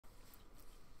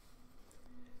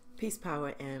Peace,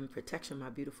 power, and protection,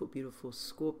 my beautiful, beautiful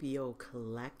Scorpio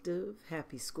collective.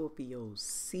 Happy Scorpio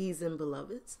season,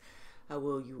 beloveds. I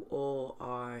will you all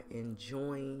are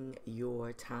enjoying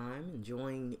your time,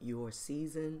 enjoying your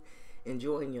season,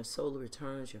 enjoying your solar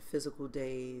returns, your physical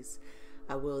days.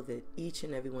 I will that each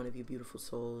and every one of you beautiful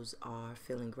souls are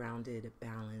feeling grounded,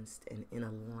 balanced, and in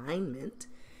alignment.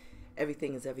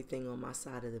 Everything is everything on my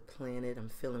side of the planet. I'm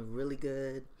feeling really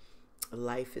good.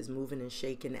 Life is moving and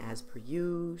shaking as per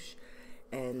usual,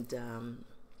 and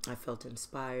I felt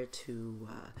inspired to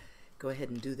go ahead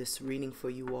and do this reading for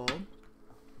you all.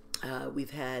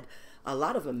 We've had a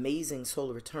lot of amazing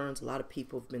solar returns. A lot of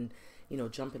people have been,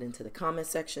 jumping into the comment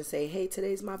section, say, hey,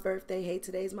 today's my birthday. Hey,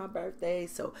 today's my birthday.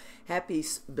 So happy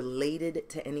belated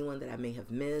to anyone that I may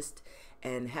have missed,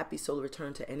 and happy solar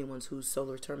return to anyone whose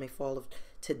solar return may fall of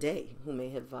today, who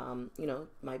may have,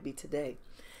 might be today.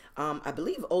 I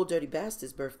believe Old Dirty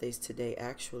Bastard's birthday's today,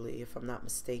 actually, if I'm not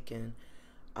mistaken.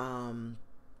 So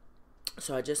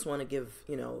I just want to give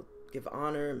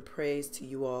honor and praise to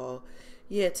you all.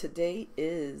 Yeah, today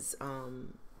is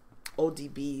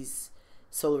ODB's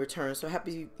solar return. So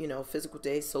happy, physical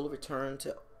day, solar return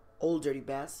to Old Dirty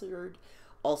Bastard,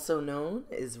 also known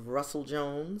as Russell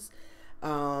Jones.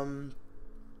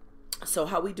 So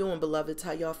how we doing, beloveds?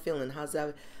 How y'all feeling? How's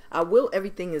that?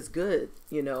 Everything is good.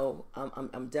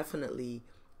 I'm definitely,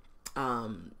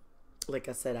 like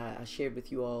I said, I shared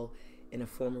with you all in a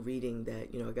former reading that,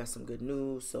 I got some good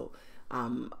news. So,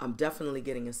 I'm definitely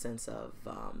getting a sense of,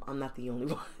 I'm not the only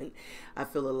one. I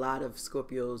feel a lot of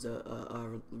Scorpios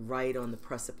are right on the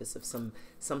precipice of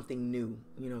something new,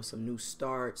 some new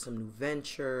start, some new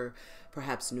venture,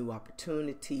 perhaps new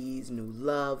opportunities, new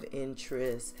love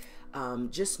interests.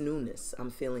 Just newness.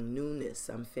 I'm feeling newness.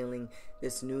 I'm feeling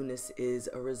this newness is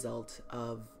a result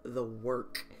of the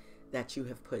work that you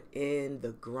have put in,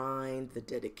 the grind, the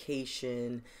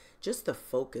dedication, just the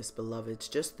focus, beloveds,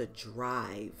 just the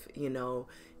drive.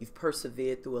 You've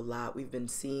persevered through a lot. We've been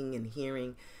seeing and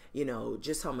hearing,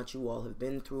 just how much you all have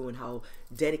been through and how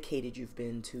dedicated you've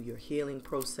been to your healing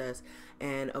process.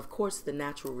 And of course, the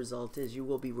natural result is you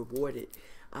will be rewarded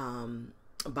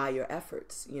by your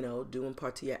efforts, doing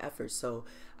part to your efforts. So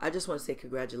I just want to say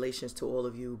congratulations to all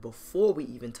of you before we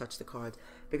even touch the cards,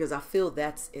 because I feel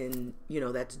that's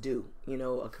that's due.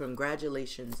 A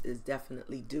congratulations is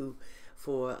definitely due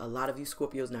for a lot of you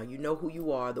Scorpios. Now, you know who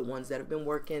you are, the ones that have been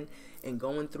working and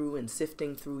going through and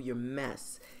sifting through your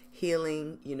mess,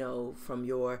 healing, from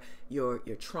your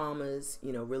traumas,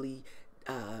 really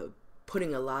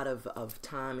putting a lot of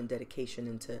time and dedication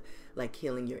into like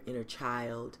healing your inner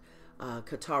child.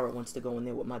 Katara wants to go in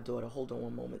there with my daughter. Hold on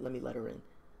one moment. Let me let her in.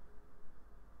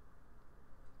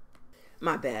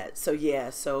 My bad. So yeah,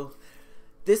 so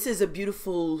this is a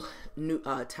beautiful new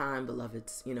time,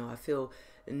 beloveds. I feel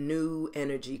new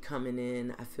energy coming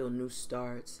in. I feel new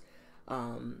starts.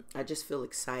 I just feel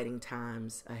exciting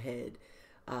times ahead.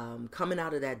 Coming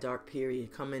out of that dark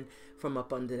period, coming from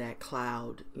up under that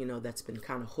cloud, that's been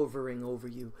kind of hovering over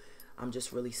you. I'm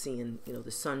just really seeing, the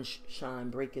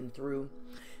sunshine breaking through.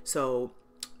 So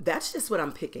that's just what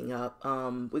I'm picking up.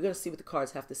 We're going to see what the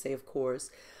cards have to say, of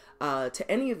course. To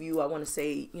any of you, I want to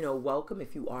say, welcome.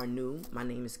 If you are new, my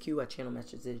name is Q. I channel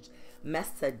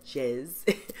messages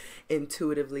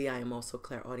intuitively. I am also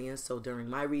clairaudient. So during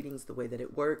my readings, the way that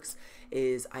it works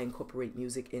is I incorporate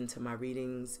music into my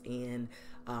readings, and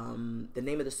the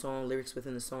name of the song, lyrics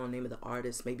within the song, name of the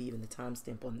artist, maybe even the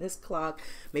timestamp on this clock,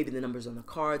 maybe the numbers on the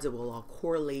cards. It will all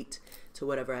correlate to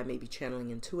whatever I may be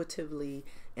channeling intuitively,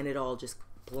 and it all just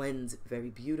blends very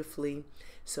beautifully.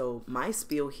 So my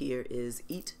spiel here is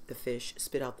eat the fish,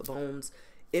 spit out the bones.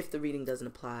 If the reading doesn't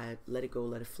apply, let it go,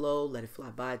 let it flow, let it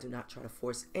fly by. Do not try to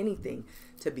force anything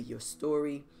to be your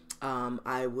story.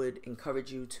 I would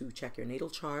encourage you to check your natal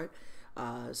chart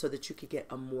so that you could get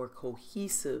a more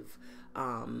cohesive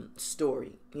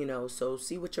story, so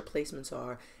see what your placements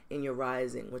are in your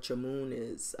rising, what your moon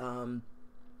is,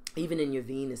 even in your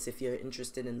Venus if you're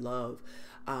interested in love.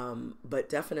 But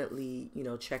definitely,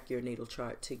 check your natal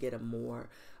chart to get a more,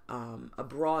 a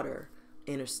broader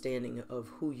understanding of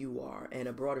who you are and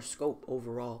a broader scope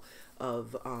overall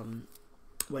of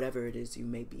whatever it is you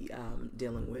may be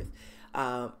dealing with.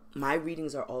 My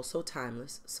readings are also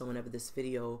timeless, so whenever this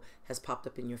video has popped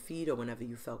up in your feed or whenever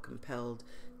you felt compelled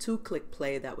to click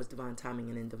play, that was divine timing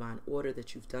and in divine order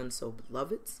that you've done so,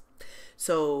 beloveds.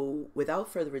 So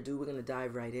without further ado, we're going to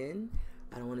dive right in.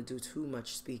 I don't want to do too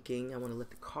much speaking. I want to let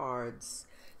the cards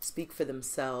speak for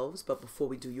themselves. But before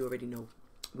we do, you already know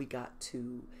we got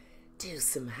to do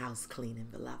some house cleaning,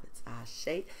 beloveds.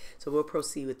 Ashe. So we'll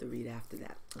proceed with the read after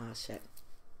that. Ashe.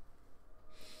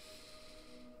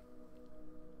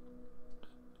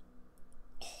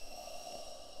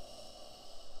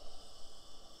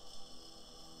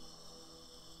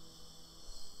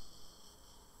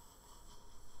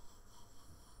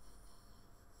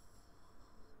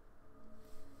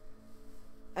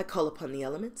 I call upon the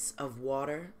elements of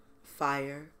water,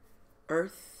 fire,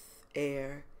 earth,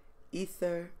 air,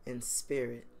 ether, and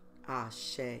spirit.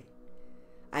 Ashe.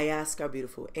 I ask our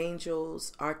beautiful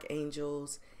angels,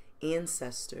 archangels,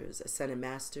 ancestors, ascended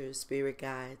masters, spirit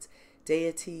guides,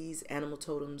 deities, animal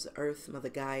totems, earth, Mother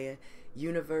Gaia,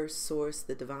 universe, source,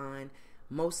 the divine,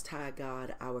 most high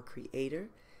God, our creator,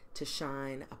 to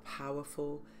shine a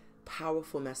powerful,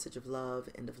 powerful message of love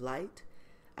and of light.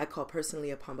 I call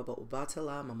personally upon Baba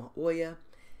Obatala, Mama Oya,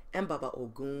 and Baba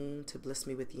Ogun to bless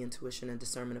me with the intuition and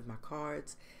discernment of my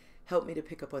cards. Help me to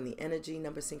pick up on the energy,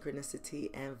 number, synchronicity,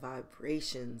 and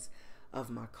vibrations of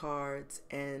my cards.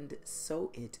 And so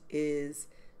it is,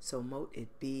 so mote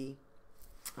it be.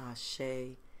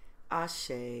 Ashe,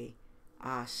 ashe,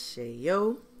 ashe,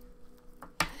 yo.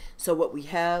 So what we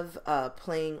have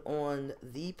playing on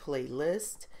the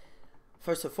playlist,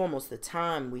 first and foremost, the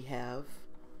time we have.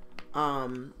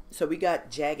 So we got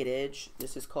Jagged Edge.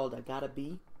 This is called I Gotta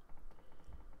Be.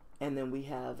 And then we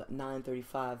have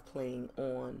 9:35 playing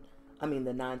on, the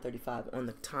 9:35 on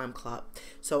the time clock.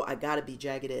 So I Gotta Be,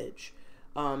 Jagged Edge.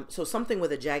 So something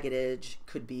with a jagged edge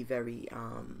could be very,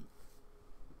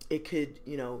 it could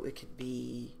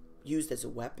be used as a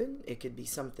weapon. It could be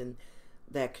something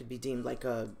that could be deemed like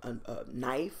a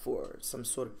knife or some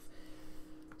sort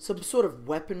of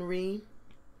weaponry.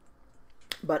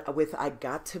 But with I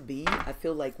Got to Be, I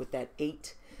feel like with that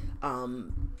 8,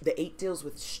 the 8 deals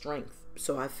with strength.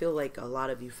 So I feel like a lot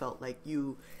of you felt like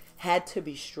you had to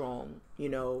be strong.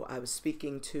 I was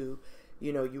speaking to,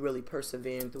 you really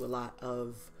persevering through a lot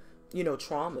of,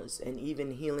 traumas and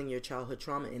even healing your childhood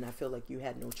trauma. And I feel like you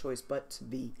had no choice but to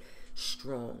be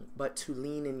strong, but to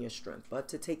lean in your strength, but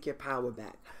to take your power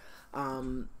back.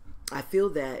 I feel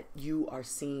that you are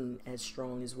seen as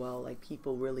strong as well. Like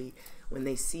people really, when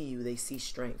they see you, they see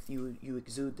strength. You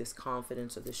exude this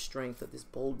confidence or this strength or this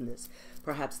boldness.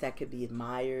 Perhaps that could be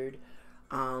admired.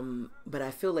 But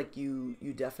I feel like you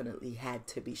definitely had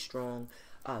to be strong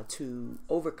to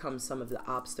overcome some of the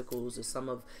obstacles or some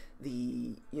of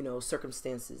the,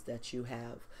 circumstances that you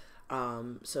have.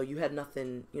 So you had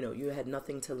nothing, you had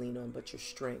nothing to lean on but your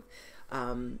strength.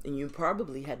 And you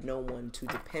probably had no one to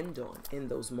depend on in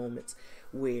those moments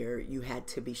where you had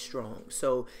to be strong.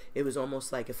 So it was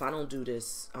almost like, if I don't do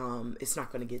this, it's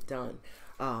not going to get done.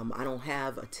 I don't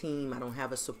have a team. I don't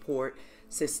have a support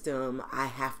system. I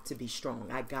have to be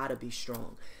strong. I gotta be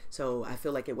strong. So I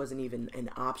feel like it wasn't even an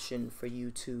option for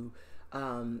you to,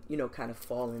 kind of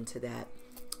fall into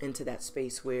that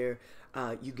space where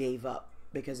you gave up.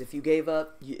 Because if you gave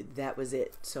up, that was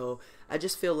it. So I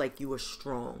just feel like you were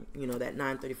strong. That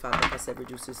 9:35, like I said,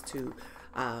 reduces to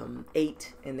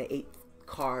 8, and the 8th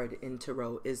card in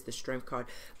Tarot is the Strength card.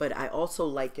 But I also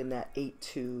liken that 8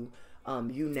 to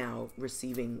you now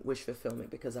receiving wish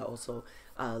fulfillment, because I also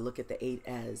look at the 8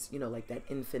 as, like that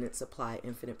infinite supply,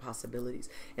 infinite possibilities.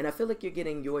 And I feel like you're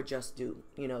getting your just due.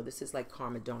 This is like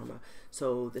karma dharma.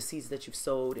 So the seeds that you've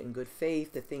sowed in good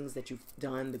faith, the things that you've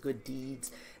done, the good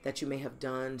deeds that you may have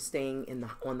done, staying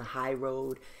on the high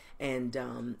road, and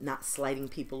not slighting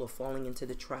people or falling into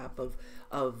the trap of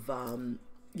doing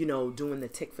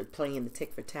playing the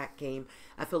tick for tack game.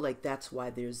 I feel like that's why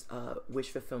there's wish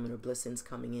fulfillment or blessings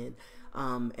coming in,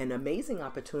 and amazing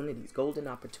opportunities, golden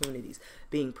opportunities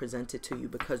being presented to you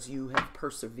because you have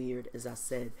persevered. As I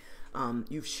said,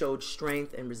 you've showed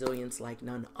strength and resilience like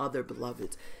none other,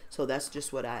 beloveds. So that's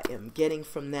just what I am getting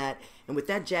from that. And with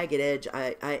that jagged edge,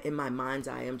 I in my mind's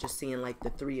eye, I'm just seeing like the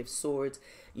 3 of Swords,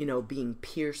 being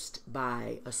pierced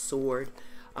by a sword.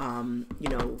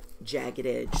 Jagged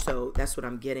edge. So that's what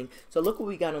I'm getting. So look what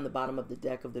we got on the bottom of the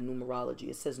deck of the numerology.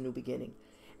 It says new beginning.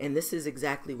 And this is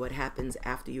exactly what happens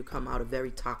after you come out of a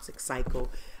very toxic cycle.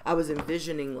 I was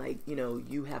envisioning like,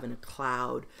 you having a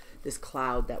cloud, this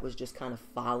cloud that was just kind of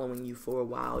following you for a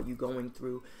while. You going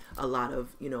through a lot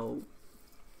of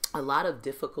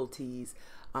difficulties,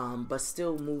 but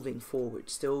still moving forward.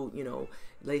 Still,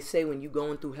 they say when you're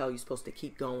going through hell, you're supposed to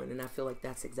keep going. And I feel like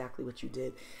that's exactly what you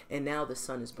did. And now the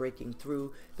sun is breaking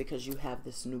through because you have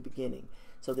this new beginning.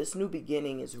 So this new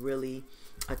beginning is really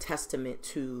a testament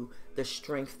to the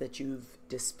strength that you've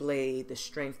displayed, the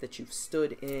strength that you've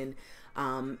stood in,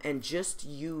 and just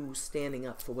you standing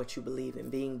up for what you believe in,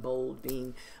 being bold,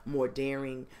 being more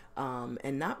daring,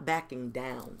 and not backing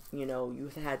down.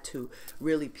 You've had to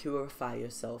really purify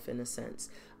yourself in a sense.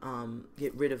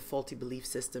 get rid of faulty belief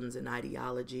systems and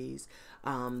ideologies.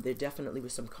 There definitely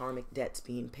was some karmic debts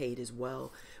being paid as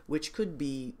well, which could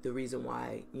be the reason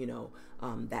why, you know,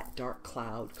 that dark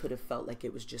cloud could have felt like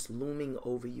it was just looming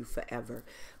over you forever.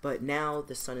 But now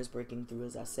the sun is breaking through,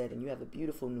 as I said, and you have a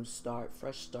beautiful new start,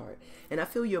 fresh start. And I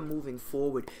feel you're moving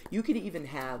forward. You could even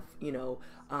have, you know,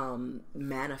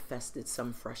 manifested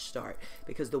some fresh start,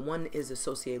 because the one is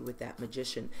associated with that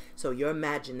magician. So your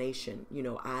imagination, you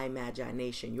know,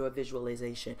 imagination, your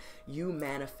visualization, you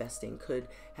manifesting could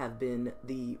have been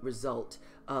the result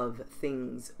of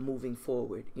things moving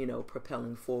forward, you know,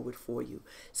 propelling forward for you.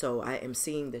 So I am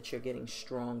seeing that you're getting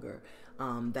stronger.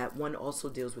 That one also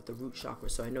deals with the root chakra.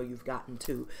 So I know you've gotten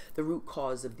to the root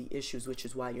cause of the issues, which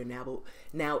is why you're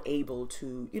now able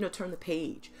to, you know, turn the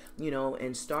page, you know,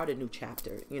 and start a new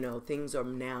chapter. You know, things are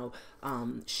now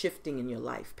shifting in your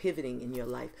life, pivoting in your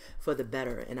life for the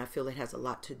better. And I feel it has a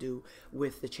lot to do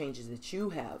with the changes that you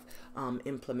have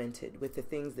implemented, with the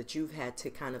things that you've had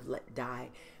to kind of let die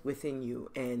within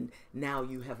you. And now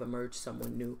you have emerged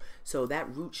someone new. So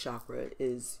that root chakra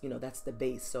is, you know, that's the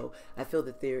base. So I feel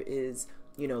that there is,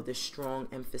 you know, this strong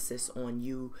emphasis on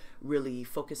you really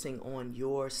focusing on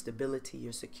your stability,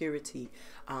 your security,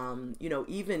 you know,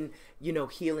 even, you know,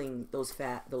 healing those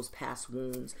past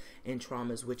wounds and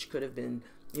traumas, which could have been,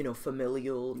 you know,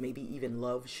 familial, maybe even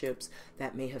love ships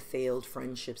that may have failed,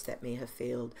 friendships that may have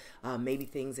failed, maybe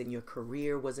things in your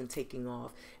career wasn't taking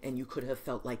off and you could have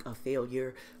felt like a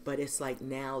failure. But it's like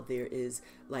now there is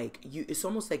like it's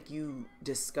almost like you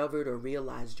discovered or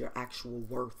realized your actual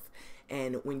worth.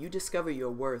 And when you discover your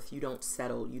worth, you don't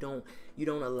settle. You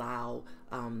don't allow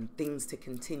things to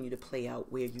continue to play out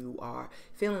where you are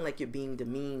feeling like you're being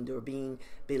demeaned or being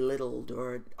belittled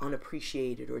or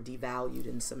unappreciated or devalued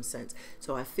in some sense.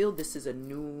 So I feel this is a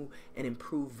new and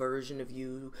improved version of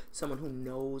you, someone who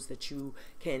knows that you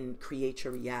can create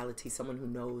your reality, someone who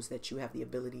knows that you have the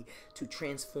ability to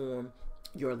transform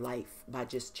your life by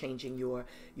just changing your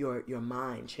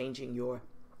mind, changing your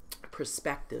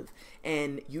perspective,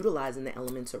 and utilizing the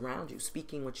elements around you,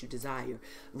 speaking what you desire,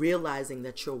 realizing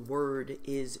that your word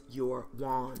is your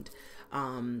wand,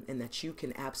 and that you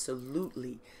can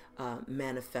absolutely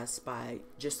manifest by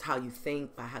just how you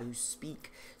think, by how you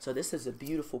speak. So this is a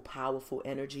beautiful, powerful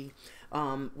energy.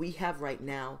 We have right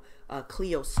now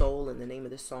Cleo Soul, and the name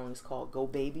of this song is called Go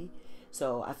Baby.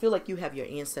 So I feel like you have your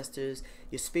ancestors,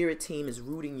 your spirit team is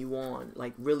rooting you on,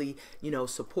 like really, you know,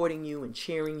 supporting you and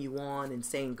cheering you on and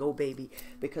saying, go baby,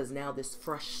 because now this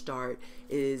fresh start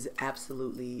is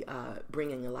absolutely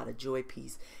bringing a lot of joy,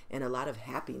 peace, and a lot of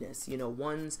happiness. You know,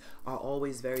 ones are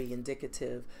always very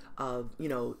indicative of, you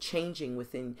know, changing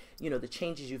within, you know, the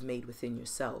changes you've made within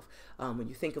yourself. When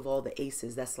you think of all the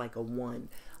aces, that's like a one.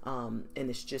 And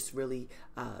it's just really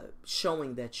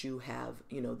showing that you have,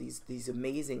 you know, these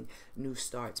amazing new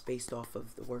starts based off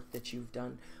of the work that you've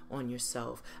done on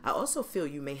yourself. I also feel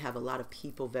you may have a lot of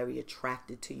people very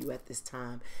attracted to you at this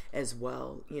time as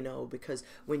well, you know, because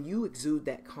when you exude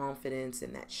that confidence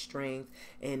and that strength,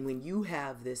 and when you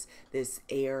have this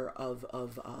air of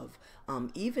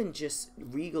even just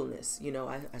regalness, you know,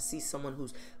 I see someone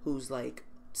who's like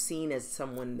seen as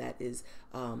someone that is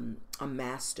a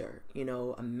master, you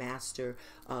know, a master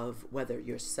of whether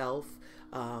yourself,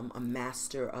 a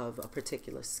master of a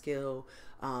particular skill.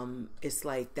 It's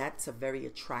like that's a very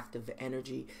attractive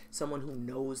energy, someone who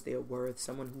knows their worth,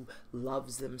 someone who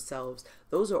loves themselves.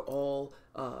 Those are all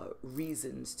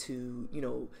reasons to, you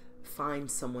know,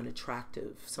 find someone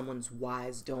attractive, someone's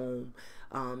wise dome,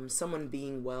 someone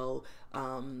being well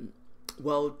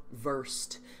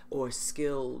versed or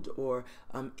skilled or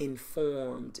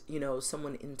informed, you know,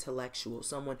 someone intellectual,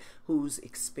 someone who's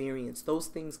experienced. Those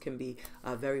things can be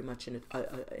very much an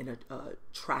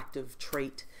attractive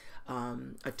trait,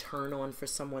 a turn on for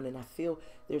someone. And I feel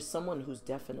there's someone who's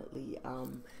definitely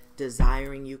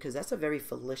desiring you, because that's a very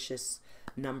fallacious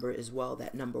number as well,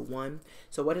 that number one.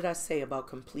 So what did I say about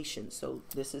completion? So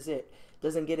this is it.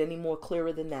 Doesn't get any more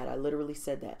clearer than that. I literally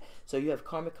said that. So you have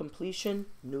karmic completion,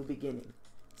 new beginning.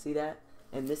 See that?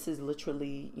 And this is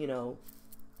literally, you know,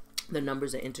 the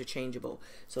numbers are interchangeable.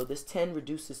 So this 10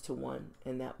 reduces to 1,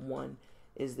 and that 1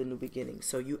 is the new beginning.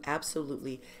 So you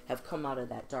absolutely have come out of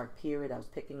that dark period. I was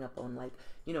picking up on, like,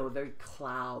 you know, a very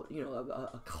cloud, you know,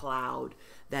 a cloud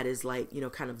that is like, you know,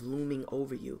 kind of looming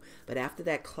over you. But after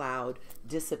that cloud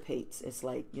dissipates, it's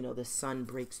like, you know, the sun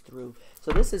breaks through.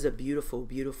 So this is a beautiful,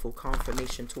 beautiful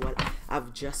confirmation to what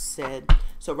I've just said.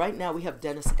 So right now we have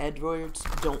Dennis Edwards.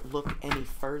 Don't look any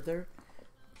further.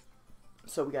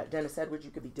 So we got Dennis Edwards.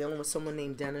 You could be dealing with someone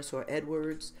named Dennis or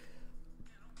Edwards.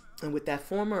 And with that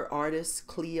former artist,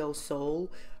 Cleo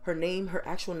Soul, her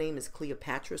actual name is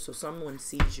Cleopatra. So someone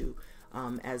sees you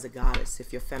as a goddess.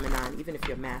 If you're feminine, even if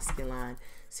you're masculine,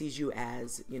 sees you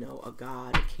as, you know, a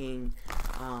god, a king,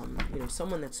 you know,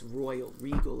 someone that's royal,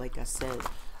 regal, like I said.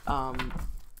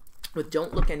 But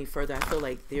don't look any further. I feel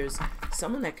like there's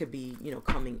someone that could be, you know,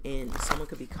 coming in. Someone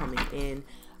could be coming in,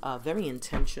 very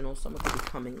intentional. Someone could be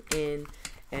coming in.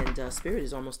 And Spirit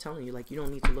is almost telling you, like, you don't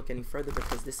need to look any further,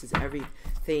 because this is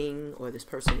everything, or this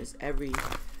person is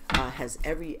has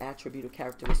every attribute or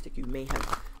characteristic you may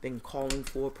have been calling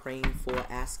for, praying for,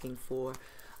 asking for.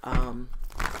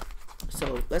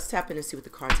 So let's tap in and see what the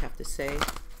cards have to say.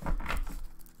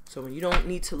 So when you don't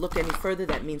need to look any further,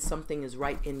 that means something is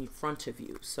right in front of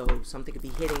you. So something could be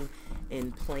hitting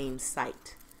in plain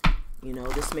sight. You know,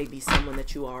 this may be someone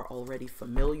that you are already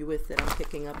familiar with that I'm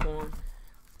picking up on.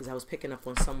 Because I was picking up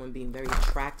on someone being very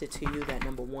attracted to you. That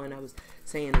number 1 I was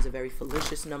saying is a very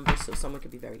fallacious number. So someone could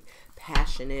be very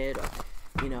passionate, or,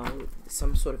 you know,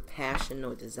 some sort of passion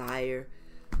or desire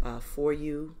for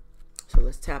you. So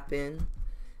let's tap in.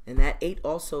 And that 8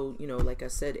 also, you know, like I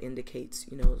said, indicates,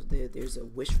 you know, there's a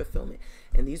wish fulfillment.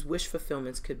 And these wish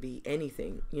fulfillments could be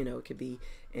anything. You know, it could be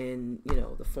in, you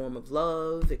know, the form of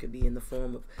love. It could be in the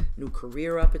form of new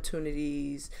career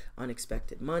opportunities,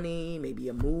 unexpected money, maybe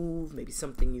a move, maybe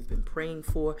something you've been praying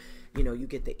for. You know, you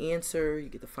get the answer, you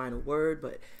get the final word.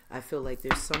 But I feel like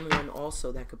there's someone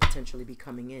also that could potentially be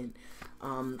coming in.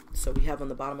 So we have on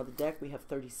the bottom of the deck, we have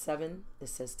 37. It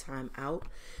says time out.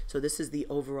 So this is the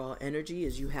overall energy,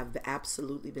 as you have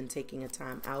absolutely been taking a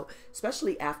time out,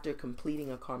 especially after completing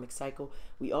a karmic cycle.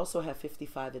 We also have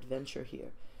 55 adventure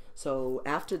here. So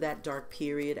after that dark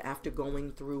period, after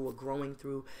going through or growing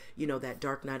through, you know, that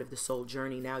dark night of the soul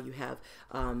journey, now you have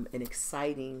an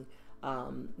exciting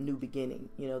new beginning.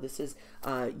 You know, this is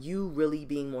you really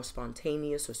being more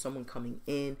spontaneous, or someone coming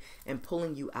in and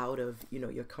pulling you out of, you know,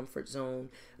 your comfort zone,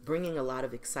 bringing a lot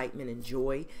of excitement and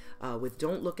joy. With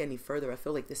don't look any further, I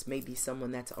feel like this may be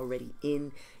someone that's already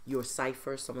in your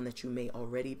cipher, someone that you may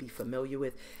already be familiar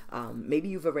with. Maybe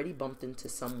you've already bumped into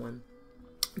someone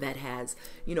that has,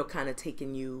 you know, kind of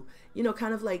taken you, you know,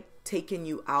 kind of like taken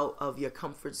you out of your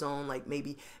comfort zone, like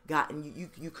maybe gotten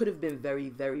you could have been very,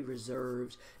 very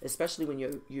reserved, especially when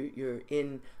you're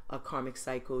in a karmic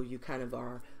cycle. You kind of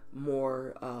are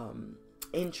more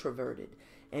introverted,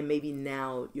 and maybe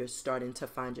now you're starting to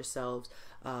find yourselves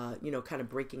you know, kind of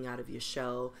breaking out of your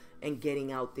shell and getting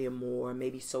out there more,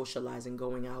 maybe socializing,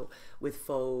 going out with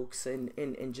folks, and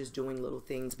just doing little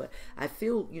things. But I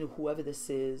feel, you know, whoever this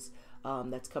is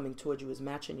that's coming towards you is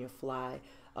matching your fly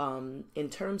in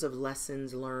terms of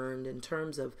lessons learned, in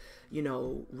terms of, you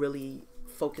know, really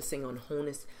focusing on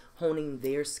honing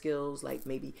their skills, like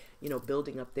maybe, you know,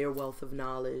 building up their wealth of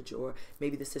knowledge. Or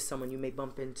maybe this is someone you may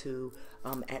bump into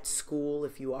at school,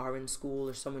 if you are in school,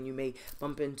 or someone you may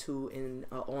bump into in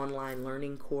an online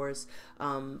learning course.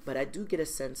 But I do get a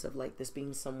sense of like this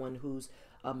being someone who's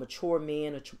a mature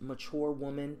man, a mature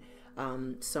woman,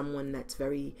 someone that's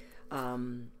very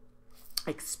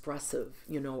expressive,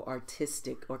 you know,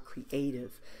 artistic or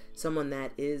creative, someone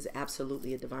that is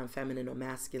absolutely a divine feminine or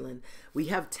masculine. We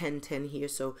have 10-10 here,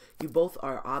 so you both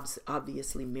are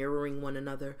obviously mirroring one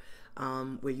another,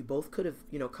 where you both could have,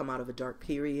 you know, come out of a dark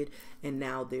period, and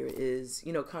now there is,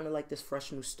 you know, kind of like this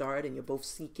fresh new start, and you're both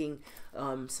seeking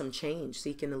some change,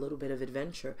 seeking a little bit of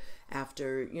adventure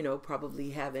after, you know,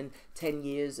 probably having 10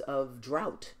 years of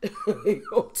drought. You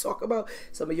know, talk about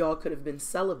some of y'all could have been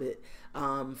celibate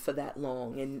for that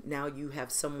long, and now you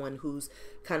have someone who's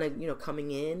kind of, you know,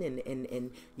 coming in,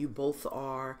 and you both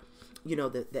are, you know,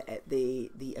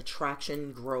 the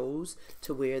attraction grows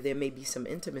to where there may be some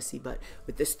intimacy. But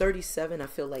with this 37, I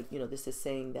feel like, you know, this is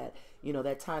saying that, you know,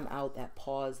 that time out, that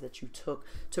pause that you took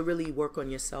to really work on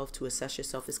yourself, to assess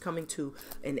yourself, is coming to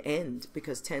an end,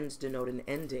 because 10s denote an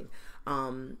ending.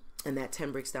 And that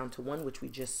 10 breaks down to 1, which we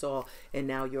just saw, and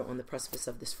now you're on the precipice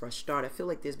of this fresh start. I feel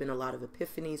like there's been a lot of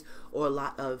epiphanies, or a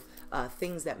lot of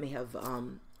things that may have,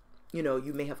 you know,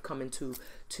 you may have come into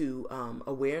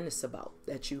awareness about,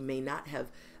 that you may not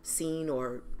have seen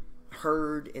or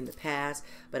heard in the past.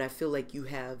 But I feel like you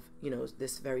have, you know,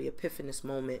 this very epiphanous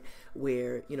moment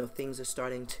where, you know, things are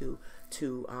starting to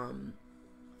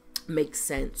make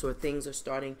sense, or things are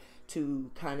starting to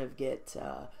kind of get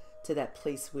to that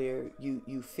place where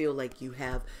you feel like you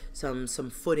have some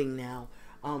footing now.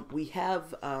 We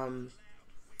have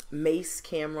Mace,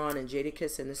 Cameron, and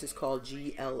Jadakiss, and this is called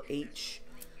GLH.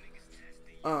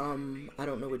 I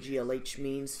don't know what GLH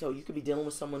means. So you could be dealing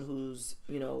with someone whose,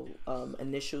 you know,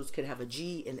 initials could have a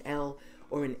G, an L,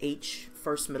 or an H,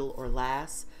 first, middle, or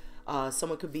last.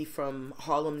 Someone could be from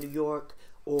Harlem, New York,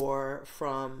 or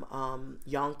from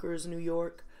Yonkers, New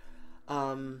York.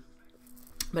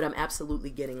 But I'm absolutely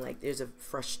getting like there's a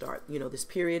fresh start. You know, this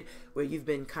period where you've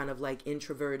been kind of like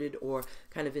introverted or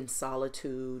kind of in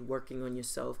solitude, working on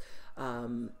yourself.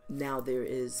 Now there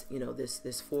is, you know,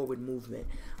 this forward movement.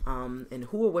 And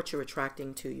who or what you're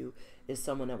attracting to you is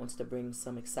someone that wants to bring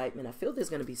some excitement. I feel there's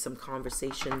going to be some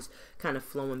conversations kind of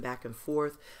flowing back and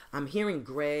forth. I'm hearing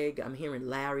Greg, I'm hearing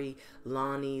Larry,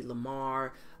 Lonnie,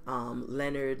 Lamar,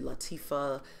 Leonard,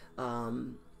 Latifa,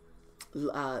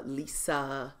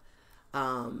 Lisa.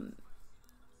 I'm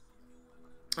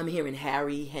hearing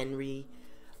Harry, Henry,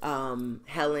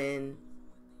 Helen.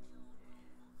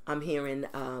 I'm hearing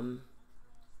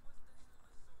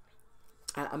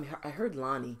I heard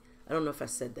Lonnie. I don't know if I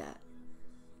said that.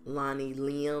 Lonnie,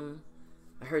 Liam.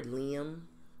 I heard Liam.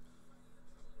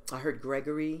 I heard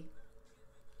Gregory.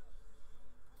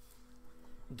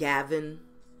 Gavin.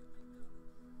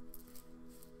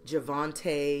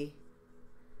 Javante.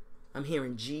 I'm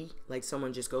hearing G, like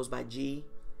someone just goes by G.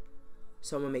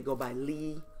 Someone may go by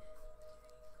Lee.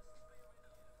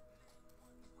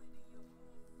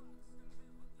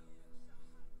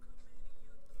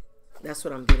 That's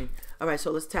what I'm getting. All right,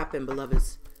 so let's tap in,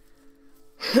 beloveds.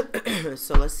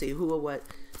 So let's see, who or what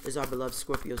is our beloved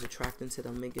Scorpios attracting to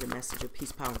them? Let me get a message of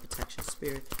peace, power, and protection,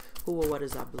 spirit. Who or what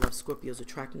is our beloved Scorpios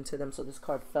attracting to them? So this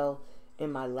card fell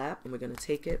in my lap, and we're going to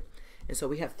take it. And so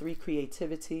we have 3,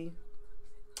 creativity.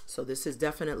 So this is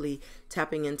definitely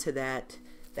tapping into that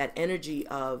energy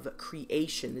of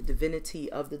creation. The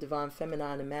divinity of the divine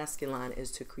feminine and masculine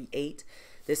is to create.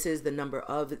 This is the number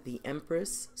of the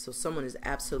Empress. So someone is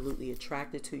absolutely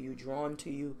attracted to you, drawn to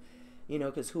you, you know,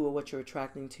 because who or what you're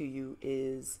attracting to you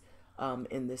is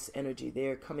in this energy.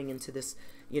 They're coming into this,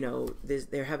 you know,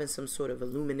 they're having some sort of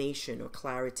illumination or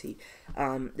clarity.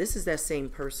 This is that same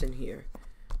person here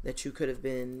that you could have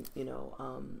been,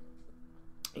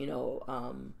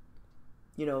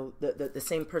 the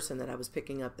same person that I was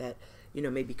picking up that, you know,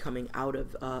 may be coming out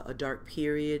of a dark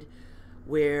period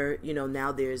where, you know,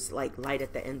 now there's like light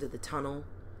at the end of the tunnel.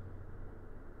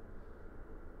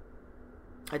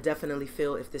 I definitely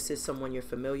feel if this is someone you're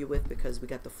familiar with, because we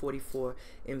got the 44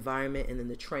 environment and then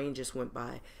the train just went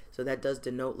by. So that does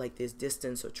denote like there's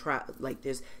distance or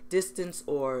there's distance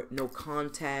or no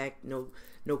contact, no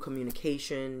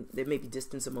communication. There may be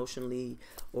distance emotionally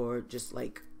or just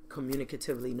like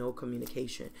communicatively, no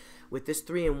communication. With this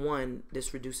 3 and 1,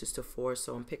 this reduces to 4.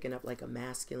 So I'm picking up like a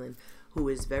masculine who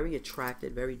is very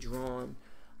attracted, very drawn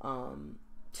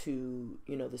to,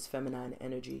 you know, this feminine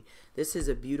energy. This is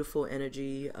a beautiful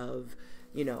energy of,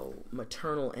 you know,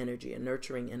 maternal energy, a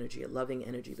nurturing energy, a loving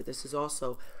energy. But this is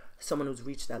also someone who's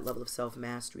reached that level of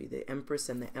self-mastery. The Empress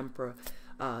and the Emperor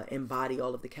embody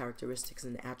all of the characteristics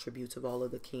and the attributes of all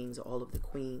of the kings, all of the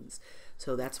queens.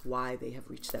 So that's why they have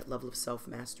reached that level of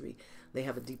self-mastery. They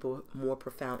have a deeper, more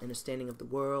profound understanding of the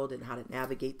world and how to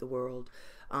navigate the world.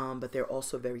 But they're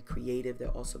also very creative. They're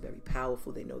also very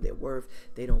powerful. They know their worth.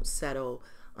 They don't settle.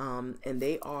 And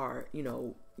they are, you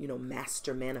know,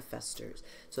 master manifestors.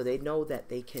 So they know that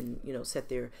they can, you know, set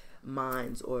their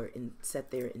minds or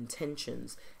set their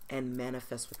intentions and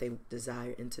manifest what they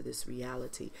desire into this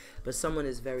reality. But someone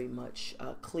is very much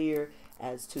clear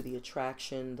as to the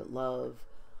attraction, the love,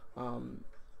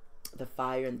 the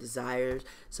fire and desires.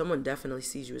 Someone definitely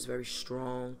sees you as very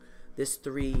strong. This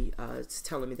 3 it's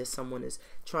telling me that someone is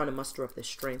trying to muster up their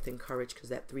strength and courage, because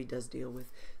that 3 does deal with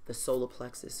the solar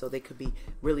plexus. So they could be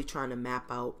really trying to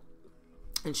map out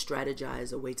and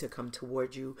strategize a way to come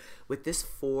toward you. With this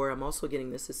 4, I'm also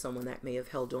getting this is someone that may have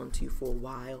held on to you for a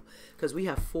while, because we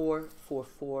have 4, 4,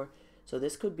 4. So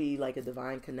this could be like a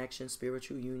divine connection,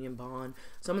 spiritual union, bond,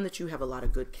 someone that you have a lot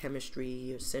of good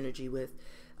chemistry or synergy with.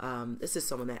 This is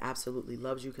someone that absolutely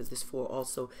loves you, because this 4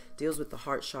 also deals with the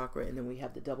heart chakra. And then we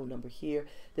have the double number here.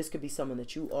 This could be someone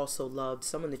that you also loved,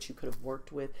 someone that you could have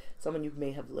worked with, someone you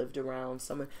may have lived around,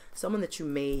 someone that you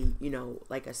may, you know,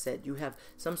 like I said, you have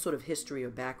some sort of history or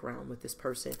background with this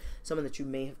person, someone that you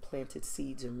may have planted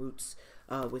seeds and roots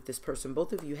with this person.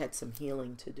 Both of you had some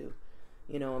healing to do.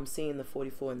 You know, I'm seeing the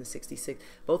 44 and the 66.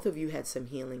 Both of you had some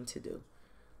healing to do,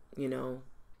 you know,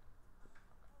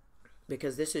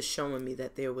 because this is showing me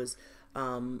that there was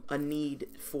a need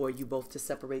for you both to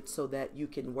separate so that you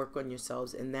can work on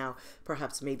yourselves. And now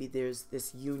perhaps maybe there's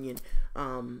this union,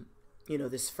 you know,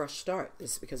 this fresh start.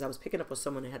 This because I was picking up with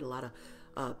someone who had a lot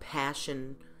of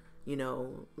passion, you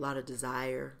know, a lot of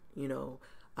desire, you know,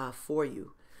 for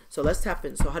you. So let's tap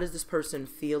in. So how does this person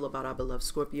feel about our beloved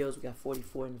Scorpios? We got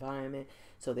 44 environment.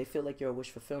 So they feel like you're a wish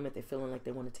fulfillment. They're feeling like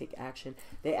they want to take action.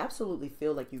 They absolutely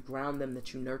feel like you ground them,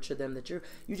 that you nurture them, that you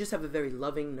just have a very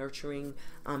loving, nurturing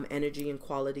energy and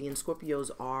quality. And Scorpios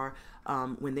are,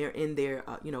 when they're in there,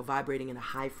 vibrating in a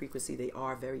high frequency, they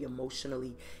are very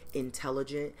emotionally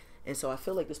intelligent. And so I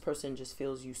feel like this person just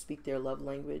feels you speak their love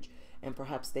language, and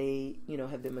perhaps they,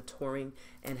 have been maturing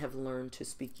and have learned to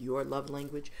speak your love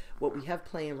language. What we have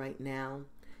playing right now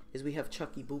is we have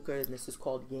Chucky Booker, and this is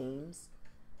called Games.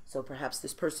 So perhaps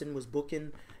this person was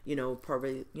booking,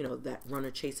 probably, that runner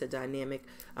chaser dynamic.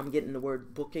 I'm getting the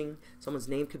word booking. Someone's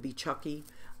name could be Chucky.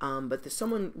 But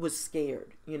someone was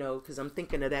scared, because I'm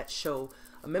thinking of that show.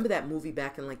 Remember that movie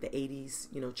back in like the 80s,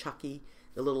 Chucky,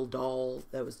 the little doll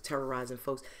that was terrorizing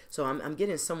folks. So I'm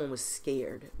getting someone was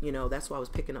scared, that's why I was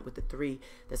picking up with the 3,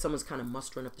 that someone's kind of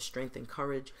mustering up the strength and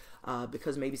courage,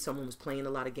 because maybe someone was playing a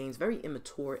lot of games, very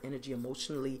immature energy,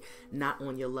 emotionally not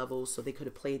on your level. So they could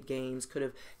have played games, could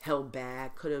have held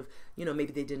back, could have,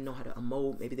 maybe they didn't know how to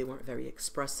emote, maybe they weren't very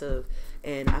expressive.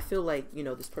 And I feel like,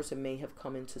 this person may have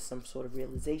come into some sort of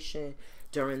realization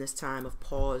during this time of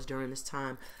pause, during this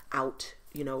time out,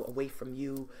 away from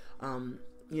you,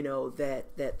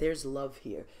 that there's love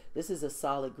here. This is a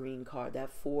solid green card.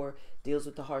 That 4 deals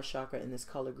with the heart chakra, and this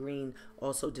color green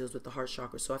also deals with the heart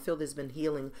chakra. So I feel there's been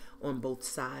healing on both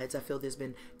sides. I feel there's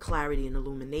been clarity and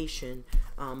illumination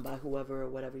by whoever or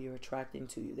whatever you're attracting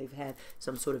to you. They've had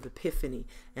some sort of epiphany,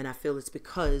 and I feel it's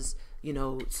because,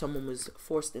 someone was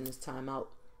forced in this time out.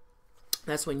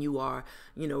 That's when you are,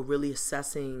 really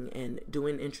assessing and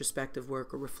doing introspective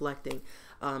work or reflecting,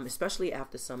 especially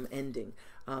after some ending.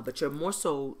 But you're more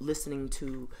so listening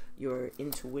to your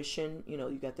intuition.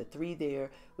 You got the 3 there,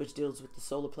 which deals with the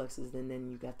solar plexus, and then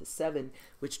you got the 7,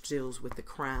 which deals with the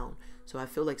crown. So I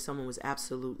feel like someone was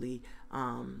absolutely,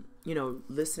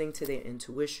 listening to their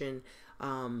intuition,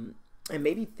 and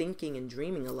maybe thinking and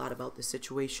dreaming a lot about the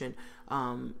situation,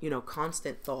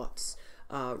 constant thoughts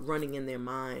running in their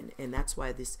mind, and that's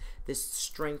why this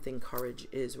strength and courage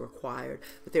is required.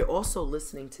 But they're also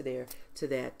listening to that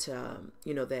that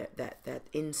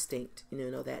instinct,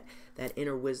 that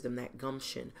inner wisdom, that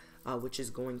gumption, which is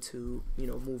going to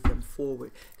move them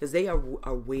forward, because they are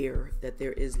aware that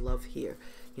there is love here.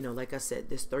 Like I said,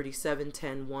 this 37,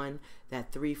 10, 1,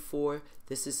 that 3, 4,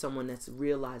 this is someone that's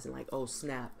realizing like, oh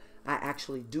snap, I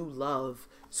actually do love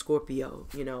Scorpio.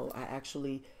 I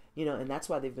actually, and that's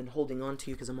why they've been holding on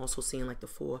to you, because I'm also seeing like the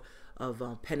 4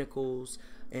 of Pentacles,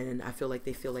 and I feel like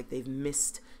they've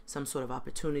missed some sort of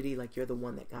opportunity, like you're the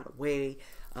one that got away.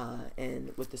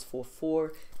 And with this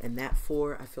 4-4 and that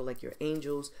 4, I feel like your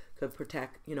angels could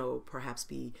protect, perhaps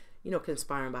be,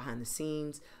 conspiring behind the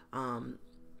scenes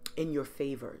in your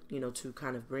favor, to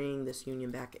kind of bring this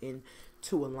union back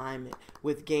into alignment.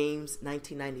 With Games,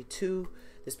 1992,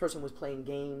 this person was playing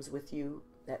games with you.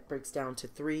 That breaks down to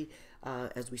 3,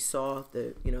 as we saw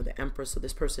the Emperor. So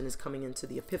this person is coming into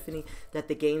the epiphany that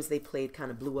the games they played kind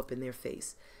of blew up in their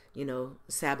face,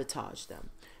 sabotaged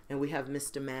them. And we have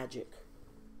Mr. Magic,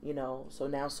 so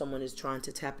now someone is trying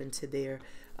to tap into their,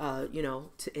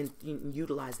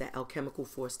 utilize that alchemical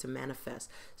force to manifest.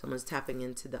 Someone's tapping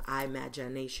into the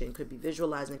imagination, could be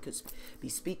visualizing, could be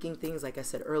speaking things. Like I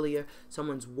said earlier,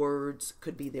 someone's words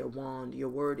could be their wand. Your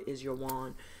word is your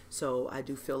wand. So I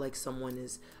do feel like someone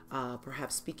is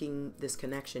perhaps speaking this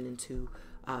connection into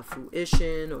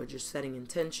fruition, or just setting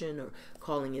intention, or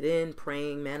calling it in,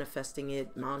 praying, manifesting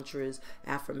it, mantras,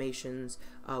 affirmations,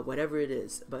 whatever it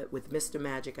is. But with Mr.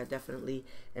 Magic, I definitely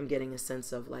am getting a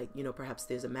sense of like, perhaps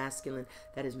there's a masculine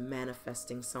that is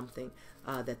manifesting something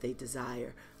that they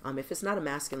desire. If it's not a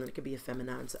masculine, it could be a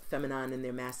feminine in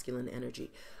their masculine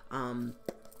energy.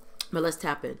 But let's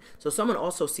tap in. So someone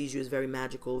also sees you as very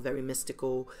magical, very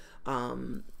mystical,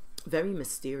 very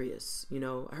mysterious.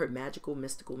 I heard magical,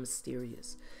 mystical,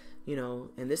 mysterious,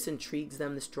 and this intrigues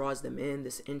them, this draws them in,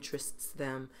 this interests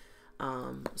them.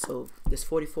 So this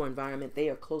 44 environment, they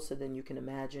are closer than you can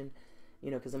imagine,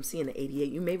 because I'm seeing the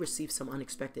 88. You may receive some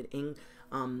unexpected,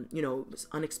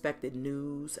 unexpected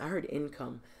news. I heard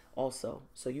income also.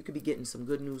 So you could be getting some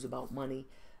good news about money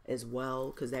as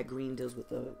well, because that green deals with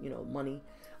the, money.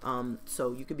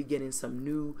 So you could be getting some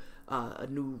a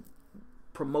new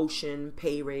promotion,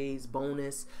 pay raise,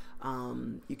 bonus.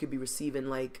 You could be receiving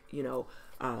like,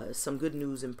 some good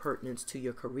news and pertinence to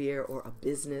your career or a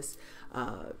business,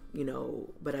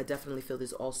 but I definitely feel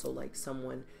there's also like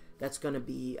someone that's going to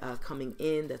be coming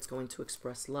in, that's going to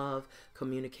express love,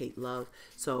 communicate love.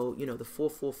 So, the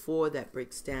 444 that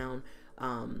breaks down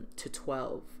to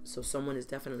 12. So someone is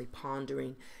definitely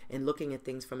pondering and looking at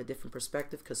things from a different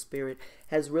perspective, because Spirit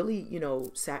has really, you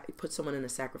know, put someone in a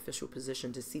sacrificial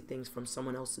position to see things from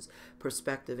someone else's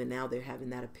perspective. And now they're having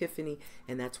that epiphany,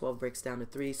 and that 12 breaks down to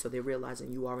 3. So they're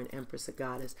realizing you are an empress, a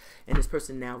goddess. And this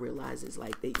person now realizes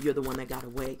like you're the one that got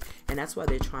away. And that's why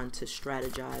they're trying to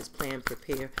strategize, plan,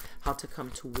 prepare how to come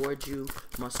towards you,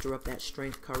 muster up that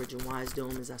strength, courage, and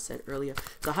wisdom, as I said earlier.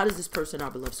 So how does this person,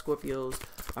 our beloved Scorpios,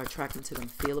 are attracting to them,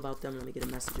 feel about them? Let me get a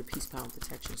message of peace, power, and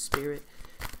protection, Spirit.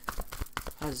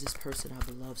 How does this person, our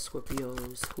beloved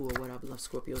Scorpios, who or what our beloved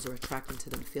Scorpios are attracting to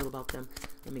them, feel about them?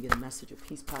 Let me get a message of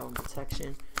peace, power, and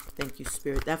protection. Thank you,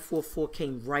 Spirit. That 4-4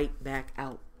 came right back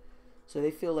out. So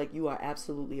they feel like you are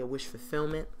absolutely a wish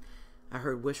fulfillment. I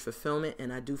heard wish fulfillment,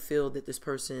 and I do feel that this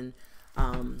person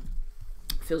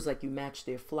feels like you match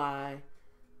their fly,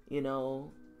 you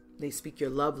know. They speak your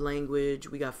love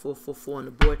language. We got 444 on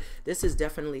the board. This is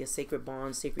definitely a sacred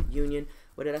bond, sacred union.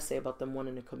 What did I say about them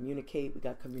wanting to communicate? We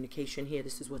got communication here.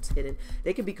 This is what's hidden.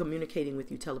 They could be communicating with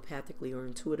you telepathically or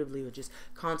intuitively, or just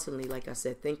constantly, like I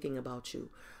said, thinking about you.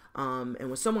 And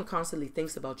when someone constantly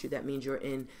thinks about you, that means you're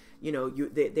in, you know,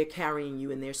 they're carrying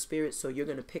you in their spirit. So you're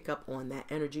going to pick up on that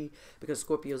energy, because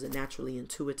Scorpios are naturally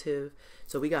intuitive.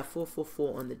 So we got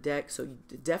 444 on the deck. So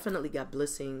you definitely got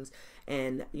blessings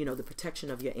and, you know, the protection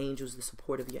of your angels, the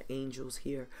support of your angels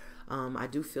here. I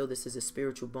do feel this is a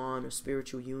spiritual bond or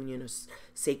spiritual union or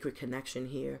sacred connection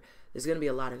here. There's going to be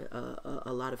a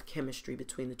lot of chemistry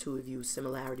between the two of you,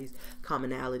 similarities,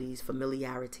 commonalities,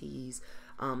 familiarities.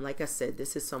 Like I said,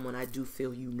 this is someone I do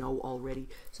feel you know already.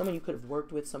 Someone you could have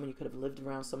worked with, someone you could have lived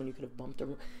around, someone you could have bumped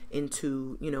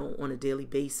into, you know, on a daily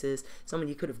basis, someone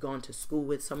you could have gone to school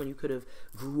with, someone you could have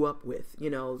grew up with, you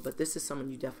know. But this is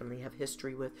someone you definitely have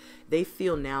history with. They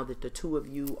feel now that the two of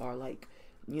you are like,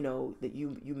 you know, that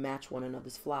you match one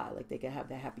another's fly. Like they can have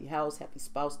that happy house, happy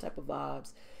spouse type of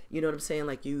vibes. You know what I'm saying?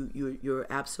 Like you're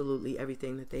absolutely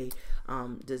everything that they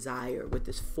desire. With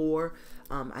this 4,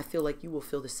 I feel like you will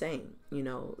feel the same. You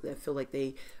know, I feel like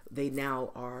they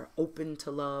now are open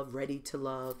to love, ready to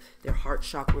love. Their heart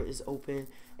chakra is open.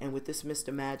 And with this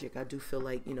Mr. Magic, I do feel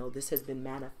like, you know, this has been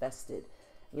manifested.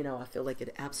 You know, I feel like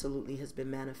it absolutely has been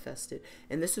manifested.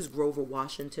 And this is Grover,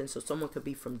 Washington. So someone could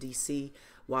be from D.C.,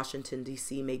 Washington,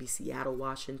 D.C., maybe Seattle,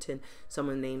 Washington.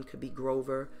 Someone named could be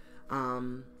Grover.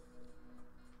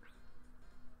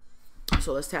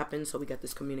 So let's tap in. So we got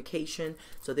this communication.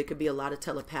 So there could be a lot of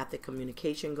telepathic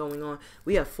communication going on.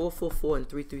 We have 444 and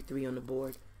 333 on the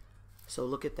board. So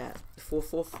look at that.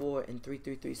 444 and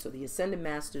 333. So the Ascended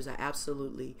Masters are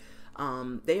absolutely,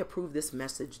 they approve this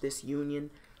message, this union.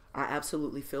 I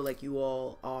absolutely feel like you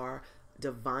all are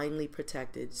divinely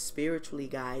protected, spiritually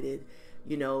guided,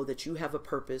 you know, that you have a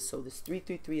purpose. So this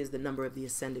 333 is the number of the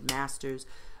Ascended Masters.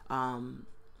 And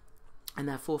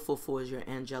that 444 is your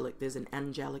angelic. There's an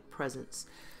angelic presence.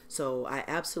 So I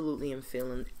absolutely am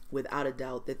feeling without a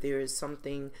doubt that there is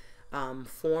something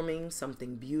forming,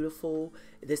 something beautiful.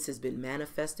 This has been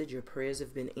manifested. Your prayers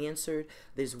have been answered.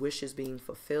 There's wishes being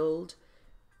fulfilled.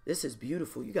 This is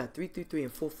beautiful. You got 333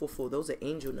 and 444. Those are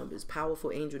angel numbers,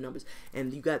 powerful angel numbers.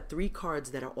 And you got 3 cards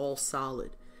that are all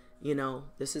solid. You know,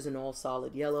 this is an all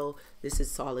solid yellow. This is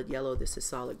solid yellow. This is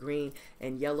solid green.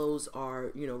 And yellows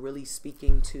are, you know, really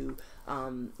speaking to,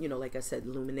 you know, like I said,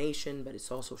 illumination, but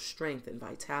it's also strength and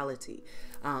vitality.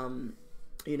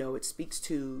 You know, it speaks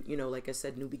to, you know, like I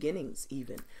said, new beginnings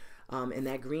even. And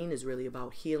that green is really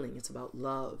about healing. It's about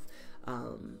love.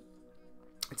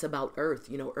 It's about earth,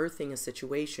 you know, earthing a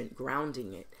situation,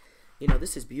 grounding it. You know,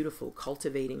 this is beautiful,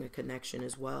 cultivating a connection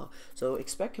as well. So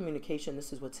expect communication.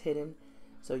 This is what's hidden.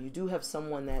 So you do have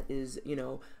someone that is, you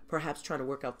know, perhaps trying to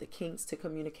work out the kinks to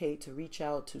communicate, to reach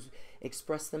out, to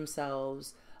express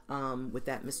themselves. With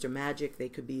that Mr. Magic, they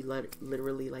could be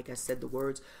literally, like I said, the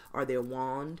words are their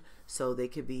wand. So they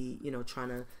could be, you know, trying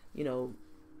to, you know,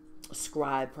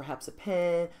 scribe perhaps a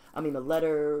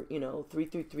letter. You know,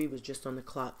 333 was just on the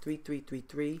clock.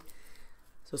 3333.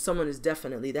 So someone is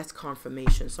definitely, that's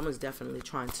confirmation. Someone's definitely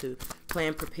trying to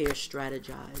plan, prepare,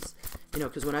 strategize. You know,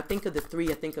 because when I think of the 3,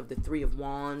 I think of the 3 of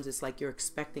Wands. It's like you're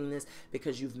expecting this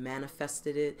because you've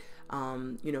manifested it.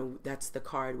 You know, that's the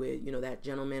card where, you know, that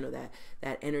gentleman or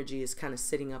that energy is kind of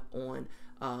sitting up on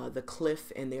the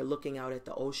cliff, and they're looking out at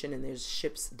the ocean, and there's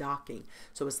ships docking.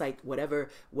 So it's like whatever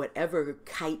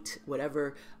kite,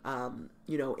 whatever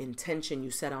you know, intention you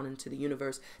set out into the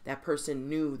universe, that person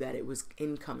knew that it was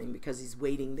incoming because he's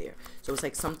waiting there. So it's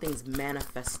like something's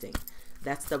manifesting.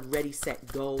 That's the ready,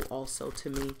 set, go also to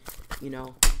me, you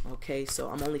know. Okay, so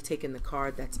I'm only taking the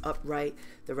card that's upright.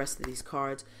 The rest of these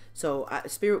cards. So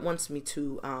Spirit wants me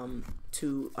to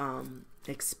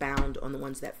expound on the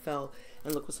ones that fell.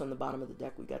 And look what's on the bottom of the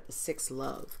deck. We got the 6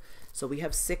 love. So we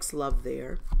have 6 love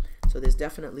there. So there's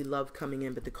definitely love coming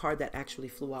in. But the card that actually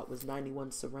flew out was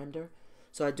 91 surrender.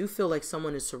 So I do feel like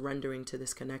someone is surrendering to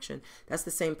this connection. That's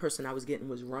the same person I was getting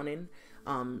was running.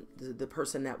 The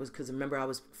person that was, because remember I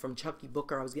was from Chucky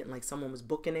Booker, I was getting like someone was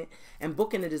booking it. And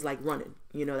booking it is like running.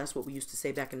 You know, that's what we used to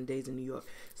say back in the days in New York.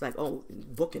 It's like, oh,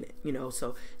 booking it, you know.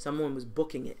 So someone was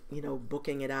booking it, you know,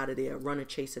 booking it out of there. Runner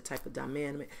chaser type of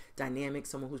dynamic.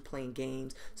 Someone who's playing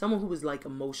games. Someone who was like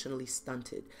emotionally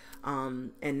stunted.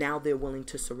 And now they're willing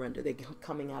to surrender. They're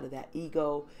coming out of that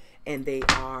ego, and they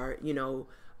are, you know,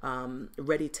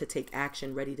 ready to take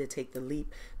action, ready to take the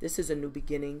leap. This is a new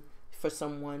beginning for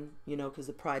someone, you know, because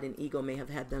the pride and ego may have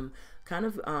had them kind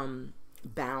of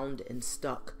bound and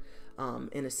stuck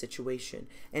in a situation.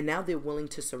 And now they're willing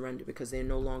to surrender because they're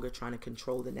no longer trying to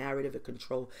control the narrative or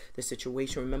control the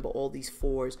situation. Remember, all these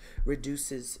 4s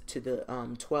reduces to the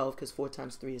 12, because 4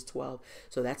 times 3 is 12.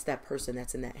 So that's that person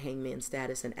that's in that hangman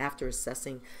status. And after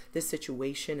assessing this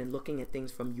situation and looking at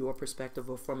things from your perspective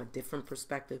or from a different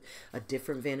perspective, a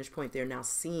different vantage point, they're now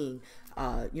seeing,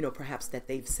 you know, perhaps that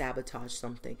they've sabotaged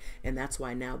something. And that's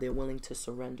why now they're willing to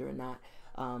surrender and not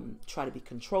try to be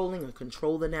controlling or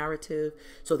control the narrative.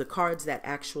 So the cards that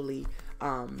actually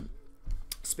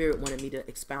Spirit wanted me to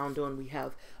expound on, we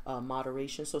have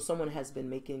moderation. So someone has been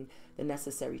making the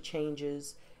necessary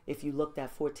changes. If you look,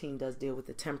 that 14 does deal with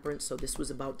the temperance. So this was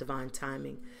about divine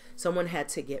timing. Someone had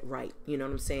to get right. You know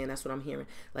what I'm saying? That's what I'm hearing.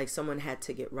 Like someone had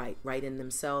to get right. Right in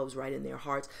themselves, right in their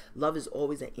hearts. Love is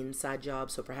always an inside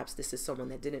job. So perhaps this is someone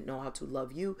that didn't know how to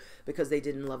love you because they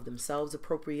didn't love themselves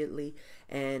appropriately.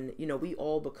 And, you know, we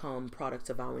all become products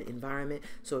of our environment.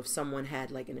 So if someone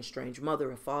had like an estranged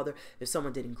mother or father, if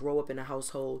someone didn't grow up in a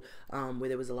household where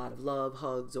there was a lot of love,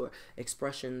 hugs, or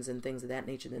expressions and things of that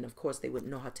nature, then of course they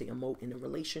wouldn't know how to emote in a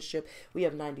relationship. We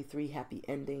have 93, happy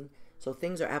ending. So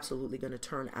things are absolutely going to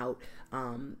turn out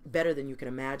better than you can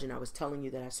imagine. I was telling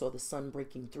you that I saw the sun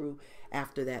breaking through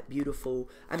after that beautiful,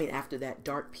 after that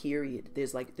dark period.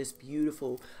 There's like this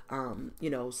beautiful, you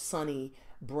know, sunny,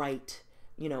 bright,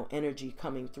 you know, energy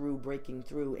coming through, breaking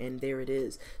through, and there it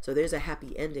is. So there's a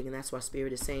happy ending, and that's why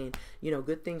Spirit is saying, you know,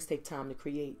 good things take time to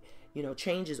create. You know,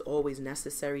 change is always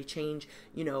necessary. Change,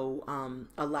 you know,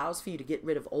 allows for you to get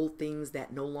rid of old things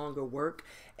that no longer work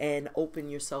and open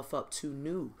yourself up to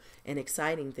new and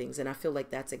exciting things. And I feel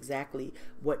like that's exactly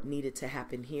what needed to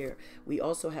happen here. We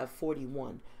also have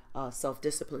 41.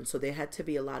 Self-discipline. So there had to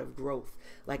be a lot of growth.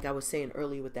 Like I was saying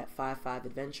earlier with that 5-5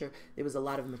 adventure, there was a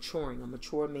lot of maturing, a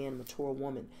mature man, mature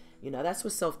woman. You know, that's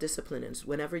what self-discipline is.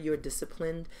 Whenever you're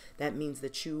disciplined, that means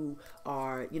that you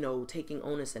are, you know, taking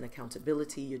onus and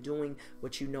accountability. You're doing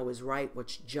what you know is right,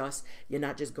 what's just. You're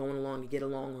not just going along to get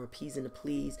along or appeasing to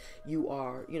please. You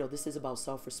are, you know, this is about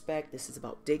self-respect. This is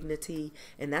about dignity.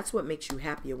 And that's what makes you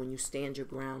happier when you stand your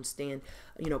ground, stand,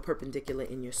 you know, perpendicular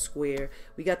in your square.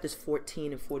 We got this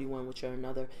 14 and 41, which are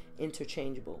another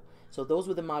interchangeable. So those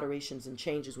were the moderations and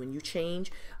changes. When you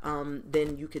change,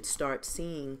 then you could start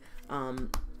seeing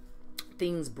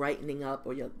things brightening up,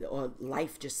 or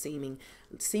life just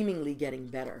seemingly getting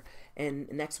better.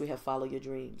 And next we have follow your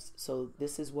dreams. So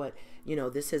this is what, you know,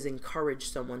 this has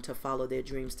encouraged someone to follow their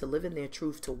dreams, to live in their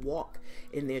truth, to walk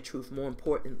in their truth, more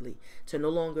importantly, to no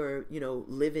longer, you know,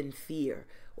 live in fear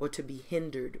or to be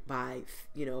hindered by,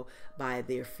 you know, by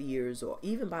their fears or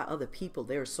even by other people,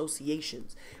 their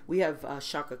associations. We have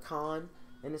Shaka Khan,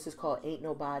 and this is called Ain't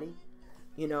Nobody,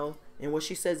 you know, and what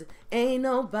she says, ain't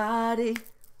nobody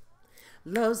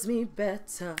loves me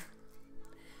better,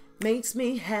 makes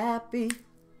me happy,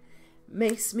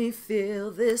 makes me feel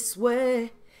this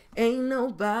way. Ain't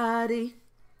nobody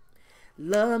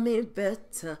love me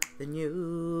better than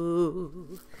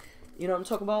you. You know what I'm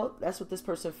talking about? That's what this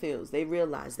person feels. They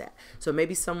realize that. So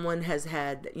maybe someone has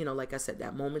had, you know, like I said,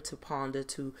 that moment to ponder,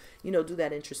 to, you know, do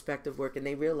that introspective work, and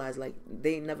they realize like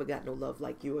they never got no love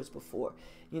like yours before,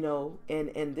 you know,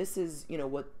 and this is, you know,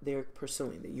 what they're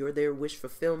pursuing. That you're their wish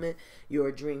fulfillment,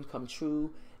 your dream come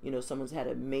true. You know, someone's had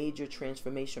a major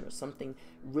transformation or something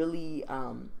really,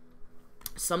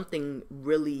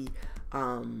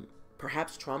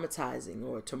 perhaps traumatizing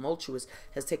or tumultuous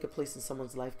has taken place in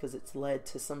someone's life because it's led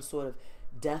to some sort of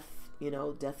death, you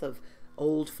know, death of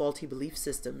old faulty belief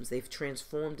systems. They've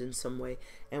transformed in some way,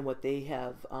 and what they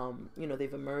have, you know,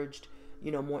 they've emerged,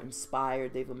 you know, more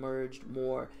inspired. They've emerged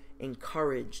more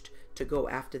encouraged to go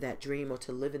after that dream or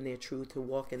to live in their truth, to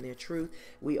walk in their truth.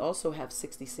 We also have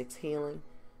 66 healing.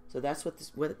 So that's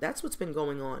that's what's been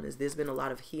going on, is there's been a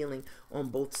lot of healing on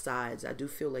both sides. I do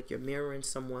feel like you're mirroring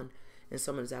someone, and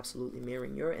someone is absolutely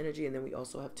mirroring your energy. And then we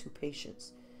also have 2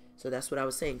 patients. So that's what I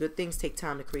was saying. Good things take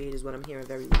time to create is what I'm hearing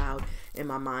very loud in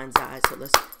my mind's eye. So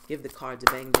let's give the cards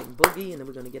a bang, bang, boogie. And then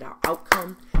we're going to get our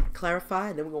outcome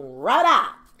clarified. And then we're going right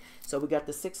out. So we got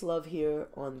the 6 love here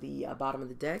on the bottom of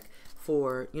the deck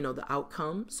for, you know, the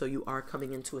outcome. So you are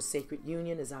coming into a sacred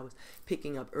union, as I was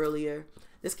picking up earlier.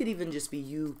 This could even just be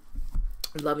you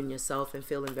loving yourself and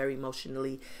feeling very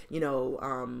emotionally, you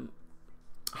know,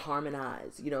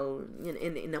 harmonized, you know,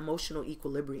 in emotional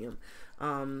equilibrium.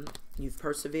 You've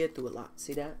persevered through a lot.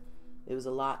 See that? There was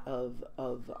a lot of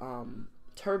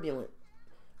turbulent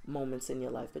moments in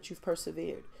your life, but you've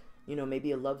persevered. You know,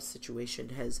 maybe a love situation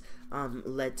has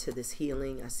led to this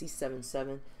healing. I see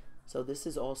 7-7. So this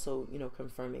is also, you know,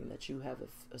 confirming that you have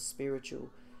a spiritual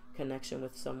connection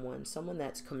with someone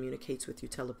that communicates with you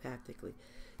telepathically.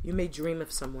 You may dream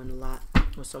of someone a lot,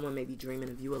 or someone may be dreaming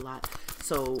of you a lot.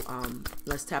 So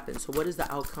let's tap in. So what is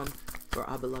the outcome for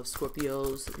our beloved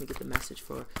Scorpios? Let me get the message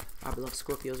for our beloved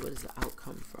Scorpios. What is the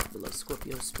outcome for our beloved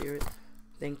Scorpio spirit?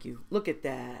 Thank you. Look at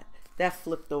that. That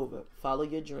flipped over. Follow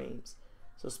your dreams.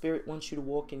 So Spirit wants you to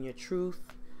walk in your truth,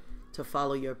 to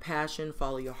follow your passion,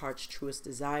 follow your heart's truest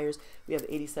desires. We have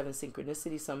 87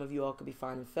 synchronicity. Some of you all could be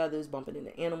finding feathers, bumping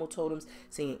into animal totems,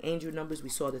 seeing angel numbers. We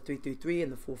saw the 333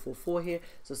 and the 444 here.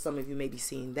 So some of you may be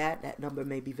seeing that. That number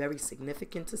may be very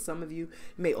significant to some of you.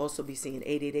 You may also be seeing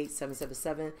 888,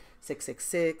 777,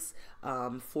 666,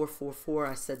 444.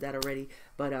 I said that already.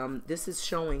 But this is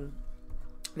showing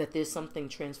that there's something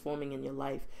transforming in your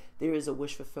life. There is a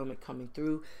wish fulfillment coming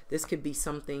through. This could be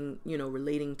something, you know,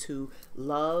 relating to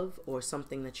love, or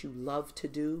something that you love to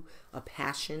do, a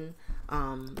passion,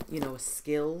 you know, a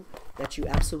skill that you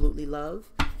absolutely love.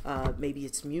 Maybe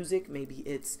it's music, maybe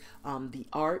it's the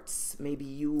arts, maybe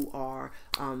you are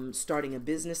starting a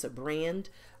business, a brand,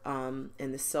 and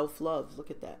the self-love. Look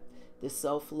at that. This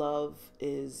self-love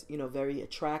is, you know, very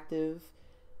attractive.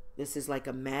 This is like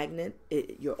a magnet.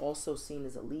 You're also seen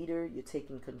as a leader. You're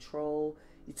taking control.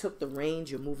 You took the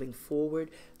reins. You're moving forward.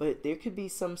 But there could be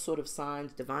some sort of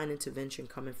signs, divine intervention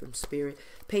coming from Spirit.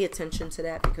 Pay attention to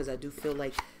that, because I do feel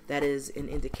like that is an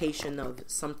indication of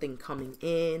something coming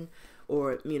in.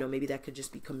 Or, you know, maybe that could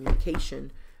just be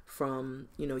communication from,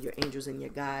 you know, your angels and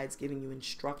your guides giving you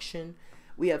instruction.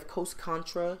 We have Coast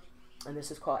Contra, and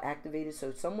this is called activated.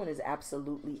 So someone is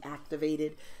absolutely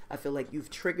activated. I feel like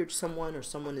you've triggered someone, or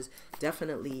someone is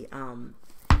definitely,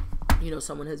 you know,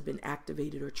 someone has been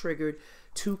activated or triggered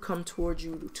to come towards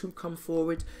you, to come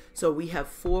forward. So we have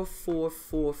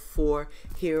 4444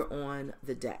 here on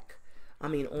the deck. I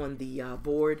mean, on the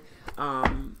board.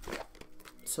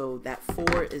 So that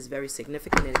 4 is very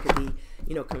significant, and it could be,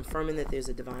 you know, confirming that there's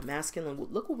a divine masculine.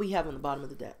 Look what we have on the bottom of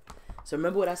the deck. So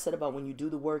remember what I said about when you do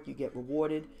the work, you get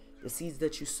rewarded. The seeds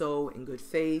that you sow in good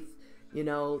faith, you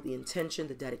know, the intention,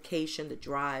 the dedication, the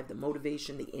drive, the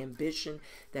motivation, the ambition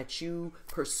that you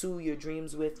pursue your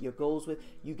dreams with, your goals with,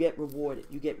 you get rewarded,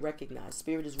 you get recognized.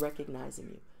 Spirit is recognizing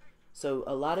you. So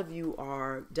a lot of you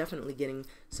are definitely getting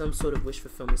some sort of wish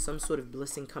fulfillment, some sort of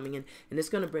blessing coming in, and it's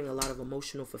going to bring a lot of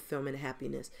emotional fulfillment,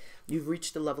 happiness. You've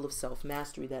reached the level of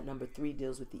self-mastery. That number 3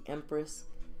 deals with the Empress.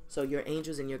 So your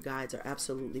angels and your guides are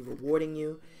absolutely rewarding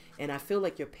you. And I feel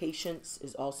like your patience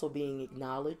is also being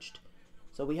acknowledged.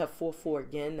 So we have 4-4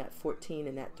 again. That 14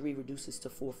 and that 3 reduces to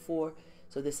 4-4.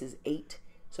 So this is 8.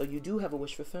 So you do have a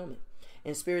wish fulfillment.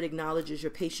 And Spirit acknowledges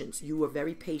your patience. You were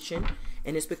very patient.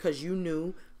 And it's because you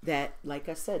knew that, like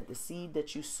I said, the seed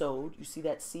that you sowed, you see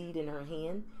that seed in her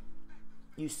hand?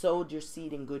 You sowed your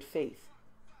seed in good faith.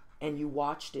 And you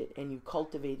watched it, and you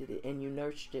cultivated it, and you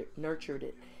nurtured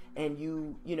it. And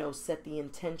you know, set the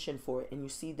intention for it. And you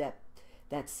see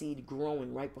that seed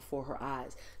growing right before her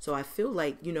eyes. So I feel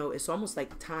like, you know, it's almost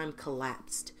like time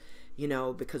collapsed, you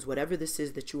know, because whatever this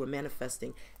is that you are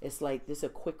manifesting, it's like there's a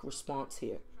quick response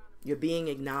here. You're being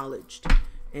acknowledged.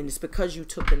 And it's because you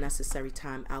took the necessary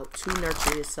time out to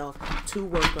nurture yourself, to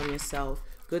work on yourself.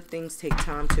 Good things take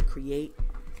time to create.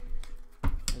 I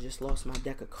just lost my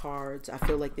deck of cards. I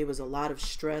feel like there was a lot of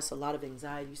stress, a lot of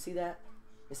anxiety. You see that?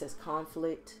 It says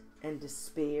conflict and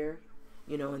despair.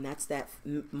 You know, and that's that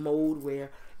mode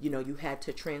where, you know, you had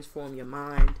to transform your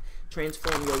mind,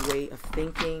 transform your way of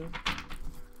thinking.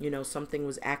 You know, something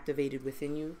was activated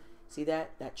within you. See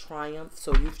that? That triumph.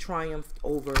 So you've triumphed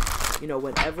over, you know,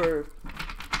 whatever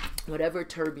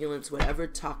turbulence, whatever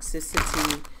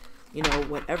toxicity, you know,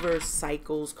 whatever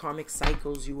cycles, karmic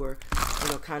cycles you were,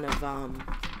 you know, kind of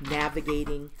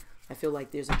navigating. I feel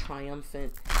like there's a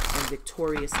triumphant and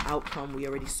victorious outcome. We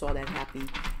already saw that happy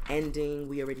ending.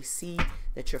 We already see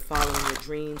that you're following your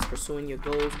dreams, pursuing your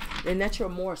goals, and that you're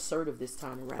more assertive this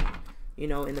time around. You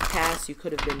know, in the past, you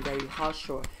could have been very hush,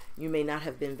 or you may not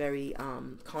have been very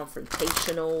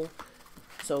confrontational.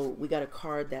 So we got a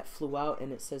card that flew out,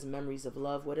 and it says memories of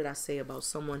love. What did I say about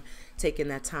someone taking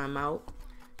that time out,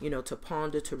 you know, to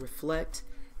ponder, to reflect?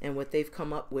 And what they've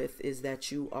come up with is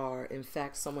that you are, in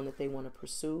fact, someone that they want to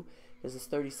pursue. Because it's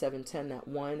 3710, that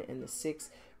 1 and the 6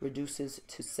 reduces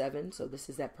to 7. So this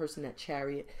is that person, that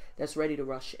chariot, that's ready to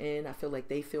rush in. I feel like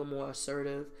they feel more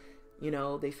assertive. You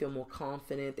know, they feel more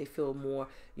confident. They feel more,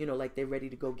 you know, like they're ready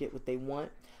to go get what they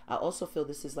want. I also feel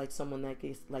this is like someone that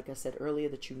gets, like I said earlier,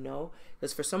 that you know.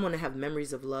 Because for someone to have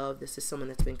memories of love, this is someone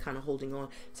that's been kind of holding on.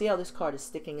 See how this card is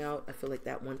sticking out? I feel like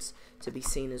that wants to be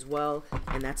seen as well.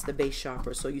 And that's the base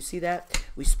chakra. So you see that?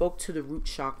 We spoke to the root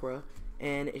chakra,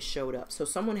 and it showed up. So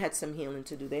someone had some healing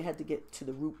to do. They had to get to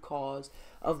the root cause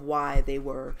of why they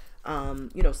were,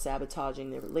 you know,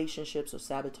 sabotaging their relationships or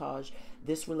sabotage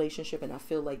this relationship. And I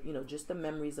feel like, you know, just the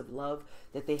memories of love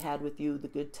that they had with you, the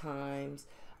good times,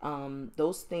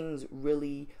 those things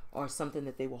really are something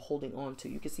that they were holding on to.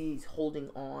 You can see he's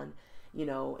holding on, you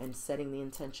know, and setting the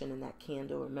intention in that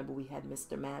candle. Remember, we had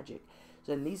Mr. Magic.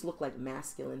 So, and these look like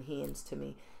masculine hands to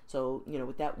me. So, you know,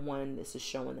 with that one, this is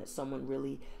showing that someone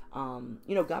really,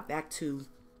 you know, got back to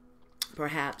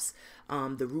perhaps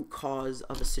the root cause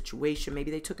of a situation.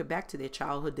 Maybe they took it back to their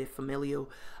childhood, their familial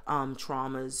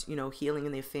traumas, you know, healing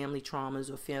in their family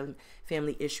traumas or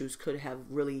family issues could have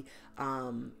really,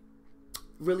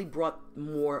 really brought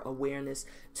more awareness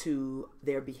to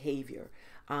their behavior.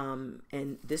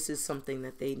 And this is something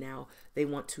that they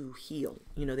want to heal.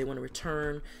 You know, they want to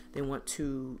return. They want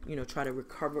to, you know, try to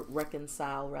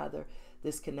reconcile rather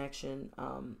this connection.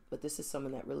 But this is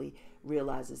someone that really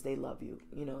realizes they love you.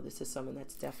 You know, this is someone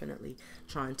that's definitely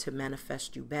trying to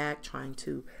manifest you back, trying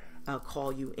to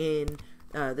call you in.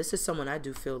 This is someone I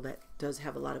do feel that does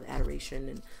have a lot of adoration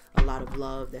and a lot of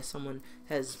love, that someone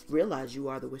has realized you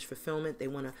are the wish fulfillment. They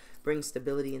want to bring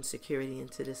stability and security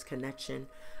into this connection.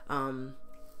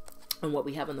 And what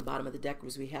we have on the bottom of the deck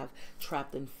was we have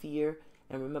trapped in fear.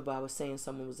 And remember, I was saying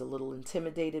someone was a little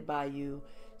intimidated by you.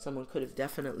 Someone could have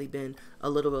definitely been a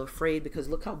little bit afraid, because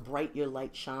look how bright your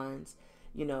light shines.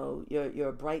 You know, you're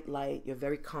a bright light. You're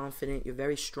very confident. You're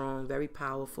very strong, very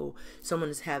powerful. Someone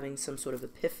is having some sort of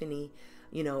epiphany,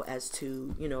 you know, as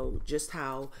to, you know, just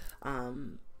how,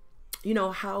 you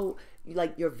know, how,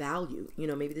 like, your value. You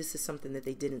know, maybe this is something that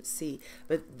they didn't see.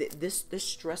 But this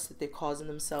stress that they're causing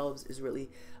themselves is really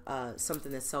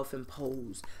something that's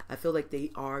self-imposed. I feel like they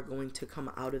are going to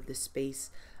come out of this space,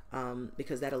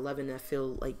 because that 11, I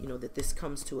feel like, you know, that this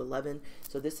comes to 11.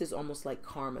 So this is almost like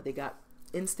karma. They got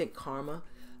instant karma,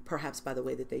 perhaps by the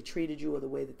way that they treated you or the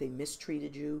way that they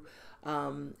mistreated you.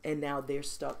 And now they're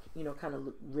stuck, you know, kind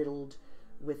of riddled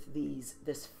with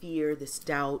this fear, this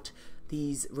doubt,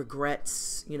 these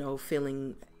regrets, you know,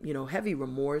 feeling, you know, heavy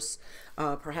remorse,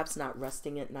 perhaps not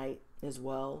resting at night as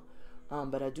well.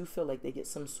 But I do feel like they get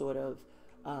some sort of,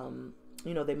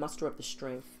 you know, they muster up the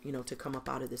strength, you know, to come up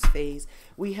out of this phase.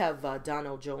 We have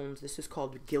Donnell Jones. This is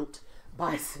called guilt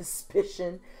by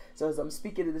suspicion. So as I'm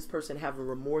speaking to this person having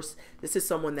remorse, this is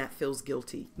someone that feels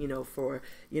guilty, you know, for,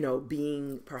 you know,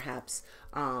 being perhaps,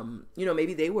 you know,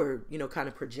 maybe they were, you know, kind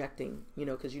of projecting, you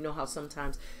know, because you know how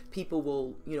sometimes people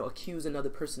will, you know, accuse another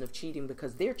person of cheating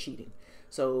because they're cheating.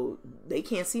 So they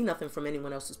can't see nothing from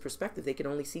anyone else's perspective. They can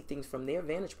only see things from their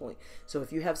vantage point. So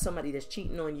if you have somebody that's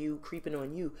cheating on you, creeping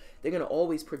on you, they're going to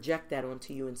always project that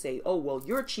onto you and say, oh, well,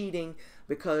 you're cheating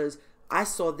because I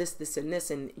saw this, this, and this,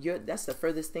 and that's the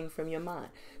furthest thing from your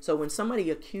mind. So when somebody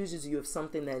accuses you of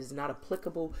something that is not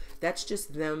applicable, that's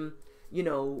just them, you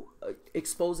know,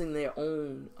 exposing their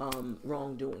own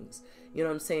wrongdoings. You know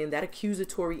what I'm saying? That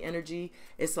accusatory energy,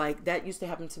 it's like that used to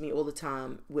happen to me all the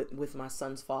time with my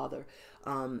son's father.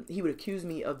 He would accuse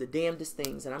me of the damnedest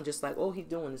things, and I'm just like, all he's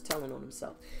doing is telling on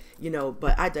himself, you know,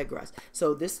 but I digress.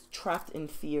 So this trapped in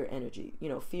fear energy, you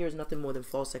know, fear is nothing more than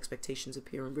false expectations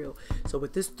appearing real. So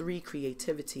with this 3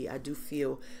 creativity, I do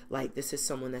feel like this is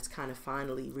someone that's kind of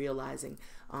finally realizing,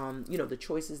 you know, the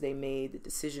choices they made, the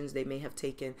decisions they may have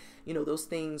taken, you know, those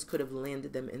things could have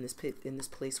landed them in this pit, in this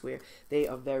place where they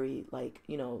are very, like,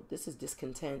 you know, this is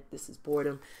discontent, this is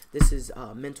boredom, this is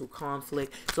mental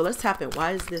conflict. So let's tap in.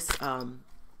 Why is this,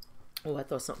 oh, I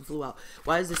thought something flew out.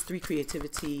 Why is this 3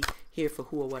 creativity here for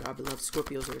who or what our beloved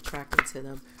Scorpios are attracting to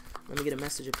them? Let me get a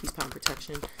message of peace, power, and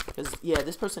protection. Because, yeah,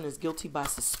 this person is guilty by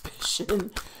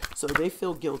suspicion. So they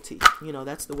feel guilty. You know,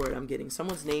 that's the word I'm getting.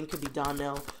 Someone's name could be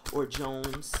Donnell or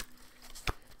Jones.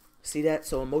 See that?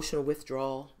 So emotional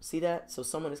withdrawal. See that? So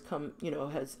someone has come, you know,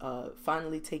 has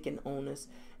finally taken onus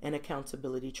and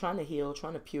accountability, trying to heal,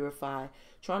 trying to purify,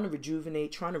 trying to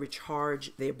rejuvenate, trying to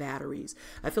recharge their batteries.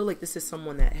 I feel like this is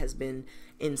someone that has been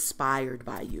inspired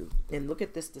by you. And look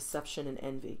at this deception and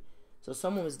envy. So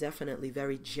someone was definitely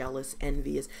very jealous,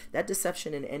 envious. That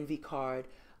deception and envy card,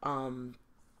 you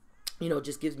know,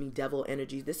 just gives me devil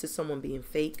energy. This is someone being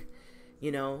fake.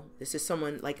 You know, this is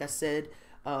someone, like I said,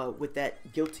 with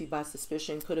that guilty by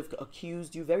suspicion, could have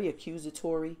accused you, very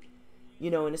accusatory, you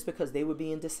know, and it's because they were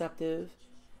being deceptive.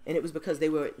 And it was because they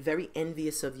were very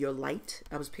envious of your light.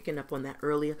 I was picking up on that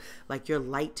earlier. Like your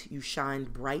light, you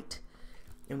shined bright.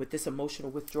 And with this emotional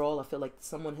withdrawal, I feel like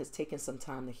someone has taken some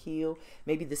time to heal.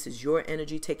 Maybe this is your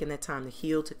energy, taking that time to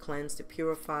heal, to cleanse, to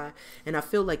purify. And I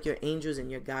feel like your angels and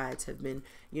your guides have been,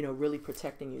 you know, really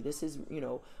protecting you. This is, you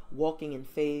know, walking in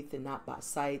faith and not by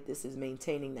sight. This is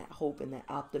maintaining that hope and that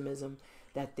optimism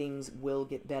that things will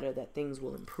get better, that things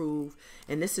will improve.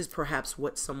 And this is perhaps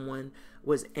what someone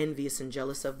was envious and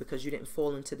jealous of, because you didn't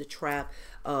fall into the trap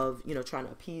of, you know, trying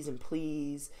to appease and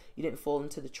please. You didn't fall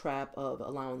into the trap of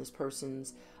allowing this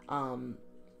person's, you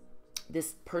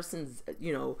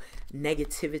know,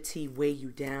 negativity weigh you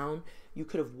down. You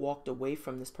could have walked away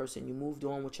from this person. You moved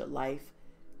on with your life.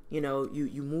 You know,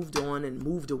 you moved on and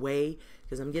moved away,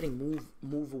 because I'm getting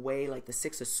move away, like the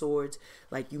Six of Swords.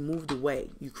 Like you moved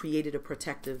away. You created a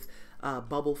protective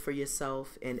bubble for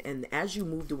yourself. And as you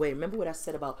moved away, remember what I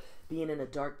said about being in a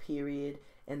dark period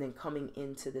and then coming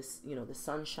into this, you know, the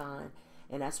sunshine.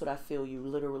 And that's what I feel you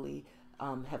literally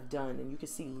have done. And you can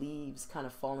see leaves kind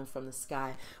of falling from the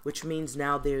sky, which means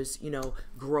now there's, you know,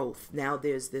 growth. Now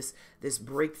there's this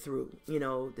breakthrough, you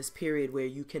know, this period where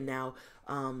you can now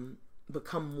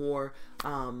become more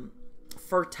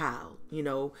fertile, you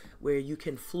know, where you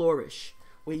can flourish,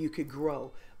 where you could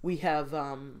grow. We have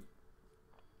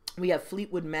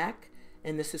Fleetwood Mac,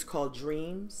 and this is called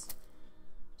Dreams.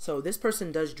 So this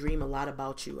person does dream a lot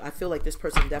about you. I feel like this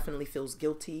person definitely feels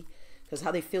guilty, because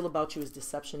how they feel about you is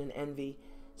deception and envy.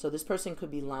 So this person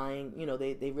could be lying. You know,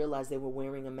 they realized they were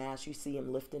wearing a mask. You see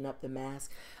him lifting up the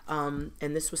mask. And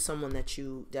this was someone that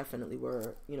you definitely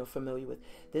were, you know, familiar with.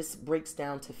 This breaks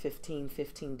down to 15.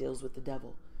 15 deals with the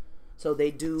devil. So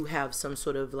they do have some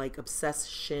sort of like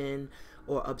obsession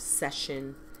or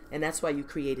obsession. And that's why you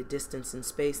created distance and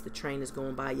space. The train is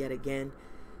going by yet again.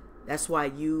 That's why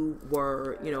you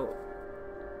were, you know...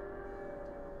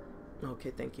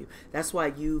 Okay, thank you. That's why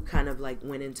you kind of like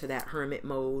went into that hermit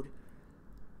mode.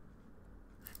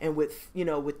 And with, you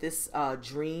know, with this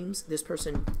dreams, this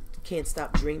person can't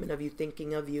stop dreaming of you,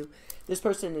 thinking of you. This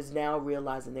person is now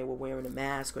realizing they were wearing a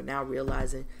mask, or now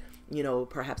realizing, you know,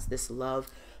 perhaps this love.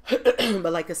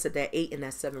 But like I said, that 8 and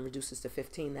that 7 reduces to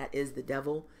 15. That is the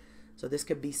devil. So this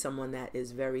could be someone that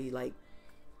is very like,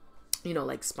 you know,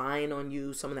 like spying on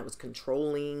you, someone that was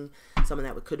controlling, someone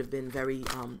that could have been very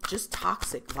just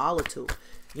toxic, volatile,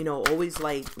 you know, always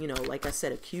like, you know, like I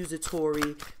said,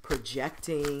 accusatory,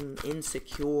 projecting,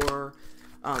 insecure,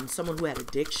 someone who had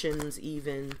addictions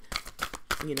even,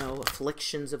 you know,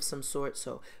 afflictions of some sort.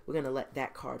 So we're going to let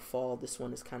that card fall. This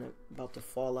one is kind of about to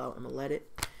fall out. I'm going to let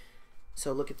it.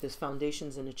 So look at this.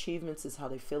 Foundations and achievements is how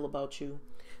they feel about you.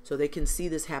 So they can see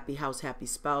this happy house, happy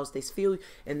spouse. They feel,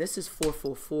 and this is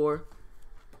 444.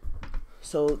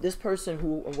 So this person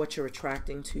who, or what you're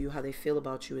attracting to you, how they feel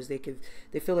about you is they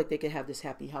feel like they could have this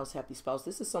happy house, happy spouse.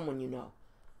 This is someone you know.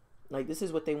 Like this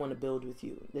is what they want to build with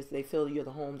you. They feel you're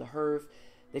the home, the hearth.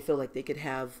 They feel like they could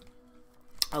have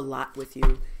a lot with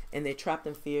you. And they're trapped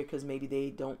in fear because maybe they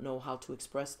don't know how to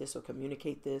express this or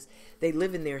communicate this. They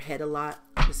live in their head a lot.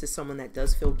 This is someone that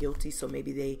does feel guilty. So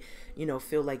maybe they, you know,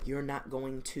 feel like you're not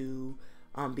going to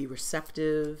be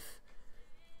receptive.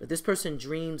 But this person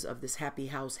dreams of this happy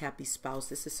house, happy spouse.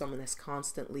 This is someone that's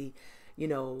constantly, you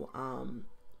know,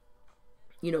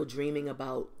 dreaming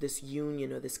about this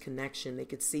union or this connection. They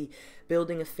could see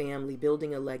building a family,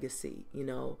 building a legacy, you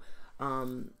know.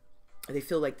 They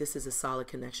feel like this is a solid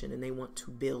connection and they want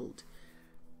to build.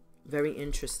 Very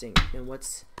interesting. And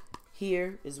what's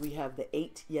here is we have the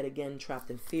 8, yet again,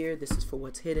 trapped in fear. This is for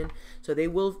what's hidden. So they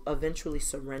will eventually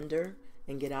surrender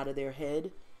and get out of their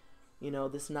head. You know,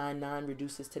 this 9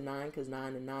 reduces to 9 because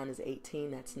 9 and 9 is 18.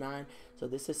 That's 9. So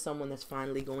this is someone that's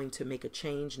finally going to make a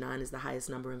change. 9 is the highest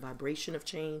number in vibration of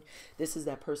change. This is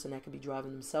that person that could be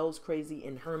driving themselves crazy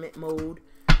in hermit mode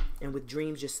and with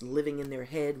dreams just living in their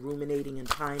head, ruminating and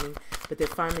pining. But they're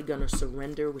finally going to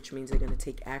surrender, which means they're going to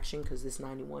take action because this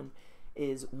 91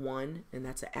 is 1, and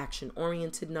that's an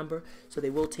action-oriented number. So they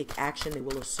will take action. They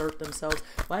will assert themselves.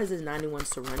 Why is this 91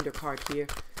 surrender card here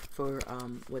for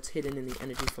what's hidden in the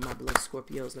energy for my beloved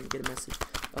Scorpios? Let me get a message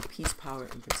of peace, power,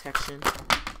 and protection.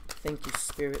 Thank you,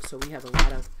 Spirit. So we have a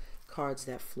lot of cards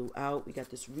that flew out. We got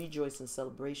this rejoice and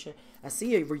celebration. I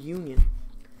see a reunion.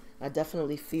 I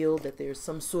definitely feel that there's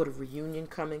some sort of reunion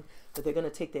coming, but they're going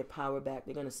to take their power back.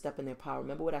 They're going to step in their power.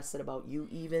 Remember what I said about you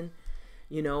even,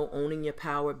 you know, owning your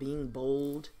power, being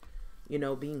bold, you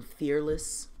know, being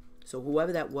fearless. So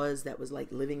whoever that was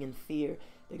like living in fear,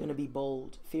 they're going to be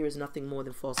bold. Fear is nothing more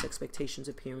than false expectations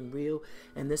appearing real.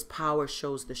 And this power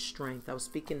shows the strength. I was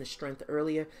speaking the strength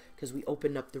earlier because we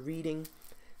opened up the reading.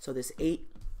 So this 8,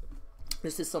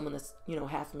 this is someone that's, you know,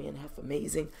 half man, half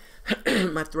amazing.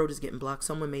 My throat is getting blocked.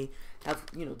 Someone may have,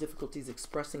 you know, difficulties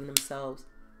expressing themselves.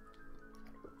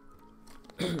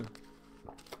 And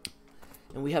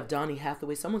we have Donny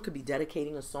Hathaway. Someone could be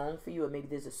dedicating a song for you, or maybe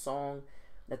there's a song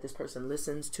that this person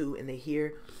listens to and they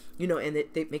hear, you know, and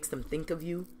it makes them think of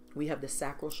you. We have the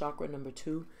sacral chakra, number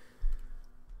 2.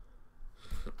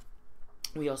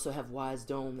 We also have wise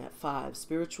dome, that 5,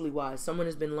 spiritually wise. Someone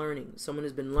has been learning. Someone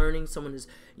has been learning. Someone has,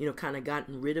 you know, kind of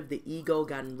gotten rid of the ego,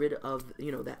 gotten rid of,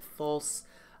 you know, that false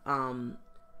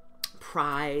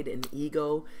pride and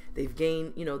ego. They've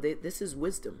gained, you know, this is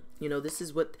wisdom. You know, this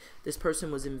is what this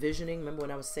person was envisioning. Remember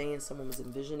when I was saying someone was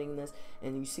envisioning this,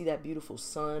 and you see that beautiful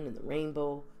sun and the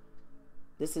rainbow?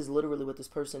 This is literally what this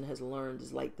person has learned,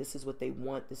 is like, this is what they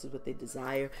want. This is what they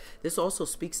desire. This also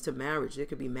speaks to marriage. There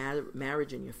could be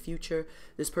marriage in your future.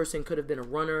 This person could have been a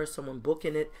runner, someone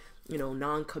booking it, you know,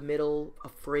 non-committal,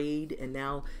 afraid. And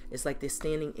now it's like they're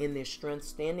standing in their strength,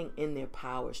 standing in their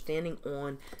power, standing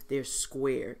on their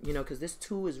square, you know, because this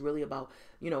 2 is really about,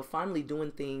 you know, finally doing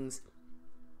things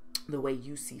the way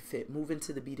you see fit, moving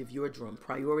to the beat of your drum,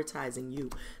 prioritizing you,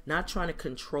 not trying to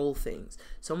control things.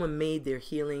 Someone made their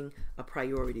healing a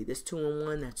priority. This 2 and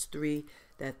 1, that's 3.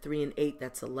 That 3 and 8,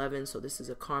 that's 11. So this is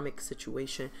a karmic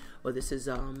situation, or this is,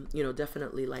 you know,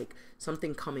 definitely like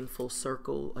something coming full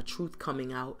circle, a truth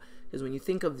coming out. Because when you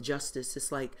think of justice,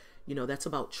 it's like, you know, that's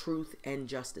about truth and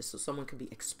justice. So someone could be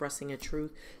expressing a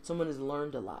truth. Someone has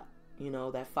learned a lot. You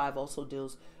know, that 5 also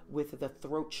deals with the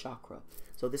throat chakra.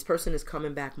 So this person is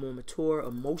coming back more mature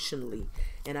emotionally.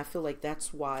 And I feel like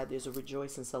that's why there's a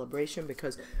rejoice and celebration,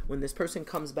 because when this person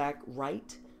comes back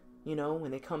right, you know, when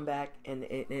they come back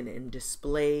and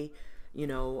display, you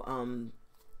know,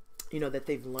 that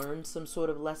they've learned some sort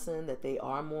of lesson, that they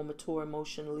are more mature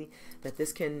emotionally, that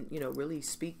this can, you know, really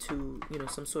speak to, you know,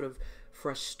 some sort of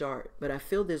fresh start. But I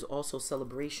feel there's also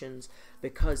celebrations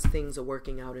because things are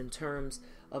working out in terms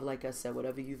of, like I said,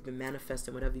 whatever you've been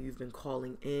manifesting, whatever you've been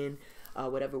calling in,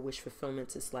 whatever wish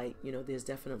fulfillments. It's like, you know, there's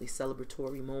definitely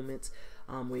celebratory moments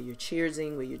where you're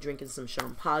cheersing, where you're drinking some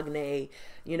champagne,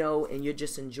 you know, and you're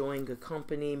just enjoying good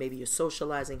company. Maybe you're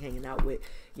socializing, hanging out with,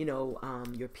 you know,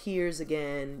 your peers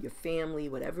again, your family,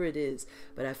 whatever it is.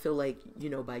 But I feel like, you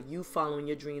know, by you following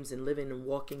your dreams and living and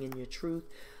walking in your truth,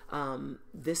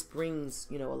 this brings,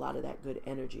 you know, a lot of that good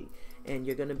energy, and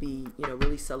you're going to be, you know,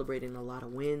 really celebrating a lot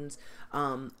of wins.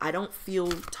 I don't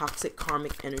feel toxic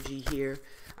karmic energy here.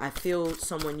 I feel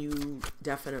someone you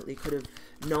definitely could have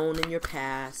known in your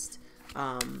past,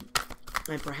 and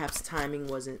perhaps timing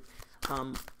wasn't,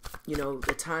 you know,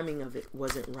 the timing of it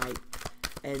wasn't right.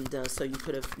 And so you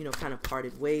could have, you know, kind of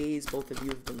parted ways. Both of you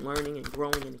have been learning and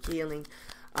growing and healing.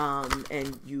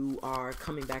 And you are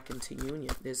coming back into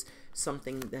union. There's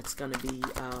something that's going to be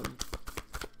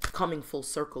coming full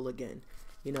circle again.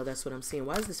 You know, that's what I'm seeing.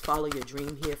 Why is this follow your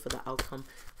dream here for the outcome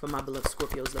for my beloved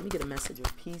Scorpios? Let me get a message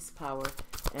of peace, power,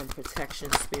 and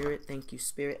protection, Spirit. Thank you,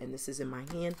 Spirit. And this is in my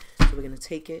hand, so we're going to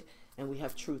take it. And we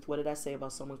have truth. What did I say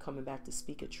about someone coming back to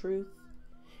speak a truth?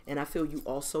 And I feel you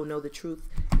also know the truth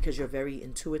because you're very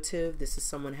intuitive. This is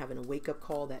someone having a wake-up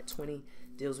call. That 20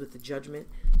 deals with the judgment.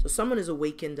 So someone is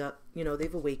awakened up. You know,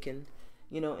 they've awakened.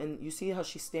 You know, and you see how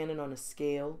she's standing on a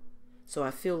scale. So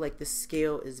I feel like this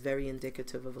scale is very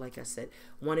indicative of, like I said,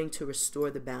 wanting to restore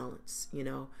the balance. You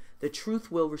know, the truth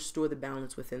will restore the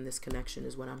balance within this connection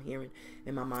is what I'm hearing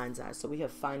in my mind's eye. So we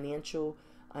have financial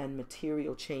and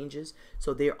material changes.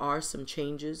 So there are some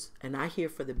changes, and I hear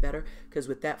for the better, because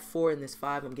with that 4 and this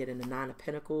 5, I'm getting the 9 of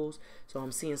Pentacles. So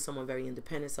I'm seeing someone very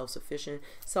independent, self-sufficient,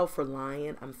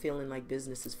 self-reliant. I'm feeling like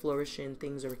business is flourishing,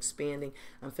 things are expanding.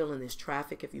 I'm feeling this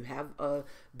traffic. If you have a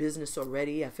business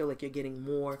already, I feel like you're getting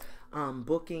more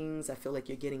bookings. I feel like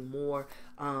you're getting more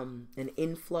an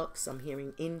influx. I'm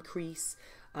hearing increase,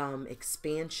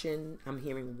 expansion. I'm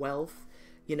hearing wealth.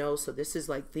 You know, so this is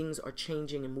like things are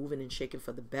changing and moving and shaking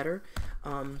for the better.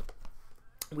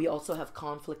 We also have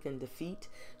conflict and defeat.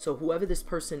 So whoever this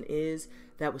person is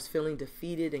that was feeling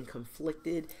defeated and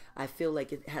conflicted, I feel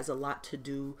like it has a lot to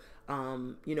do,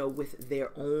 you know, with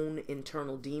their own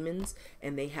internal demons,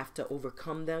 and they have to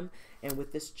overcome them. And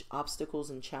with this obstacles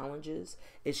and challenges,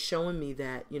 it's showing me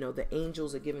that, you know, the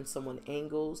angels are giving someone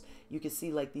angles. You can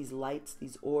see like these lights,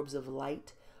 these orbs of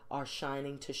light are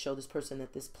shining to show this person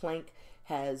that this plank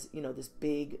has, you know, this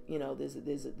big, you know, there's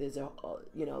a,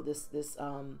 you know, this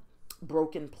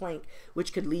broken plank,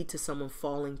 which could lead to someone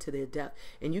falling to their death.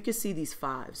 And you can see these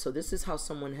fives. So this is how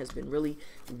someone has been really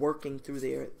working through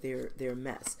their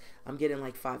mess. I'm getting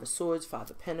like 5 of Swords,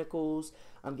 5 of Pentacles.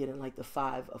 I'm getting like the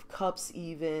 5 of Cups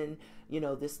even. You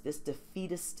know, this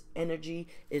defeatist energy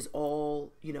is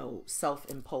all, you know,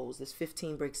 self-imposed. This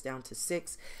 15 breaks down to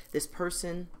 6. This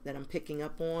person that I'm picking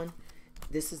up on,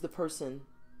 this is the person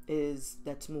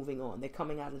that's moving on. They're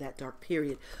coming out of that dark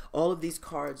period. All of these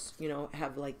cards, you know,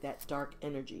 have like that dark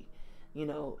energy, you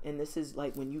know, and this is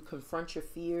like when you confront your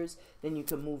fears, then you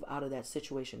can move out of that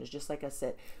situation. It's just like I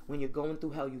said, when you're going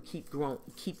through hell, you keep going.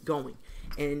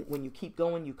 And when you keep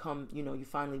going, you come, you know, you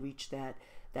finally reach that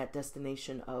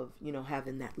destination of, you know,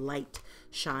 having that light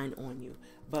shine on you.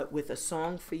 But with a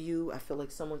song for you, I feel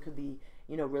like someone could be,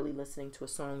 you know, really listening to a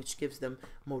song which gives them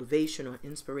motivation or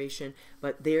inspiration.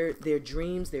 But their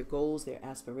dreams, their goals, their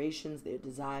aspirations, their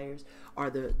desires are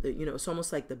the you know, it's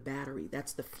almost like the battery.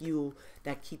 That's the fuel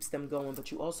that keeps them going.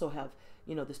 But you also have,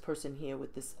 you know, this person here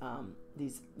with this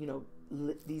these, you know,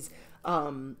 these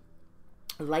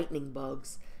lightning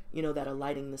bugs, you know, that are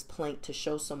lighting this plank to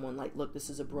show someone like, look, this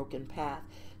is a broken path.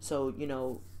 So, you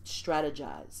know,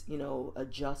 strategize, you know,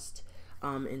 adjust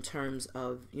in terms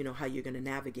of, you know, how you're going to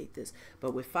navigate this.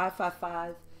 But with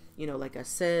 555, you know, like I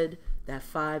said, that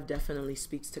 5 definitely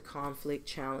speaks to conflict,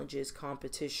 challenges,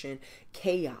 competition,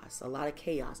 chaos, a lot of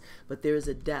chaos. But there is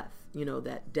a death, you know,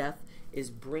 that death is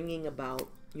bringing about,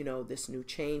 you know, this new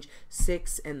change.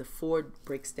 6 and the 4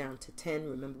 breaks down to 10.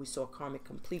 Remember, we saw karmic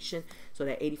completion. So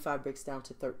that 85 breaks down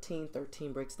to 13.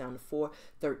 13 breaks down to 4.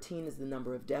 13 is the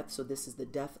number of death. So this is the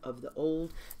death of the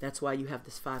old. That's why you have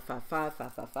this 555.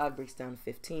 555 breaks down to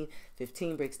 15.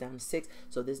 15 breaks down to 6.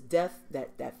 So this death,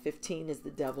 that 15 is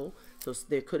the devil. So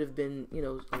there could have been, you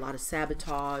know, a lot of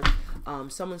sabotage,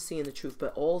 someone seeing the truth,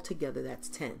 but all together that's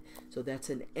 10. So that's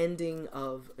an ending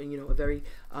of, you know, a very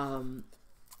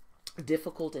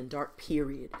difficult and dark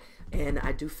period. And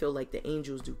I do feel like the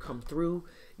angels do come through.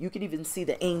 You can even see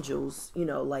the angels, you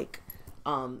know, like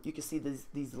you can see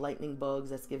these lightning bugs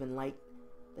that's giving light,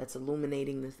 that's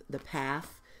illuminating the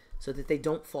path so that they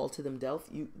don't fall to them death.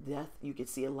 You can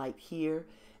see a light here,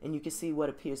 and you can see what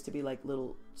appears to be like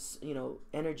little, you know,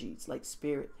 energies like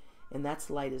spirit, and that's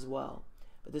light as well.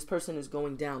 But this person is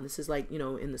going down. This is like, you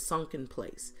know, in the sunken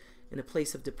place, in a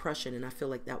place of depression. And I feel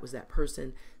like that was that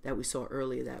person that we saw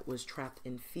earlier that was trapped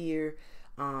in fear,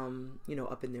 you know,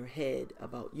 up in their head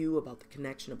about you, about the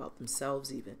connection, about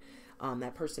themselves even.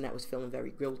 That person that was feeling very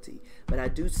guilty. But I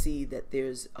do see that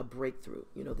there's a breakthrough.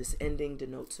 You know, this ending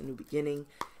denotes a new beginning,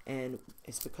 and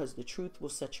it's because the truth will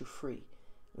set you free.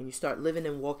 When you start living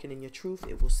and walking in your truth,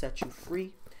 it will set you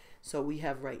free. So we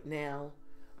have right now,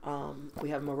 we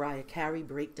have Mariah Carey,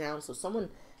 Breakdown. So someone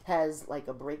has like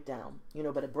a breakdown, you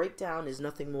know, but a breakdown is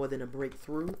nothing more than a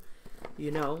breakthrough,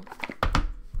 you know.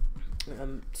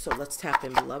 So let's tap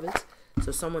in, beloveds.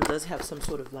 So someone does have some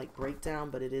sort of like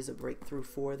breakdown, but it is a breakthrough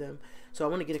for them. So I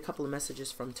want to get a couple of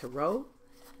messages from Tarot.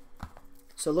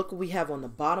 So look what we have on the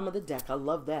bottom of the deck. I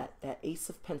love that Ace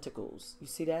of Pentacles. You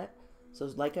see that? So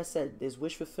like I said, there's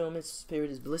wish fulfillment.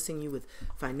 Spirit is blessing you with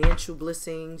financial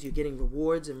blessings. You're getting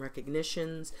rewards and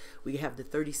recognitions. We have the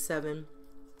 37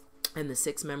 and the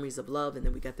 6 memories of love, and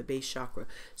then we got the base chakra.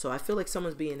 So I feel like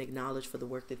someone's being acknowledged for the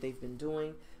work that they've been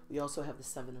doing. We also have the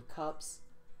 7 of Cups.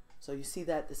 So you see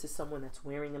that this is someone that's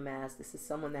wearing a mask. This is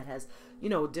someone that has, you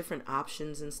know, different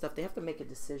options and stuff. They have to make a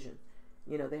decision.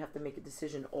 You know, they have to make a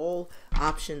decision. All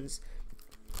options,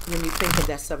 when you think of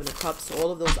that 7 of Cups,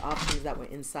 all of those options that were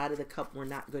inside of the cup were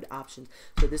not good options.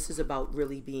 So this is about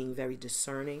really being very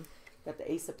discerning. You got the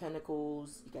Ace of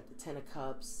Pentacles. You got the 10 of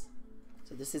Cups.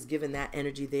 So this is giving that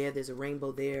energy there. There's a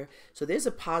rainbow there. So there's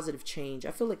a positive change.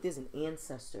 I feel like there's an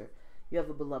ancestor. You have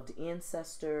a beloved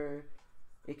ancestor.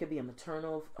 It could be a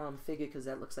maternal figure, because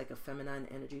that looks like a feminine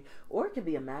energy. Or it could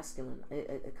be a masculine.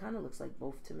 It kind of looks like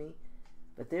both to me.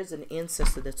 But there's an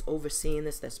ancestor that's overseeing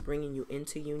this, that's bringing you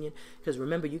into union. Because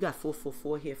remember, you got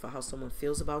 444 here for how someone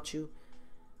feels about you.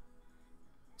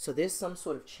 So there's some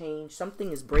sort of change.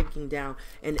 Something is breaking down.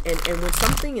 And when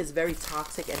something is very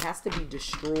toxic, it has to be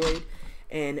destroyed.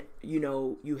 And, you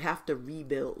know, you have to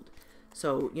rebuild.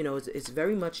 So, you know, it's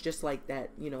very much just like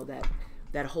that, you know, that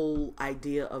that whole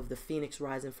idea of the phoenix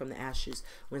rising from the ashes.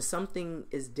 When something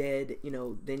is dead, you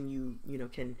know, then you know,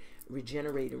 can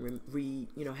regenerate and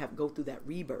go through that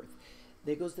rebirth.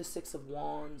 There goes the Six of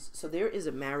Wands. So there is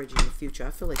a marriage in the future.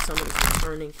 I feel like someone is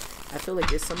returning. I feel like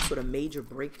there's some sort of major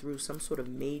breakthrough, some sort of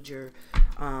major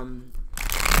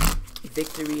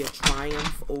victory, a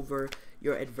triumph over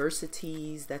your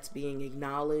adversities that's being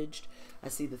acknowledged. I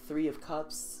see the Three of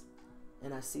Cups,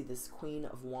 and I see this Queen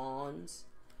of Wands,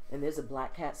 and there's a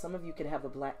black cat. Some of you could have a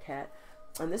black cat,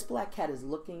 and this black cat is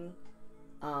looking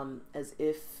as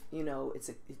if, you know, it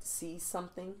sees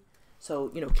something.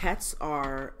 So, you know, cats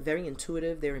are very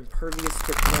intuitive. They're impervious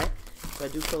to threat. So I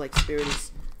do feel like Spirit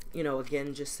is, you know,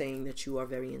 again, just saying that you are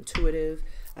very intuitive.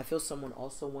 I feel someone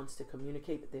also wants to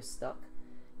communicate, but they're stuck.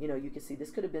 You know, you can see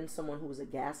this could have been someone who was a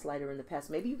gaslighter in the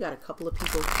past. Maybe you got a couple of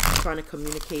people trying to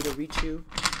communicate or reach you.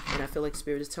 And I feel like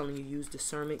Spirit is telling you, use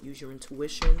discernment, use your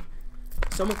intuition.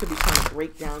 Someone could be trying to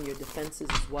break down your defenses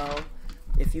as well.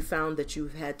 If you found that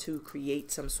you've had to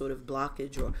create some sort of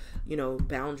blockage or, you know,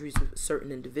 boundaries with certain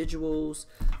individuals,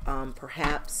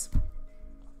 perhaps,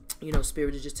 you know,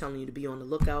 Spirit is just telling you to be on the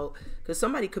lookout, because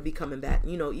somebody could be coming back,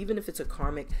 you know, even if it's a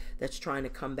karmic that's trying to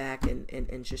come back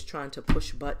and just trying to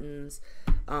push buttons.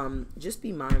 Just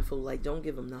be mindful, like, don't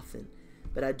give them nothing.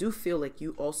 But I do feel like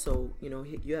you also, you know,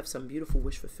 you have some beautiful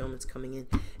wish fulfillments coming in,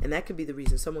 and that could be the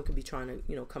reason. Someone could be trying to,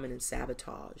 you know, come in and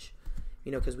sabotage.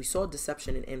 You know, because we saw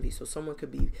deception and envy. So someone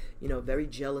could be, you know, very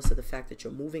jealous of the fact that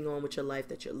you're moving on with your life,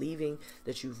 that you're leaving,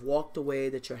 that you've walked away,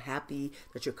 that you're happy,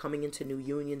 that you're coming into new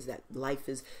unions, that life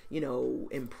is, you know,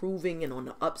 improving and on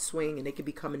the upswing, and they could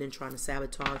be coming in trying to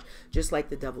sabotage, just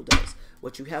like the devil does.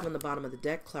 What you have on the bottom of the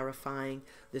deck, clarifying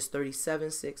this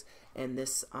 37-6 and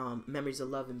this memories of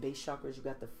love and base chakras, you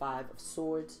got the 5 of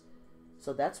Swords.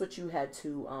 So that's what you had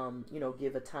to, you know,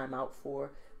 give a time out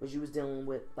for. Was you was dealing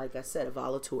with, like I said, a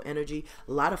volatile energy.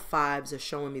 A lot of 5s are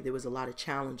showing me there was a lot of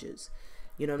challenges.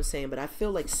 You know what I'm saying? But I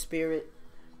feel like Spirit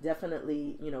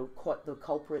definitely, you know, caught the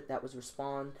culprit that was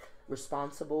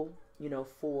responsible, you know,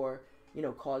 for, you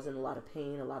know, causing a lot of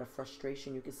pain, a lot of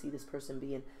frustration. You can see this person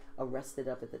being arrested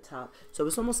up at the top. So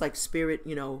it's almost like Spirit,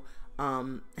 you know,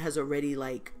 has already,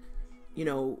 like, you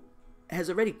know, has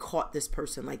already caught this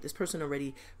person. Like, this person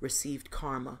already received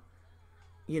karma.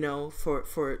 You know,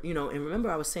 for you know, and remember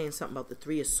I was saying something about the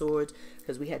 3 of Swords,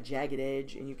 because we had jagged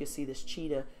edge, and you can see this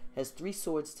cheetah has 3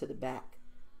 swords to the back,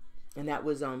 and that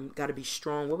was gotta be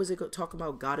strong. What was it talking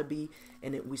about? Gotta be.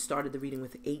 And we started the reading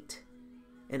with 8,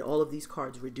 and all of these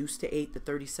cards reduced to 8. The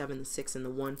 37, the 6, and the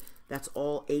 1, that's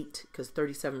all 8, because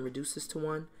 37 reduces to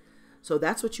 1. So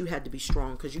that's what you had to be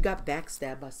strong, because you got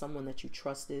backstabbed by someone that you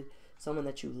trusted, someone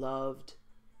that you loved.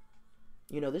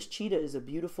 You know, this cheetah is a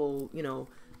beautiful, you know,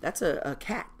 that's a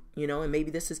cat, you know, and maybe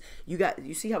this is,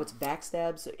 you see how it's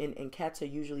backstabs, and cats are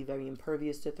usually very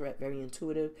impervious to threat, very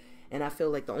intuitive. And I feel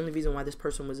like the only reason why this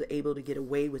person was able to get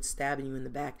away with stabbing you in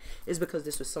the back is because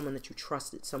this was someone that you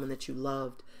trusted, someone that you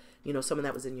loved, you know, someone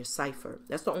that was in your cipher.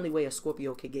 That's the only way a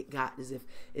Scorpio could get got, is if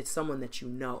it's someone that you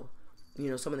know,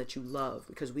 someone that you love,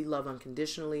 because we love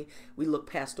unconditionally. We look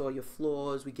past all your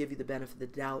flaws. We give you the benefit of the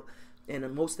doubt.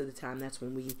 And most of the time, that's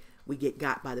when we get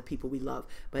got by the people we love.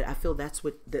 But I feel that's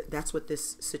what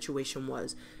this situation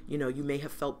was. You know, you may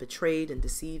have felt betrayed and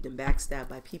deceived and backstabbed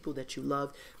by people that you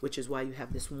loved, which is why you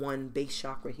have this 1 base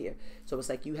chakra here. So it's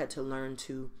like you had to learn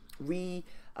to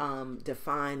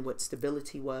define what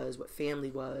stability was, what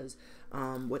family was,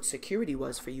 what security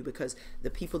was for you, because the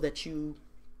people that you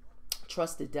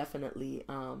trusted definitely,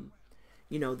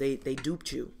 you know, they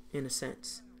duped you in a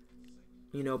sense.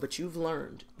 You know, but you've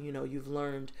learned,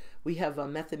 we have a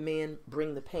Method Man,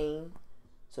 bring the pain.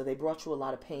 So they brought you a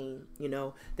lot of pain, you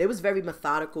know. They was very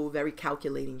methodical, very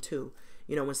calculating too.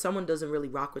 You know, when someone doesn't really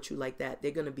rock with you like that,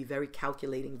 they're going to be very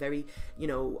calculating, very, you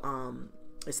know,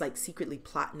 it's like secretly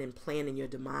plotting and planning your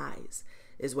demise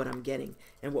is what I'm getting.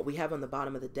 And what we have on the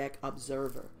bottom of the deck,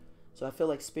 observer. So I feel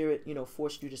like Spirit, you know,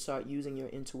 forced you to start using your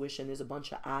intuition. There's a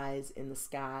bunch of eyes in the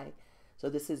sky. So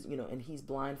this is, you know, and he's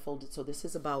blindfolded. So this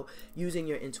is about using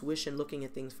your intuition, looking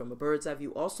at things from a bird's eye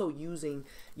view. Also using,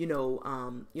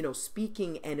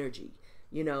 speaking energy.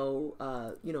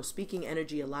 Speaking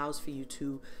energy allows for you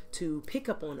to pick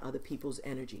up on other people's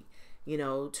energy. You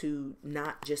know, to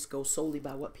not just go solely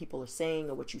by what people are saying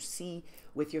or what you see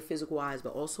with your physical eyes,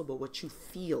 but also by what you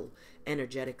feel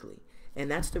energetically. And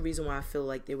that's the reason why I feel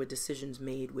like there were decisions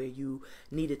made where you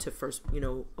needed to first,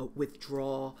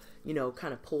 withdraw,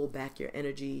 kind of pull back your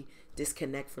energy,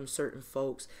 disconnect from certain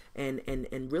folks, and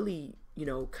really,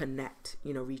 connect,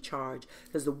 recharge.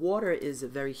 Because the water is a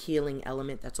very healing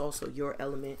element. That's also your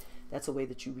element. That's a way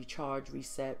that you recharge,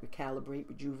 reset, recalibrate,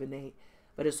 rejuvenate.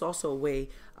 but it's also a way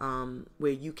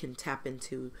where you can tap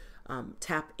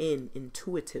in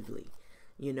intuitively,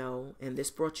 you know, and this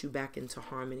brought you back into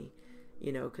harmony,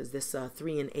 you know, because this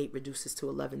 3 and 8 reduces to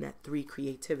 11, that 3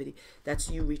 creativity. That's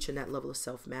you reaching that level of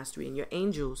self-mastery. And your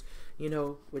angels, you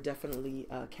know, were definitely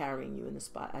carrying you in the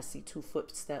spot. I see 2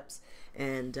 footsteps,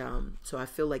 and so I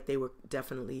feel like they were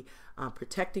definitely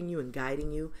protecting you and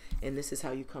guiding you. And this is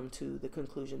how you come to the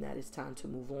conclusion that it's time to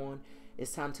move on.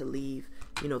 It's time to leave,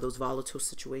 you know, those volatile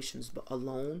situations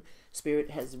alone. Spirit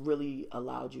has really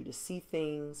allowed you to see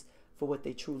things for what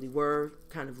they truly were,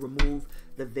 kind of remove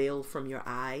the veil from your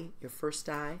eye, your first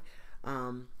eye.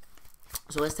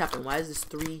 So let's tap in. Why is this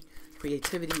 3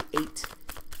 creativity, 8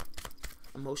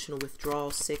 emotional withdrawal,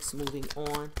 6 moving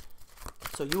on?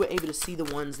 So you were able to see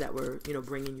the ones that were, you know,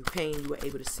 bringing you pain. You were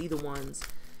able to see the ones,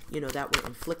 you know, that were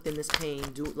inflicting this pain,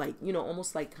 do like, you know,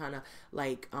 almost like kind of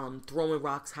like throwing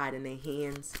rocks, hiding their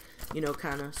hands, you know,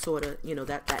 kind of sort of, you know,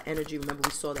 that energy. Remember,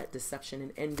 we saw that deception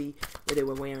and envy where they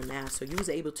were wearing masks. So you was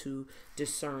able to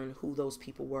discern who those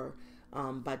people were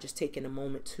by just taking a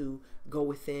moment to go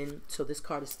within. So this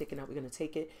card is sticking out. We're going to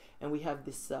take it. And we have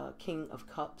this King of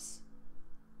Cups.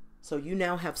 So you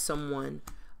now have someone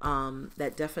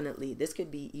that definitely, this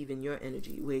could be even your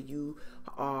energy, where you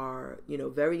are, you know,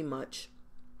 very much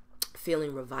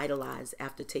feeling revitalized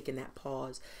after taking that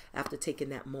pause, after taking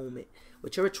that moment.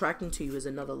 What you're attracting to you is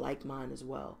another like mind as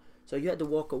well. So you had to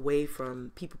walk away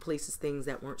from people, places, things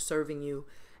that weren't serving you.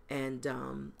 And,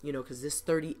 you know, because this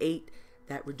 38,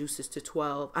 that reduces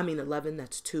to 11,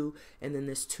 that's 2. And then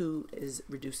this 2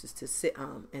 reduces to 6,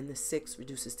 and the 6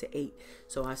 reduces to 8.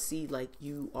 So I see like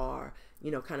you are,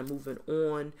 you know, kind of moving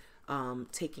on,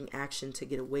 taking action to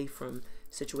get away from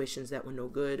situations that were no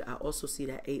good. I also see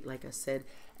that 8, like I said,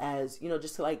 as, you know,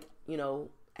 just like, you know,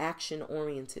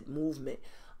 action-oriented movement.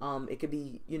 It could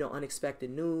be, you know, unexpected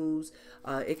news.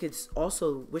 It could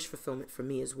also wish fulfillment for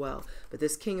me as well. But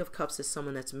this King of Cups is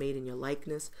someone that's made in your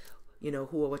likeness. You know,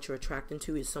 who or what you're attracting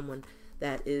to is someone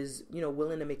that is, you know,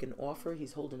 willing to make an offer.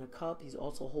 He's holding a cup. He's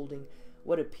also holding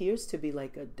what appears to be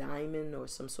like a diamond or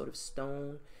some sort of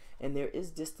stone. And there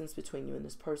is distance between you and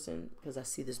this person because I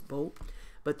see this boat.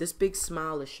 But this big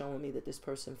smile is showing me that this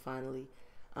person finally,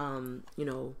 you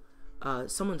know,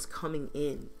 someone's coming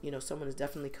in. You know, someone is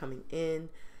definitely coming in.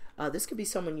 This could be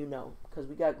someone you know, because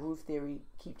we got groove theory,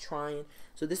 keep trying.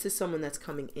 So this is someone that's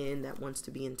coming in that wants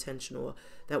to be intentional,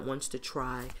 that wants to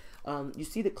try. You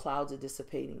see the clouds are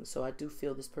dissipating. So I do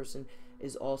feel this person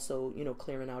is also, you know,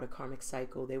 clearing out a karmic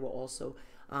cycle. They were also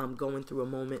going through a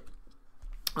moment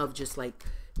of just like,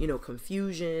 you know,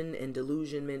 confusion and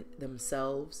delusionment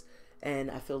themselves.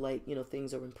 And I feel like, you know,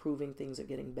 things are improving, things are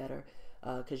getting better.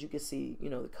 Because you can see,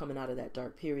 you know, coming out of that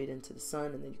dark period into the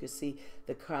sun, and then you can see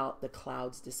the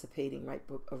clouds dissipating right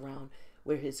around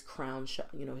where his crown,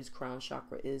 his crown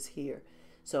chakra is here.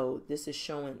 So this is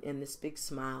showing in this big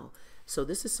smile. So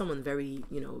this is someone very,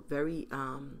 you know, very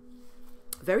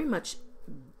much,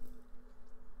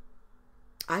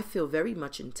 I feel very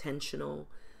much intentional,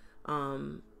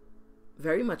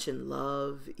 very much in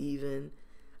love even.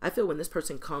 I feel when this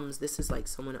person comes, this is like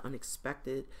someone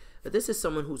unexpected, but this is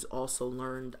someone who's also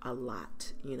learned a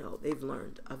lot. You know, they've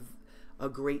learned a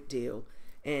great deal,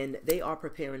 and they are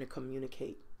preparing to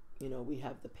communicate. You know, we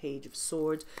have the Page of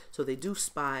Swords, so they do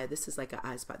spy. This is like an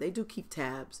eye spy. They do keep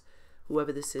tabs.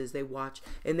 Whoever this is, they watch,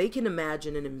 and they can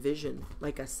imagine and envision,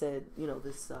 like I said, you know,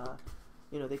 this,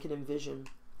 you know, they can envision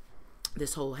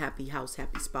this whole happy house,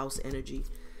 happy spouse energy.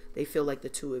 They feel like the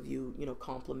two of you, you know,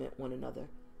 complement one another.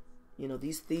 You know,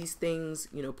 these things,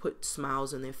 you know, put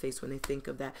smiles on their face when they think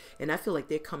of that. And I feel like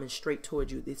they're coming straight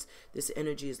towards you. This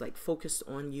energy is like focused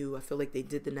on you. I feel like they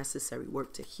did the necessary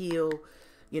work to heal.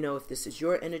 You know, if this is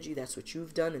your energy, that's what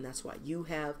you've done. And that's why you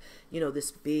have, you know,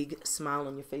 this big smile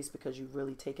on your face, because you've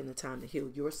really taken the time to heal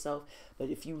yourself. But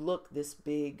if you look, this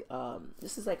big,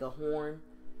 this is like a horn.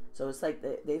 So it's like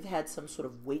they've had some sort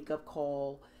of wake-up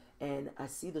call. And I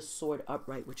see the sword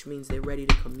upright, which means they're ready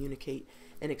to communicate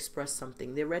and express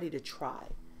something. They're ready to try.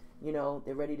 You know,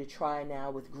 they're ready to try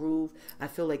now with groove. I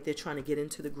feel like they're trying to get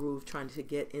into the groove, trying to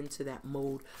get into that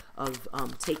mode of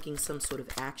taking some sort of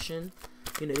action.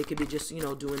 You know, they could be just, you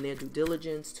know, doing their due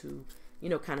diligence to, you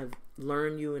know, kind of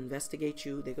learn you, investigate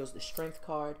you. There goes the strength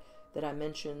card that I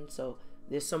mentioned. So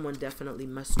there's someone definitely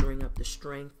mustering up the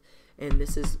strength. And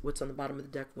this is what's on the bottom of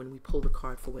the deck when we pull the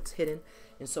card for what's hidden.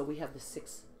 And so we have the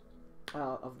 6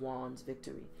 of Wands,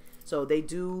 victory. So they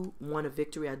do want a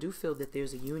victory. I do feel that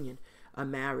there's a union, a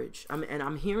marriage. And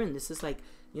I'm hearing this is like,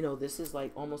 you know, this is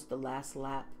like almost the last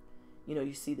lap. You know,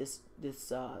 you see this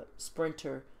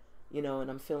sprinter, you know,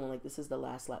 and I'm feeling like this is the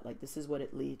last lap. Like this is what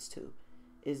it leads to,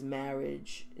 is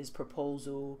marriage, is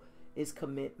proposal, is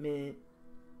commitment.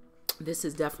 This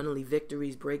is definitely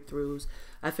victories, breakthroughs.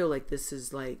 I feel like this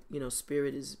is like, you know,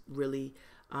 Spirit is really,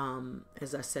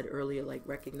 as I said earlier, like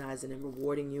recognizing and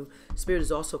rewarding you. Spirit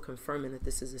is also confirming that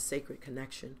this is a sacred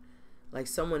connection. Like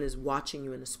someone is watching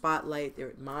you in the spotlight.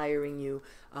 They're admiring you.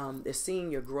 They're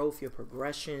seeing your growth, your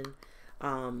progression.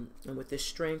 And with this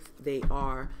strength, they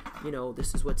are, you know,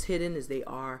 this is what's hidden, is they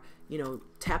are, you know,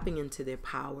 tapping into their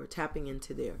power, tapping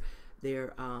into their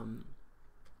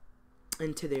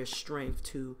strength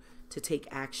to take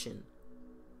action.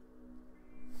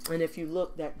 And if you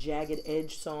look, that Jagged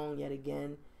Edge song, yet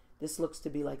again, this looks to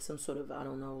be like some sort of, I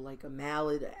don't know, like a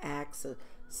mallet, an axe, or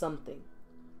something.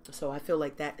 So I feel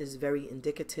like that is very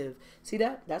indicative. See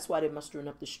that? That's why they're mustering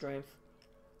up the strength.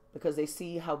 Because they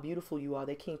see how beautiful you are.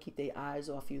 They can't keep their eyes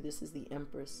off you. This is the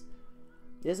Empress.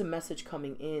 There's a message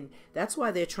coming in. That's why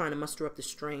they're trying to muster up the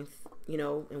strength, you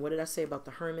know. And what did I say about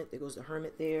the Hermit? There goes the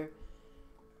Hermit there.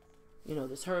 You know,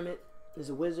 this Hermit is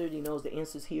a wizard. He knows the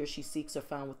answers he or she seeks are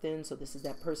found within. So this is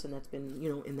that person that's been, you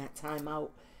know, in that time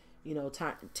out, you know,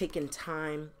 taking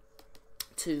time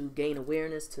to gain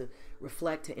awareness, to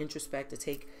reflect, to introspect, to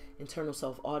take internal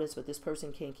self-audits. But this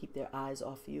person can't keep their eyes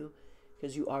off you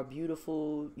because you are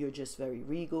beautiful. You're just very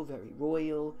regal, very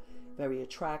royal, very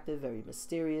attractive, very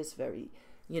mysterious, very,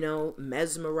 you know,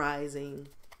 mesmerizing.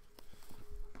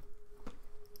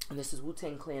 And this is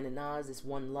Wu-Tang Clan and Nas. It's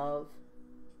one love.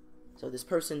 So this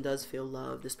person does feel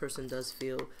love. This person does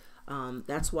feel,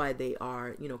 that's why they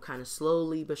are, you know, kind of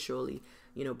slowly but surely,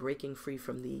 you know, breaking free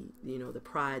from the, you know, the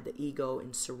pride, the ego,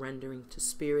 and surrendering to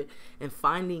Spirit and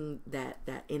finding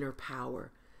that inner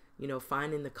power, you know,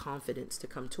 finding the confidence to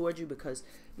come towards you because,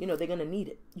 you know, they're going to need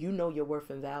it. You know your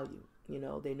worth and value. You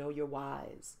know, they know you're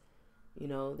wise. You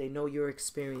know, they know your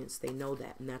experience. They know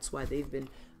that. And that's why they've been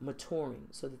maturing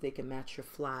so that they can match your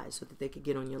fly, so that they can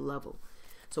get on your level.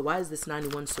 So why is this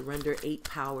 91 surrender, 8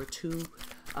 power, 2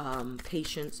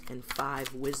 patience, and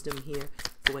 5 wisdom here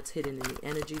for what's hidden in the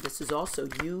energy? This is also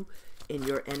you in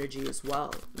your energy as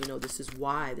well. You know, this is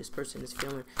why this person is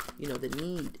feeling, you know, the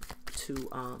need to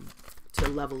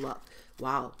level up.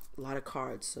 Wow, a lot of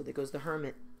cards. So there goes the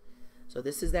Hermit. So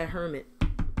this is that Hermit.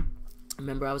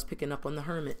 Remember, I was picking up on the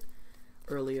Hermit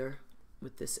earlier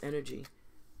with this energy.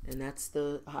 And that's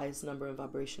the highest number and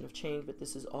vibration of change. But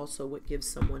this is also what gives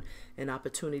someone an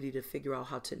opportunity to figure out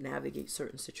how to navigate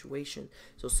certain situations.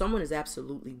 So someone is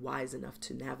absolutely wise enough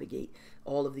to navigate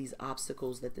all of these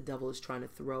obstacles that the devil is trying to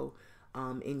throw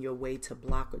in your way to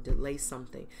block or delay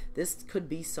something. This could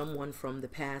be someone from the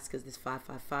past, because this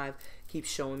 555 keeps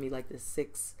showing me like the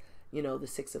 6, you know, the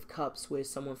 6 of Cups, where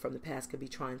someone from the past could be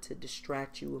trying to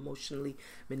distract you, emotionally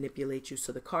manipulate you.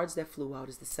 So the cards that flew out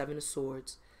is the 7 of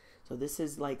Swords. So this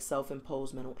is like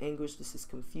self-imposed mental anguish. This is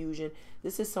confusion.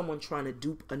 This is someone trying to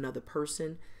dupe another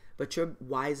person, but you're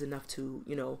wise enough to,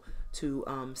 you know,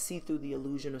 to see through the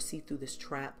illusion or see through this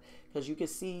trap, because you can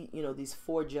see, you know, these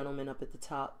 4 gentlemen up at the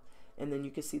top, and then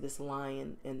you can see this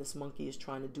lion, and this monkey is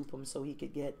trying to dupe him so he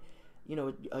could get, you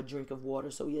know, a drink of water.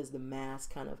 So he has the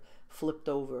mask kind of flipped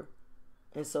over.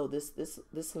 And so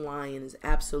this lion is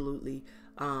absolutely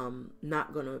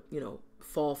not gonna, you know,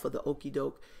 fall for the okie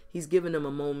doke. He's giving them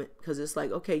a moment, because it's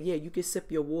like, okay, yeah, you can sip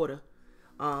your water,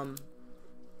 and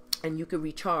you can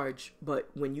recharge, but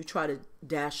when you try to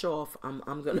dash off,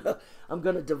 I'm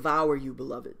gonna devour you,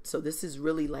 beloved. So this is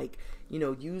really like, you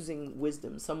know, using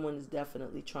wisdom. Someone is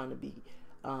definitely trying to be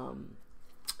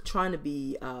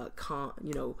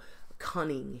you know,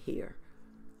 cunning here.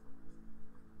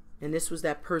 And this was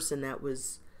that person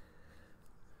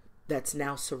that's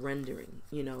now surrendering,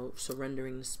 you know,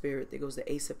 surrendering the Spirit. There goes the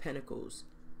Ace of Pentacles.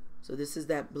 So this is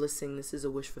that blessing. This is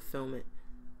a wish fulfillment.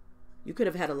 You could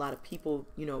have had a lot of people,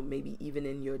 you know, maybe even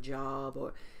in your job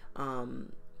or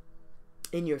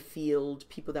in your field,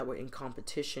 people that were in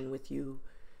competition with you,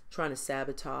 trying to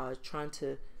sabotage, trying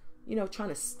to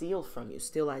steal from you,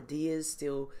 steal ideas,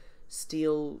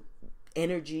 steal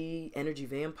energy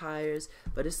vampires.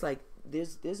 But it's like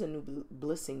there's a new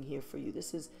blessing here for you.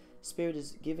 This is, Spirit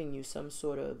is giving you some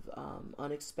sort of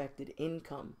unexpected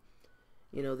income.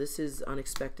 You know, this is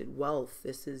unexpected wealth.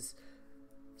 This is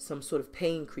some sort of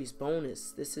pay increase,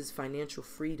 bonus. This is financial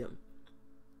freedom.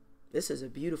 This is a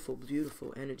beautiful,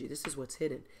 beautiful energy. This is what's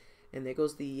hidden. And there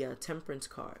goes the Temperance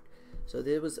card. So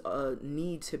there was a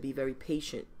need to be very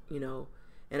patient, you know.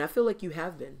 And I feel like you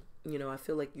have been. You know, I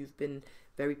feel like you've been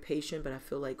very patient, but I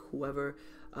feel like whoever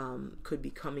could be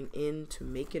coming in to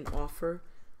make an offer,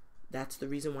 that's the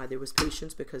reason why there was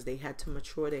patience, because they had to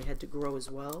mature, they had to grow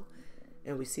as well.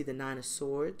 And we see the 9 of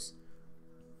Swords.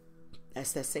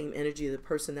 That's that same energy of the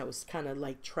person that was kind of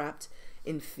like trapped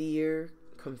in fear,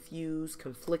 confused,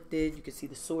 conflicted. You can see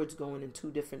the swords going in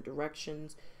 2 different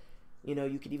directions. You know,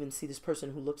 you could even see this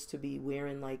person who looks to be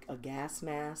wearing like a gas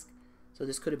mask. So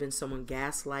this could have been someone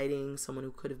gaslighting, someone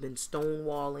who could have been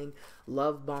stonewalling,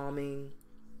 love bombing.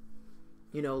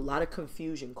 You know, a lot of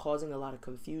confusion, causing a lot of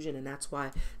confusion. And that's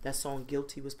why that song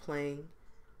Guilty was playing.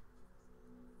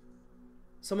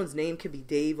 Someone's name could be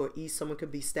Dave or East. Someone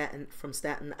could be from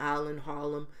Staten Island,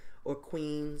 Harlem, or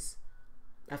Queens.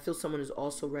 I feel someone is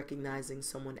also recognizing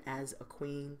someone as a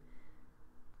queen.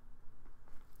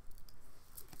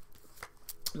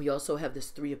 We also have this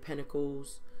 3 of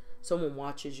Pentacles. Someone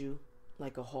watches you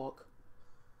like a hawk.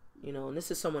 You know, and this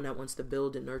is someone that wants to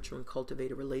build and nurture and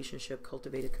cultivate a relationship,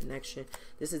 cultivate a connection.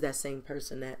 This is that same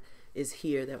person that is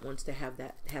here that wants to have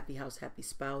that happy house, happy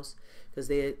spouse. Because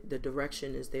the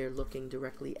direction is they're looking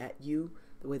directly at you,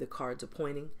 the way the cards are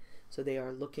pointing. So they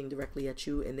are looking directly at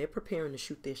you and they're preparing to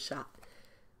shoot their shot.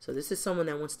 So this is someone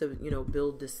that wants to, you know,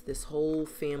 build this whole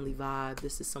family vibe.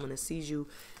 This is someone that sees you,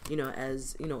 you know,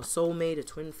 as, you know, a soulmate, a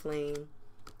twin flame,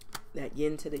 that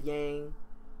yin to the yang.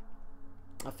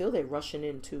 I feel they're rushing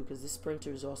in too, because this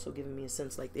sprinter is also giving me a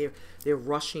sense like they're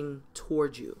rushing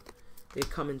towards you. They're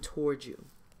coming towards you.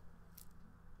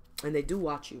 And they do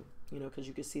watch you, you know, because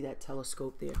you can see that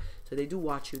telescope there. So they do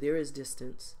watch you. There is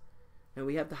distance. And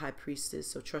we have the High Priestess.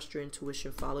 So trust your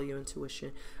intuition. Follow your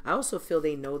intuition. I also feel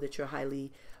they know that you're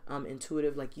highly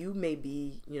intuitive. Like you may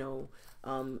be, you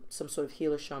know, some sort of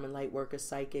healer, shaman, light worker,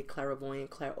 psychic, clairvoyant,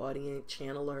 clairaudient,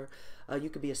 channeler. You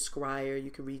could be a scryer.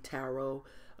 You could read tarot.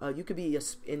 You could be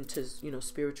into, you know,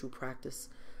 spiritual practice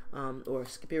or a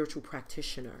spiritual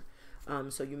practitioner.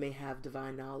 So you may have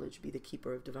divine knowledge, be the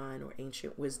keeper of divine or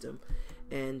ancient wisdom.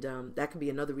 And that could be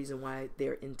another reason why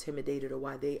they're intimidated or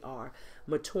why they are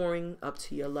maturing up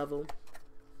to your level,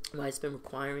 why it's been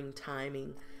requiring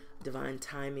timing, divine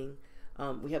timing.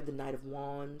 We have the Knight of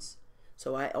Wands.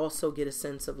 So I also get a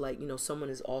sense of like, you know, someone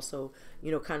is also,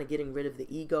 you know, kind of getting rid of the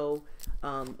ego.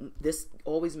 This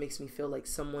always makes me feel like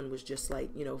someone was just like,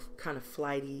 you know, kind of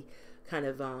flighty, kind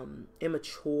of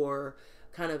immature,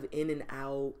 kind of in and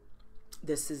out.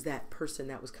 This is that person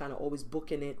that was kind of always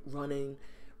booking it, running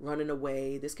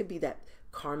away. This could be that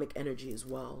karmic energy as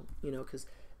well, you know, because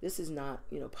this is not,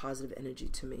 you know, positive energy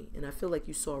to me. And I feel like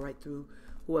you saw right through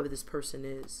whoever this person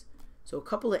is. So a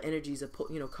couple of energies are,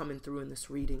 you know, coming through in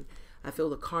this reading. I feel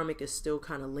the karmic is still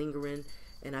kind of lingering.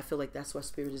 And I feel like that's what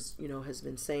Spirit is, you know, has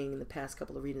been saying in the past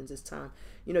couple of readings this time.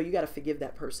 You know, you got to forgive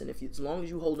that person. If you, as long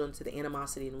as you hold on to the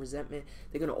animosity and resentment,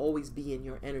 they're going to always be in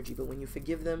your energy. But when you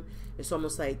forgive them, it's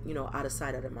almost like, you know, out of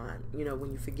sight, out of mind. You know,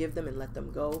 when you forgive them and let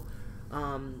them go,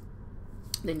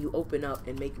 then you open up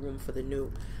and make room for the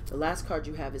new. The last card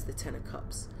you have is the Ten of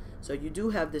Cups. So you do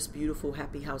have this beautiful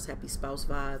happy house, happy spouse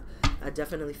vibe. I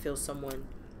definitely feel someone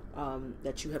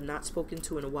that you have not spoken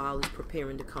to in a while is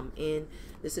preparing to come in.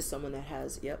 This is someone that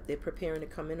has, yep, they're preparing to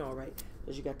come in all right,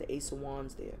 because you got the Ace of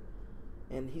Wands there.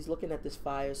 And he's looking at this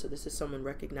fire, so this is someone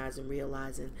recognizing,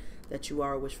 realizing that you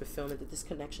are a wish fulfillment, that this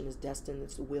connection is destined.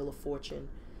 It's the Wheel of Fortune.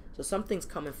 So something's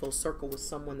coming full circle with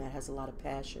someone that has a lot of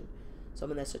passion,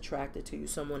 someone that's attracted to you,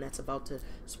 someone that's about to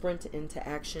sprint into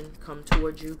action, come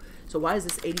towards you. So why is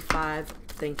this 85?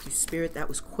 Thank you, Spirit. That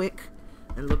was quick.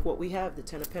 And look what we have, the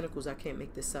Ten of Pentacles. I can't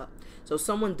make this up. So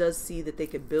someone does see that they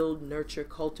could build, nurture,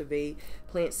 cultivate,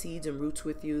 plant seeds and roots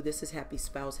with you. This is happy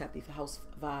spouse, happy house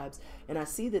vibes. And I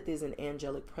see that there's an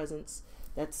angelic presence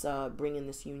that's bringing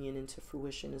this union into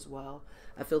fruition as well.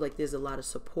 I feel like there's a lot of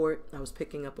support. I was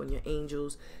picking up on your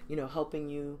angels, you know, helping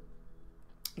you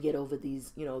get over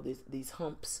these, you know, these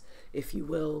humps, if you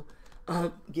will.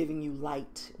 Giving you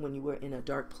light when you were in a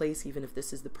dark place, even if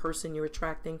this is the person you're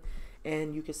attracting.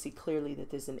 And you can see clearly that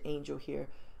there's an angel here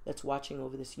that's watching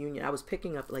over this union. I was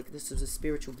picking up like this is a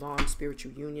spiritual bond,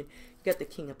 spiritual union. You got the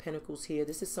King of Pentacles here.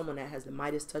 This is someone that has the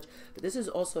Midas touch, but this is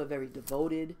also a very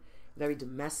devoted, very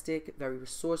domestic, very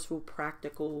resourceful,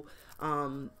 practical,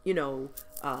 you know,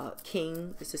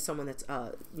 king. This is someone that's,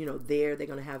 you know, there. They're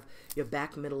going to have your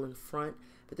back, middle, and front.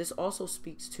 But this also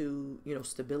speaks to, you know,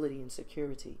 stability and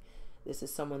security. This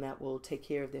is someone that will take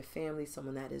care of their family,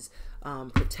 someone that is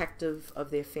protective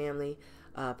of their family,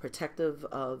 protective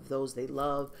of those they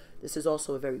love. This is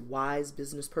also a very wise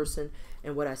business person.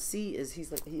 And what I see is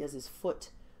he's like, he has his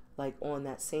foot like on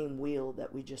that same wheel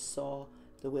that we just saw,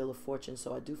 the Wheel of Fortune.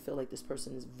 So I do feel like this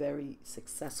person is very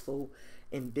successful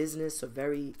in business or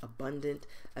very abundant.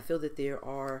 I feel that there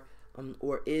are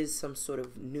or is some sort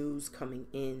of news coming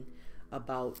in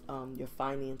about your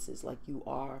finances. Like you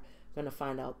are going to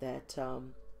find out that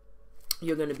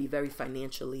you're going to be very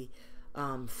financially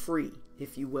free,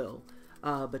 if you will.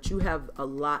 But you have a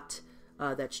lot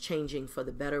that's changing for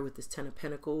the better with this Ten of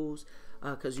Pentacles.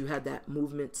 because you had that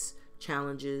movements,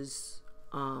 challenges,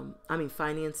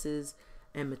 finances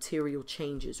and material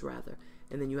changes rather.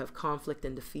 And then you have conflict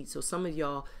and defeat. So some of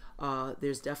y'all,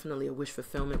 there's definitely a wish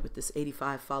fulfillment with this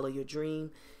 85, follow your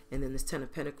dream. And then this 10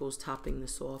 of Pentacles topping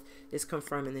this off is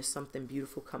confirming there's something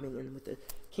beautiful coming in with the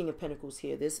King of Pentacles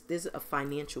here. There's a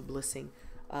financial blessing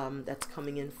that's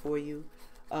coming in for you.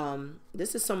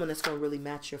 This is someone that's going to really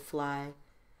match your fly,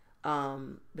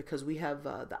 because we have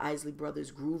the Isley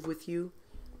Brothers Groove With You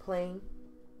playing.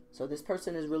 So this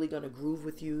person is really going to groove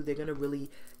with you. They're going to really,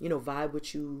 vibe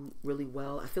with you really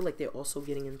well. I feel like they're also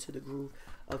getting into the groove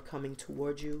of coming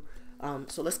towards you.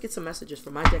 So let's get some messages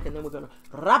from my deck, and then we're going to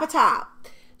wrap it up.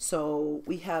 So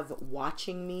we have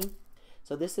Watching Me.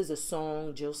 So this is a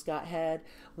song Jill Scott had.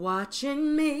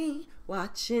 Watching me,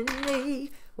 watching me,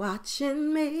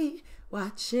 watching me,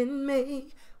 watching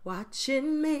me,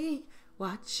 watching me,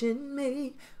 watching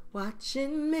me,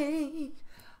 watching me.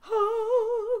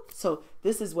 Oh. So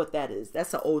this is what that is.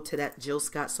 That's an ode to that Jill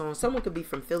Scott song. Someone could be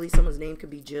from Philly. Someone's name could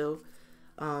be Jill.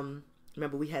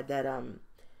 Remember we had that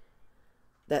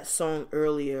that song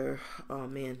earlier. Oh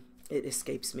man, it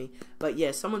escapes me. But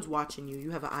yeah, someone's watching you.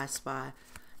 You have an I Spy.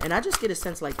 And I just get a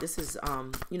sense like this is,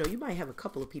 you might have a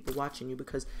couple of people watching you,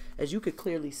 because as you could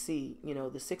clearly see,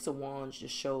 the Six of Wands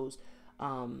just shows,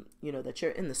 that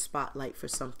you're in the spotlight for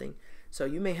something. So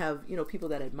you may have, people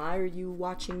that admire you,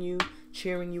 watching you,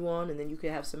 cheering you on, and then you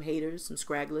could have some haters, some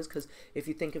scragglers, because if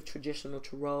you think of traditional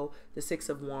tarot, the Six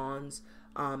of Wands,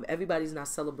 everybody's not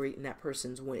celebrating that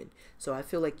person's win. So I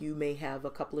feel like you may have a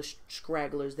couple of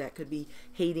scragglers that could be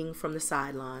hating from the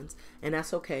sidelines, and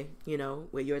that's okay.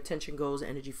 Where your attention goes,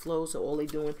 energy flows. So all they're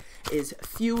doing is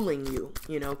fueling you,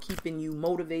 keeping you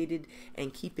motivated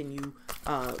and keeping you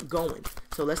going.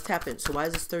 So let's tap in. So why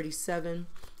is this 37?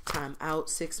 Time out.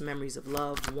 6 memories of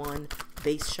love. 1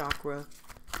 base chakra,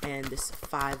 and this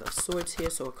 5 of swords here.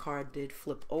 So a card did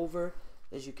flip over,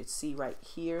 as you can see right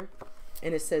here.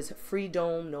 And it says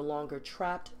freedom, no longer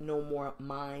trapped, no more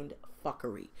mind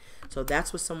fuckery. So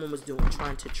that's what someone was doing,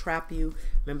 trying to trap you.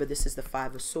 Remember, this is the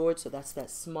 5 of swords. So that's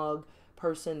that smug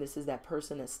person. This is that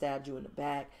person that stabbed you in the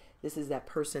back. This is that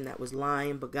person that was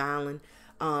lying, beguiling.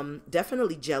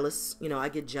 Definitely jealous. I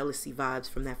get jealousy vibes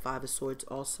from that 5 of swords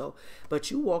also. But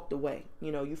you walked away.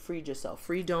 You freed yourself.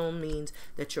 Freedom means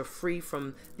that you're free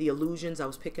from the illusions. I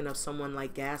was picking up someone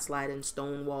like gaslighting,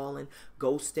 stonewalling,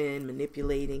 ghosting,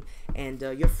 manipulating, and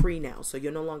you're free now. So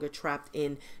you're no longer trapped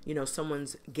in,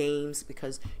 someone's games,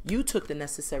 because you took the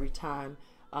necessary time,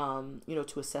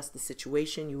 to assess the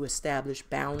situation. You established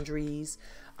boundaries,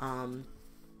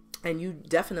 and you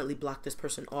definitely block this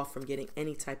person off from getting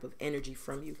any type of energy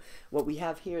from you. What we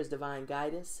have here is divine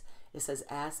guidance. It says,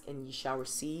 ask and ye shall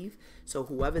receive. So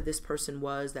whoever this person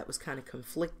was that was kind of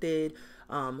conflicted,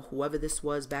 whoever this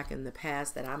was back in the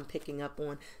past that I'm picking up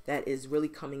on, that is really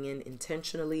coming in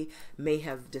intentionally, may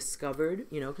have discovered,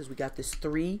 because we got this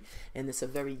 3, and it's a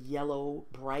very yellow,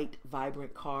 bright,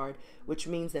 vibrant card, which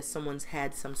means that someone's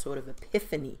had some sort of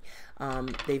epiphany.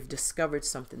 They've discovered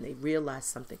something. They realized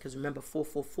something. Because remember,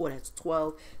 444, that's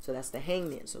 12. So that's the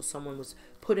Hangman. So someone was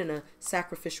put in a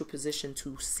sacrificial position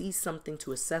to see something,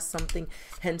 to assess something,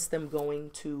 hence them going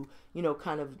to,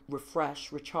 kind of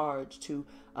refresh, recharge, to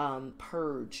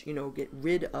purge, get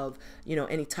rid of,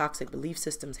 any toxic belief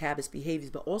systems, habits, behaviors,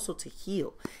 but also to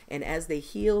heal. And as they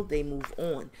heal, they move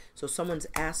on. So someone's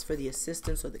asked for the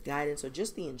assistance or the guidance or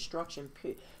just the instruction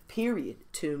period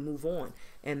to move on.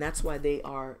 And that's why they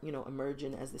are,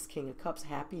 emerging as this King of Cups,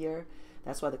 happier.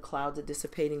 That's why the clouds are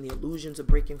dissipating, the illusions are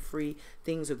breaking free,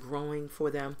 things are growing for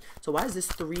them. So why is this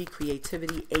 3,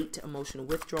 creativity, 8, emotional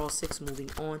withdrawal, 6, moving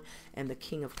on, and the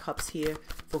King of Cups here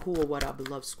for who or what our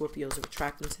beloved Scorpios are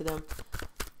attracting to them?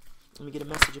 Let me get a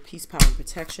message of peace, power, and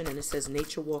protection. And it says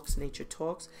nature walks, nature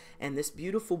talks. And this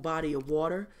beautiful body of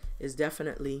water is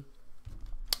definitely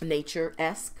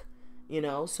nature-esque,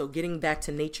 so getting back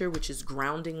to nature, which is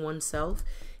grounding oneself,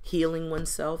 healing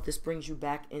oneself. This brings you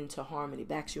back into harmony,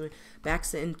 back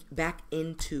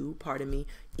into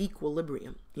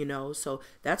equilibrium, so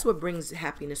that's what brings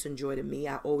happiness and joy to me.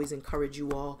 I always encourage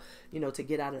you all, to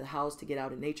get out of the house, to get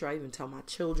out in nature. I even tell my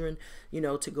children,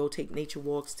 to go take nature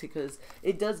walks, because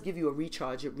it does give you a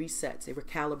recharge. It resets, it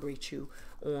recalibrates you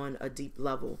on a deep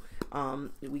level.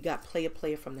 We got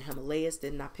player from the Himalayas.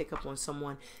 Did not pick up on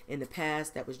someone in the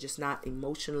past that was just not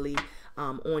emotionally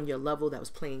on your level, that was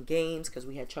playing games, because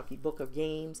we had Chucky Booker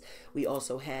games. We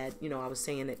also had, I was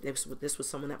saying that this was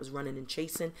someone that was running and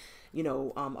chasing,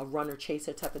 a runner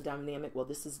chaser type of dynamic. Well,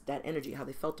 this is that energy. How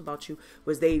they felt about you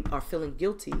was they are feeling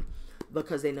guilty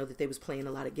because they know that they was playing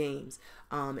a lot of games.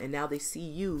 And now they see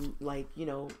you like, you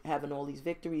know, having all these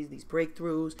victories, these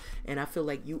breakthroughs. And I feel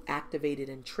like you activated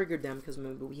and triggered them, because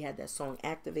remember we had that song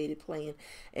Activated playing,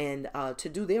 and to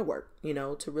do their work, you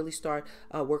know, to really start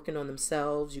working on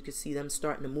themselves. You could see them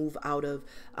starting to move out of,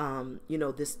 you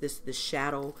know, this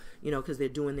shadow, you know, because they're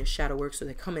doing their shadow work. So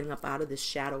they're coming up out of this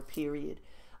shadow period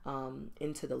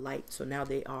into the light. So now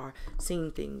they are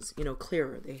seeing things, you know,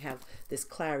 clearer. They have this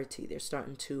clarity. They're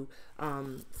starting to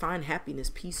find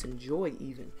happiness, peace, and joy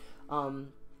even.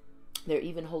 They're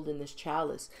even holding this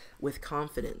chalice with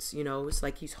confidence. You know, it's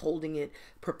like he's holding it,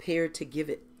 prepared to give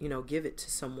it, you know, give it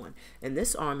to someone. And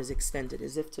this arm is extended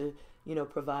as if to, you know,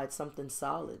 provide something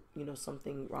solid, you know,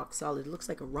 something rock solid. It looks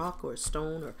like a rock or a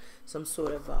stone or some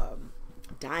sort of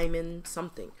diamond,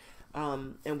 something.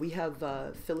 And we have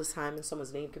Phyllis Hyman.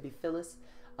 Someone's name could be Phyllis.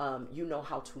 You know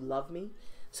how to love me.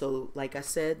 So like I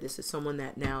said, this is someone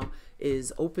that now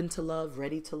is open to love,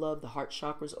 ready to love. The heart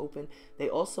chakra is open. They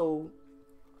also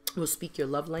will speak your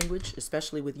love language,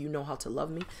 especially with you know how to love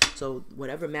me. So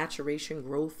whatever maturation,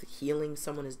 growth, healing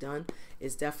someone has done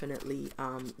is definitely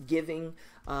giving,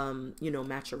 you know,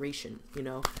 maturation, you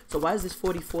know. So why is this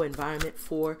 44 environment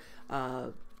for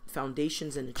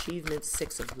foundations and achievements?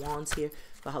 6 of Wands here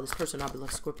for how this person, our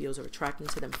beloved Scorpios, are attracting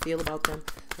to them, feel about them.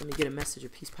 Let me get a message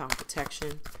of peace, power, and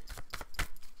protection.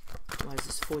 Why is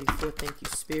this 44? Thank you,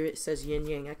 Spirit. It says yin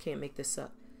yang. I can't make this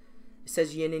up. It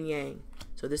says yin and yang.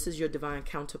 So this is your divine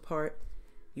counterpart.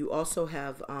 You also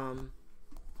have, I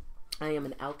am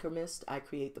an alchemist. I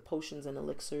create the potions and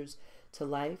elixirs to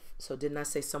life. So didn't I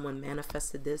say someone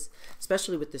manifested this?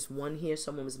 Especially with this one here,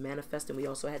 someone was manifesting. We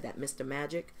also had that Mr.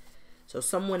 Magic. So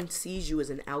someone sees you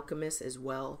as an alchemist as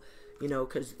well, you know,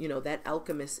 because, you know, that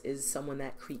alchemist is someone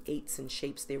that creates and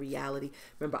shapes their reality.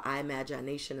 Remember, I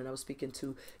imagination, and I was speaking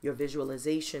to your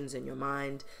visualizations and your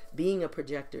mind being a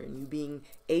projector and you being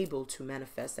able to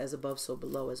manifest as above, so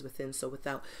below, as within, so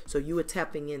without. So you are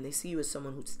tapping in. They see you as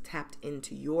someone who's tapped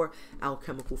into your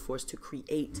alchemical force to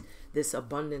create this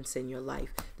abundance in your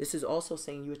life. This is also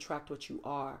saying you attract what you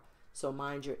are. So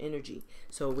mind your energy.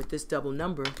 So with this double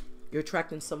number, you're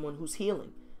attracting someone who's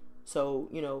healing. So,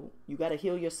 you know, you got to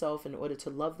heal yourself in order to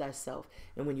love thyself.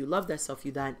 And when you love thyself,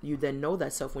 you then know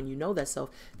thyself. When you know thyself,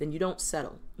 then you don't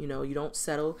settle. You know, you don't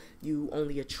settle. You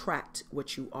only attract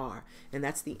what you are. And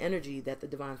that's the energy that the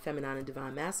divine feminine and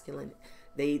divine masculine,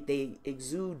 they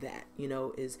exude that, you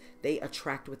know, is they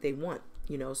attract what they want.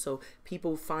 You know, so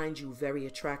people find you very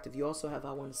attractive. You also have,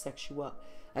 I want to sex you up.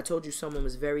 I told you someone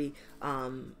was very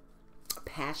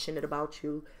passionate about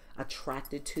you,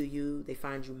 attracted to you. They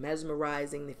find you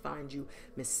mesmerizing. They find you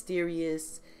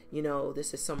mysterious. You know,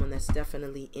 this is someone that's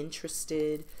definitely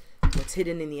interested. What's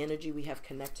hidden in the energy, we have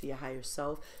connect to your higher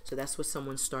self. So that's what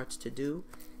someone starts to do,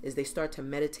 is they start to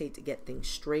meditate to get things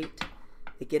straight.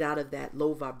 They get out of that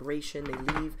low vibration.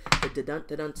 They leave the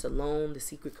da-dun-da-dunts alone, the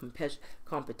secret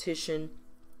competition,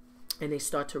 and they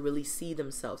start to really see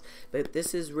themselves. But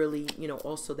this is really, you know,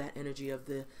 also that energy of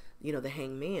the, you know, the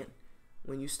hangman.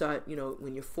 When you start, you know,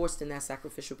 when you're forced in that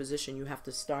sacrificial position, you have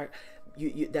to start,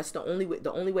 that's the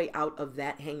only way out of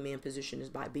that hangman position is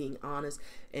by being honest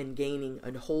and gaining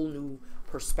a whole new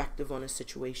perspective on a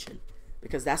situation.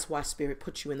 Because that's why Spirit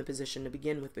puts you in the position to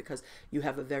begin with, because you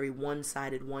have a very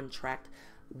one-sided, one-tracked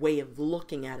way of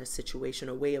looking at a situation,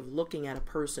 a way of looking at a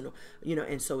person, you know,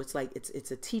 and so it's like it's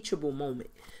a teachable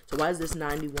moment. So why is this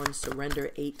 91?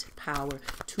 Surrender, 8 power,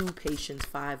 2 patience,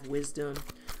 5 wisdom,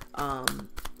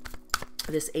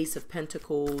 this Ace of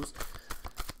Pentacles,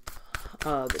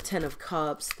 the 10 of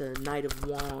Cups, the Knight of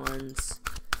Wands,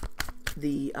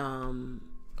 the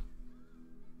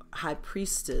High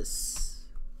Priestess,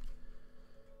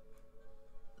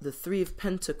 the 3 of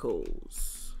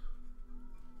Pentacles,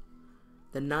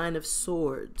 the 9 of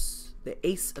Swords, the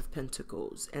Ace of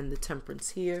Pentacles, and the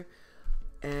Temperance here,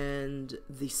 and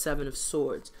the 7 of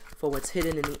Swords for what's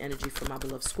hidden in the energy for my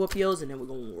beloved Scorpios. And then we're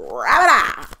going to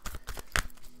wrap it up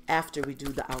after we do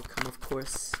the outcome, of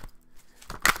course.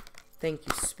 Thank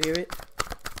you, Spirit.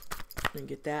 And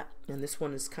get that. And this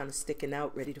one is kind of sticking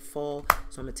out, ready to fall.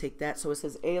 So I'm going to take that. So it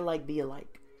says A alike, B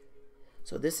alike.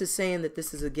 So this is saying that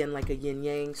this is, again, like a yin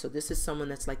yang. So this is someone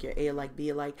that's like your A alike, B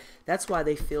alike. That's why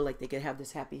they feel like they could have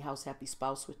this happy house, happy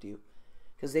spouse with you.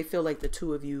 Because they feel like the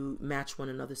two of you match one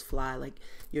another's fly. Like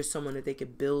you're someone that they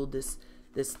could build this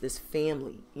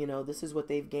family. You know, this is what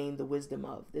they've gained the wisdom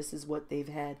of. This is what they've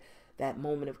had that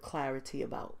moment of clarity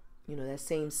about. You know, that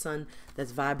same sun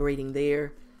that's vibrating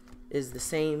there is the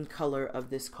same color of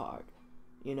this card,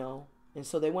 you know. And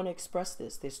so they want to express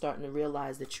this. They're starting to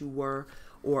realize that you were,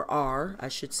 or are, I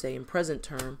should say in present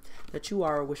term, that you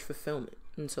are a wish fulfillment.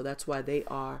 And so that's why they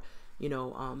are, You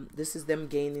know, this is them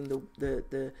gaining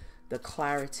the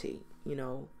clarity, you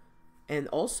know, and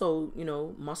also, you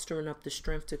know, mustering up the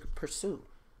strength to pursue.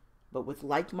 But with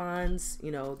like minds,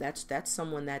 you know, that's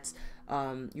someone that's,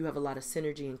 you have a lot of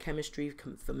synergy and chemistry,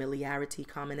 familiarity,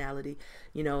 commonality.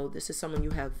 You know, this is someone you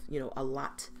have, you know, a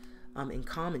lot in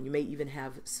common. You may even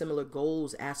have similar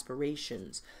goals,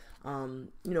 aspirations, you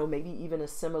know, maybe even a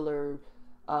similar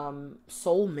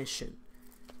soul mission.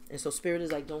 And so Spirit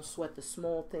is like, don't sweat the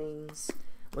small things.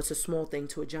 What's a small thing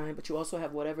to a giant? But you also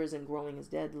have whatever isn't growing is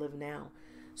dead, live now.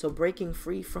 So breaking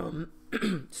free from,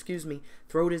 excuse me,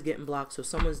 throat is getting blocked. So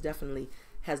someone's definitely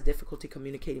has difficulty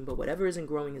communicating. But whatever isn't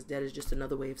growing is dead is just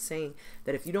another way of saying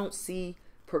that if you don't see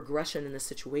progression in a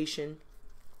situation,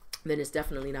 then it's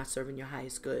definitely not serving your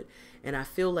highest good. And I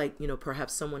feel like, you know,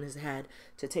 perhaps someone has had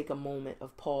to take a moment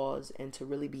of pause and to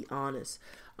really be honest.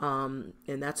 And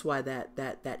that's why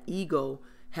that ego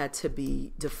had to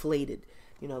be deflated.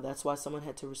 You know, that's why someone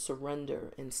had to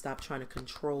surrender and stop trying to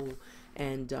control.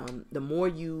 And the more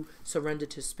you surrender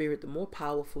to Spirit, the more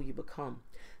powerful you become,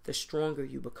 the stronger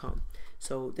you become.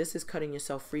 So this is cutting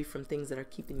yourself free from things that are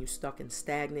keeping you stuck and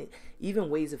stagnant, even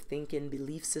ways of thinking,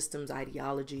 belief systems,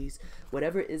 ideologies,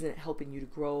 whatever isn't helping you to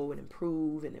grow and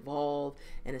improve and evolve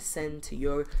and ascend to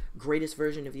your greatest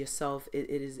version of yourself. It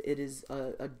is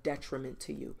a detriment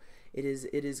to you. It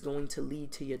is going to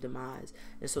lead to your demise.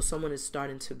 And so someone is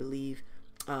starting to believe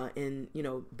in, you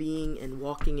know, being and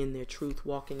walking in their truth,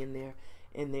 walking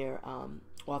in their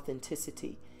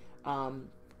authenticity,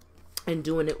 and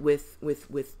doing it with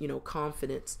you know,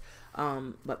 confidence,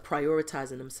 but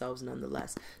prioritizing themselves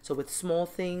nonetheless. So with small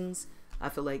things, I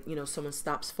feel like, you know, someone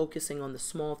stops focusing on the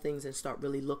small things and start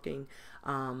really looking,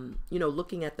 you know,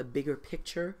 looking at the bigger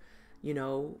picture, you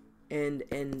know, and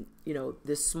you know,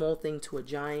 this small thing to a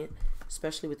giant,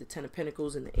 especially with the Ten of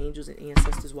Pentacles and the angels and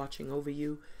ancestors watching over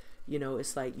you. You know,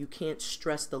 it's like you can't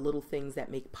stress the little things that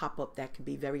make pop up that can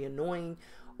be very annoying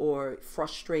or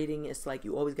frustrating. It's like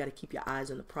you always got to keep your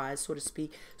eyes on the prize, so to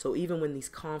speak. So even when these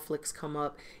conflicts come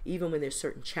up, even when there's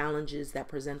certain challenges that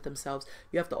present themselves,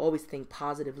 you have to always think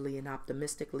positively and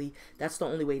optimistically. That's the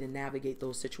only way to navigate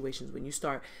those situations. When you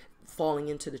start falling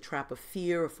into the trap of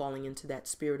fear or falling into that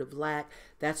spirit of lack,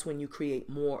 that's when you create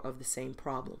more of the same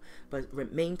problem. But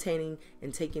maintaining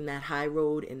and taking that high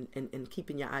road and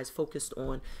keeping your eyes focused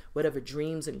on whatever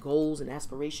dreams and goals and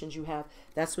aspirations you have,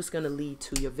 that's what's going to lead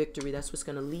to your victory. That's what's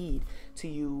going to lead to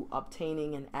you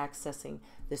obtaining and accessing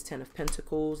this Ten of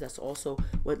Pentacles. That's also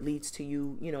what leads to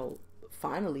you, you know,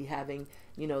 finally having,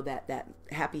 you know, that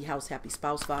happy house, happy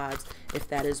spouse vibes, if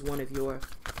that is one of your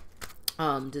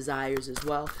desires as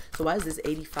well. So why is this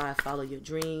 85? Follow your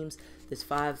dreams. This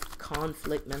 5,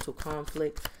 conflict, mental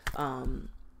conflict,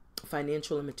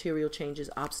 financial and material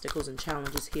changes, obstacles and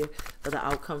challenges here for the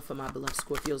outcome for my beloved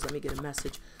Scorpios. Let me get a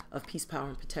message of peace, power,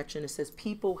 and protection. It says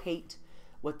people hate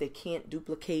what they can't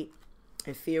duplicate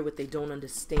and fear what they don't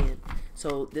understand.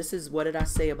 So this is, what did I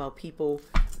say about people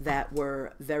that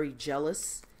were very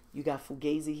jealous? You got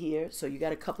Fugazi here. So you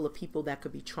got a couple of people that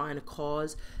could be trying to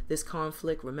cause this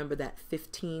conflict. Remember that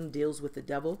 15 deals with the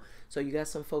devil. So you got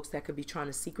some folks that could be trying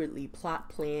to secretly plot,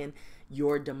 plan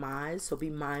your demise. So be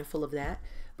mindful of that,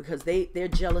 because they're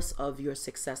jealous of your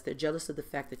success. They're jealous of the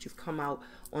fact that you've come out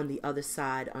on the other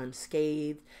side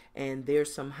unscathed, and they're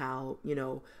somehow, you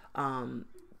know,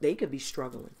 they could be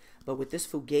struggling. But with this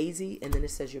Fugazi, and then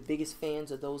it says your biggest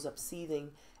fans are those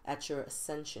upseething at your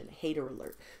ascension. Hater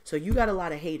alert. So you got a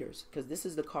lot of haters, because this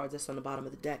is the cards that's on the bottom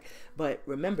of the deck. But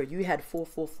remember, you had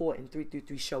 444 and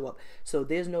 333 show up. So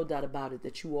there's no doubt about it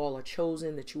that you all are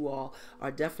chosen, that you all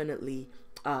are definitely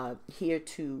here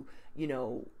to, you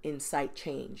know, incite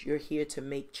change. You're here to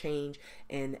make change.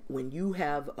 And when you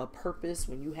have a purpose,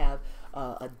 when you have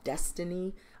a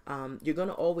destiny, you're going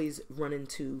to always run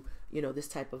into, you know, this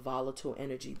type of volatile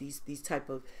energy, these type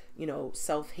of, you know,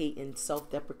 self-hate and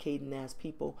self-deprecating as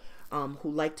people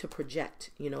who like to project.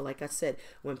 You know, like I said,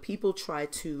 when people try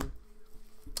to,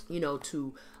 you know,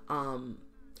 to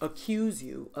accuse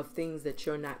you of things that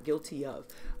you're not guilty of,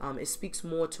 it speaks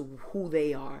more to who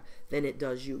they are than it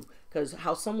does you. Because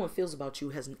how someone feels about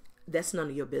you that's none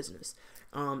of your business.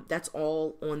 That's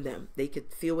all on them. They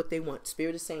could feel what they want.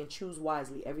 Spirit is saying choose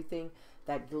wisely. Everything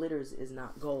that glitters is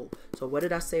not gold. So what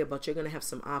did I say about you're going to have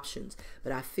some options?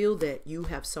 But I feel that you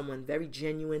have someone very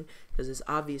genuine, because it's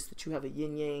obvious that you have a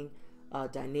yin-yang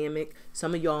dynamic.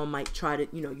 Some of y'all might try to,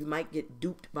 you know, you might get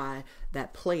duped by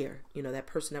that player, you know, that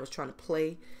person that was trying to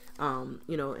play,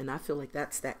 you know, and I feel like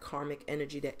that's that karmic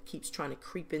energy that keeps trying to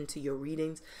creep into your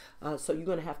readings. So you're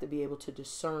going to have to be able to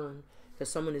discern,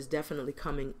 because someone is definitely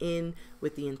coming in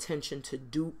with the intention to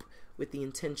dupe, with the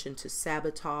intention to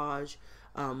sabotage,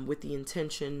 with the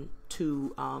intention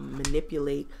to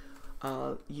manipulate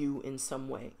you in some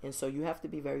way. And so you have to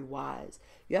be very wise.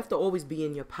 You have to always be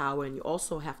in your power, and you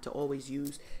also have to always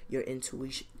use your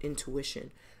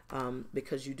intuition,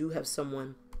 because you do have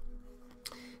someone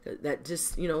that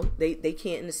just, you know, they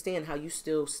can't understand how you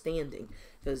still standing,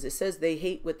 because it says they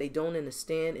hate what they don't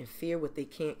understand and fear what they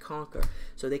can't conquer.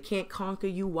 So they can't conquer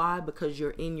you. Why? Because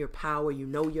you're in your power. You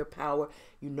know your power.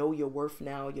 You know your worth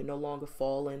now. You're no longer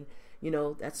fallen. You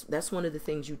know, that's one of the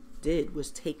things you did, was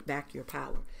take back your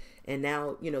power. And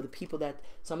now, you know, the people that,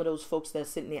 some of those folks that are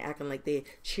sitting there acting like they're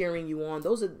cheering you on,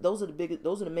 those are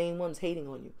the main ones hating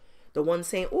on you. The ones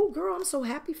saying, "Oh, girl, I'm so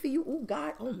happy for you. Oh,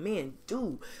 God, oh man,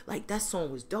 dude, like that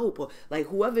song was dope." Or like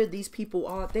whoever these people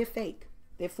are, they're fake.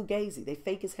 They're fugazi. They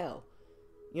fake as hell.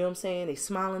 You know what I'm saying? They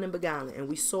smiling and beguiling, and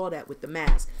we saw that with the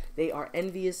mask. They are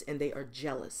envious and they are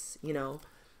jealous. You know,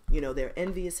 they're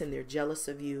envious and they're jealous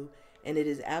of you, and it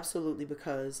is absolutely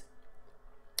because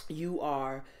you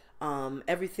are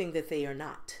everything that they are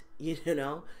not. You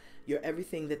know, you're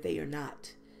everything that they are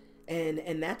not.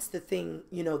 And that's the thing,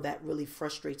 you know, that really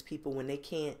frustrates people, when they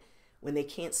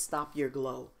can't stop your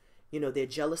glow. You know, they're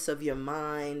jealous of your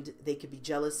mind. They could be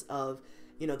jealous of,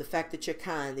 you know, the fact that you're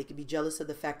kind. They could be jealous of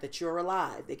the fact that you're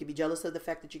alive. They could be jealous of the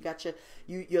fact that you got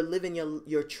you're living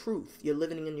your truth. You're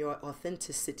living in your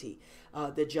authenticity.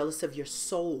 They're jealous of your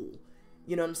soul.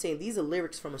 You know what I'm saying? These are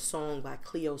lyrics from a song by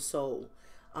Cleo Soul.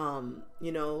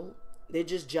 You know, they're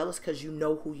just jealous because you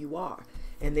know who you are.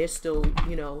 And they're still,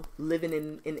 you know, living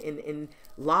in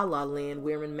la la land,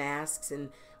 wearing masks and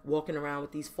walking around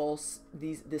with this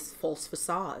false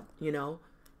facade, you know.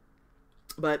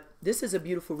 But this is a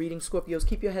beautiful reading, Scorpios.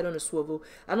 Keep your head on a swivel.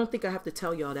 I don't think I have to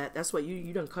tell y'all that. That's why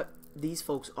you done cut these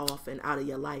folks off and out of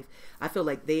your life. I feel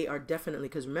like they are definitely,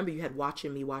 because remember, you had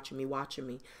watching me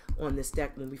on this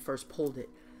deck when we first pulled it.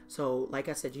 So, like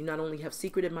I said, you not only have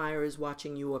secret admirers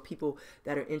watching you, or people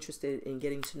that are interested in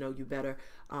getting to know you better,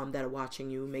 that are watching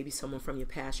you, maybe someone from your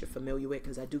past you're familiar with,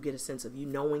 because I do get a sense of you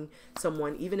knowing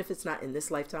someone, even if it's not in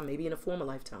this lifetime, maybe in a former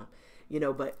lifetime, you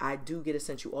know, but I do get a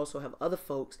sense you also have other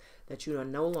folks that you are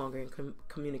no longer in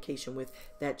communication with,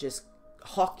 that just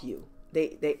hawk you.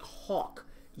 They hawk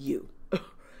you.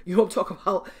 You know what I'm talking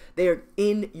about? They're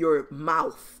in your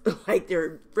mouth. Like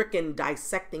they're freaking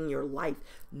dissecting your life.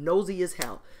 Nosy as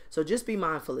hell. So just be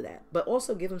mindful of that. But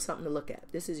also give them something to look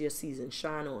at. This is your season.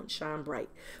 Shine on. Shine bright.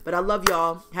 But I love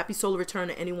y'all. Happy solar return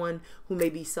to anyone who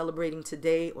may be celebrating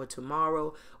today or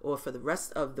tomorrow or for the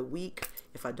rest of the week.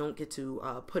 If I don't get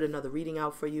to put another reading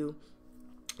out for you,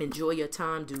 enjoy your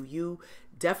time. Do you.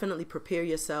 Definitely prepare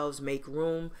yourselves. Make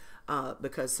room.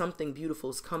 Because something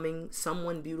beautiful is coming,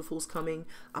 someone beautiful is coming,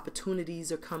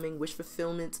 opportunities are coming, wish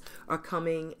fulfillments are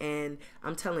coming, and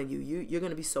I'm telling you, you're going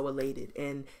to be so elated,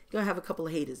 and you're going to have a couple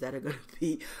of haters that are going to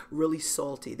be really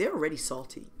salty. They're already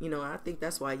salty, you know. I think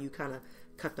that's why you kind of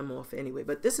cut them off anyway.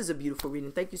 But this is a beautiful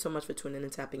reading. Thank you so much for tuning in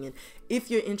and tapping in. If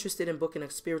you're interested in booking a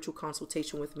spiritual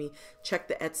consultation with me, check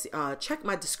the Etsy, check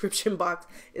my description box.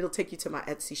 It'll take you to my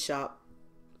Etsy shop.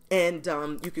 And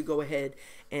you could go ahead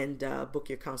and book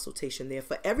your consultation there.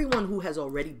 For everyone who has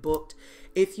already booked,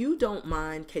 if you don't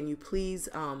mind, can you please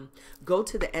go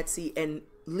to the Etsy and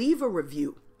leave a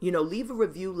review? You know, leave a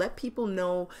review. Let people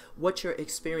know what your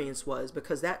experience was,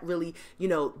 because that really, you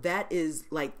know, that is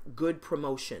like good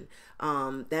promotion.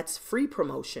 That's free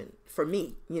promotion for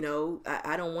me. You know,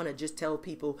 I don't want to just tell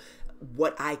people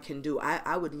what I can do.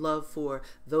 I would love for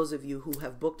those of you who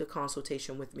have booked a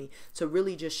consultation with me to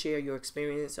really just share your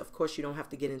experience. Of course, you don't have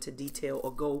to get into detail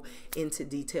or go into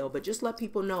detail, but just let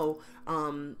people know,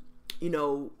 you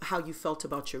know, how you felt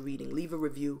about your reading. Leave a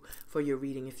review for your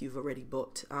reading if you've already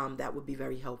booked. That would be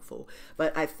very helpful.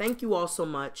 But I thank you all so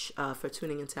much for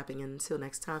tuning and tapping in. Until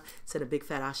next time, send a big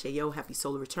fat ashe yo. Happy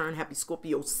solar return. Happy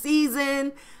Scorpio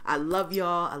season. I love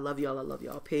y'all. I love y'all. I love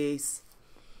y'all. Peace.